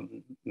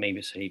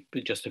 maybe say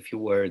just a few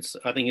words.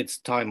 I think it's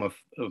time of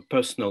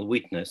personal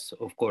witness,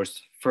 of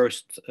course,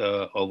 first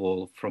of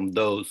all, from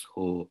those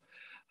who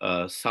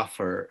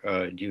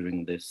suffer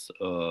during this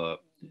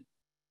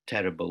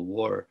terrible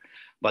war,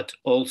 but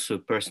also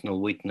personal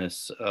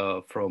witness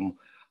from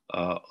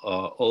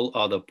all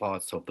other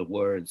parts of the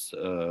world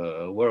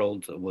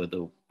with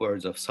the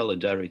words of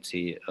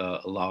solidarity,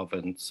 love,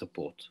 and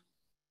support.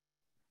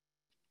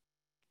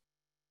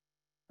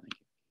 Thank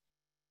you.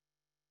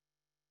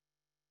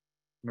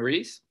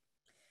 Maurice?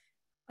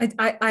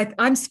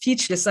 I'm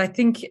speechless. I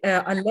think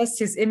unless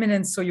His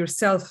Eminence or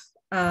yourself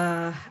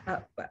have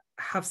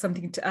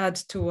something to add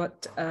to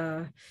what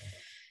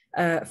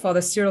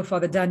Father Cyril,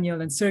 Father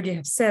Daniel, and Sergei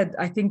have said,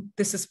 I think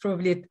this is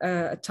probably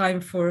a time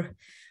for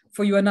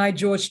you and I,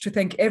 George, to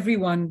thank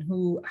everyone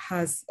who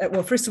has,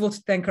 well, first of all,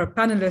 to thank our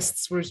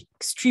panelists. We're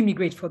extremely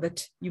grateful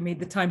that you made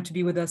the time to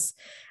be with us,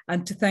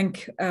 and to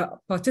thank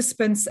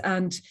participants.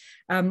 And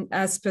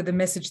as per the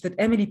message that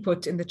Emily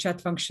put in the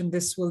chat function,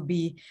 this will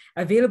be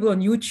available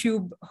on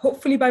YouTube,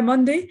 hopefully by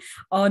Monday,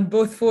 on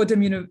both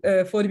Fordham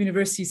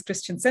University's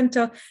Christian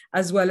Centre,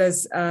 as well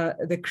as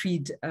the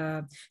CREID.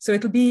 So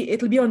it'll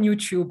be on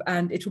YouTube,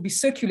 and it will be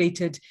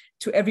circulated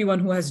to everyone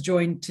who has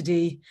joined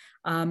today.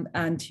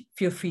 And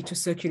feel free to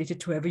circulate it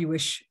to whoever you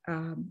wish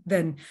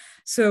then.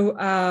 So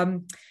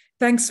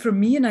thanks from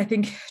me, and I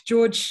think,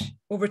 George,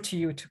 over to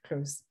you to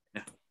close.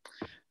 Yeah.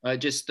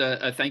 Just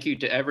a thank you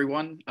to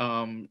everyone,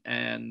 and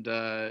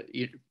we're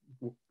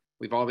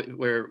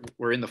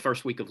in the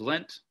first week of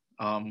Lent,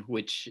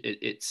 which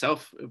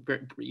itself,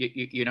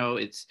 you know,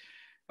 it's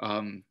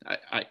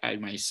I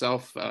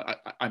myself,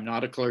 I'm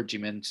not a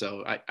clergyman,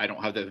 so I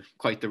don't have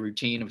quite the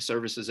routine of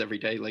services every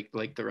day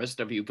like the rest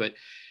of you, but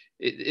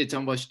it's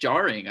almost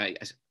jarring. I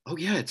said, oh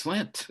yeah, it's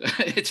Lent.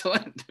 It's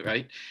Lent,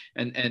 right?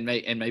 And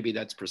maybe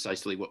that's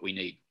precisely what we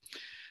need.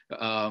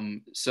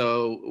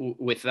 So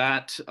with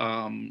that,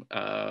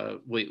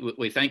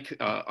 we thank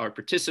our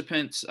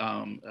participants,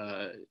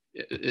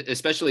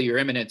 especially Your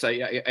Eminence.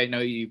 I know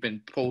you've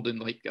been pulled in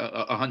like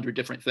 100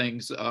 different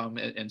things,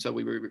 and so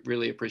we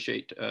really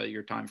appreciate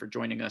your time for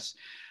joining us.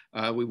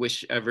 We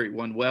wish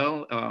everyone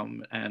well,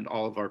 and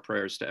all of our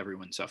prayers to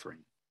everyone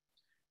suffering.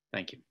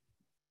 Thank you.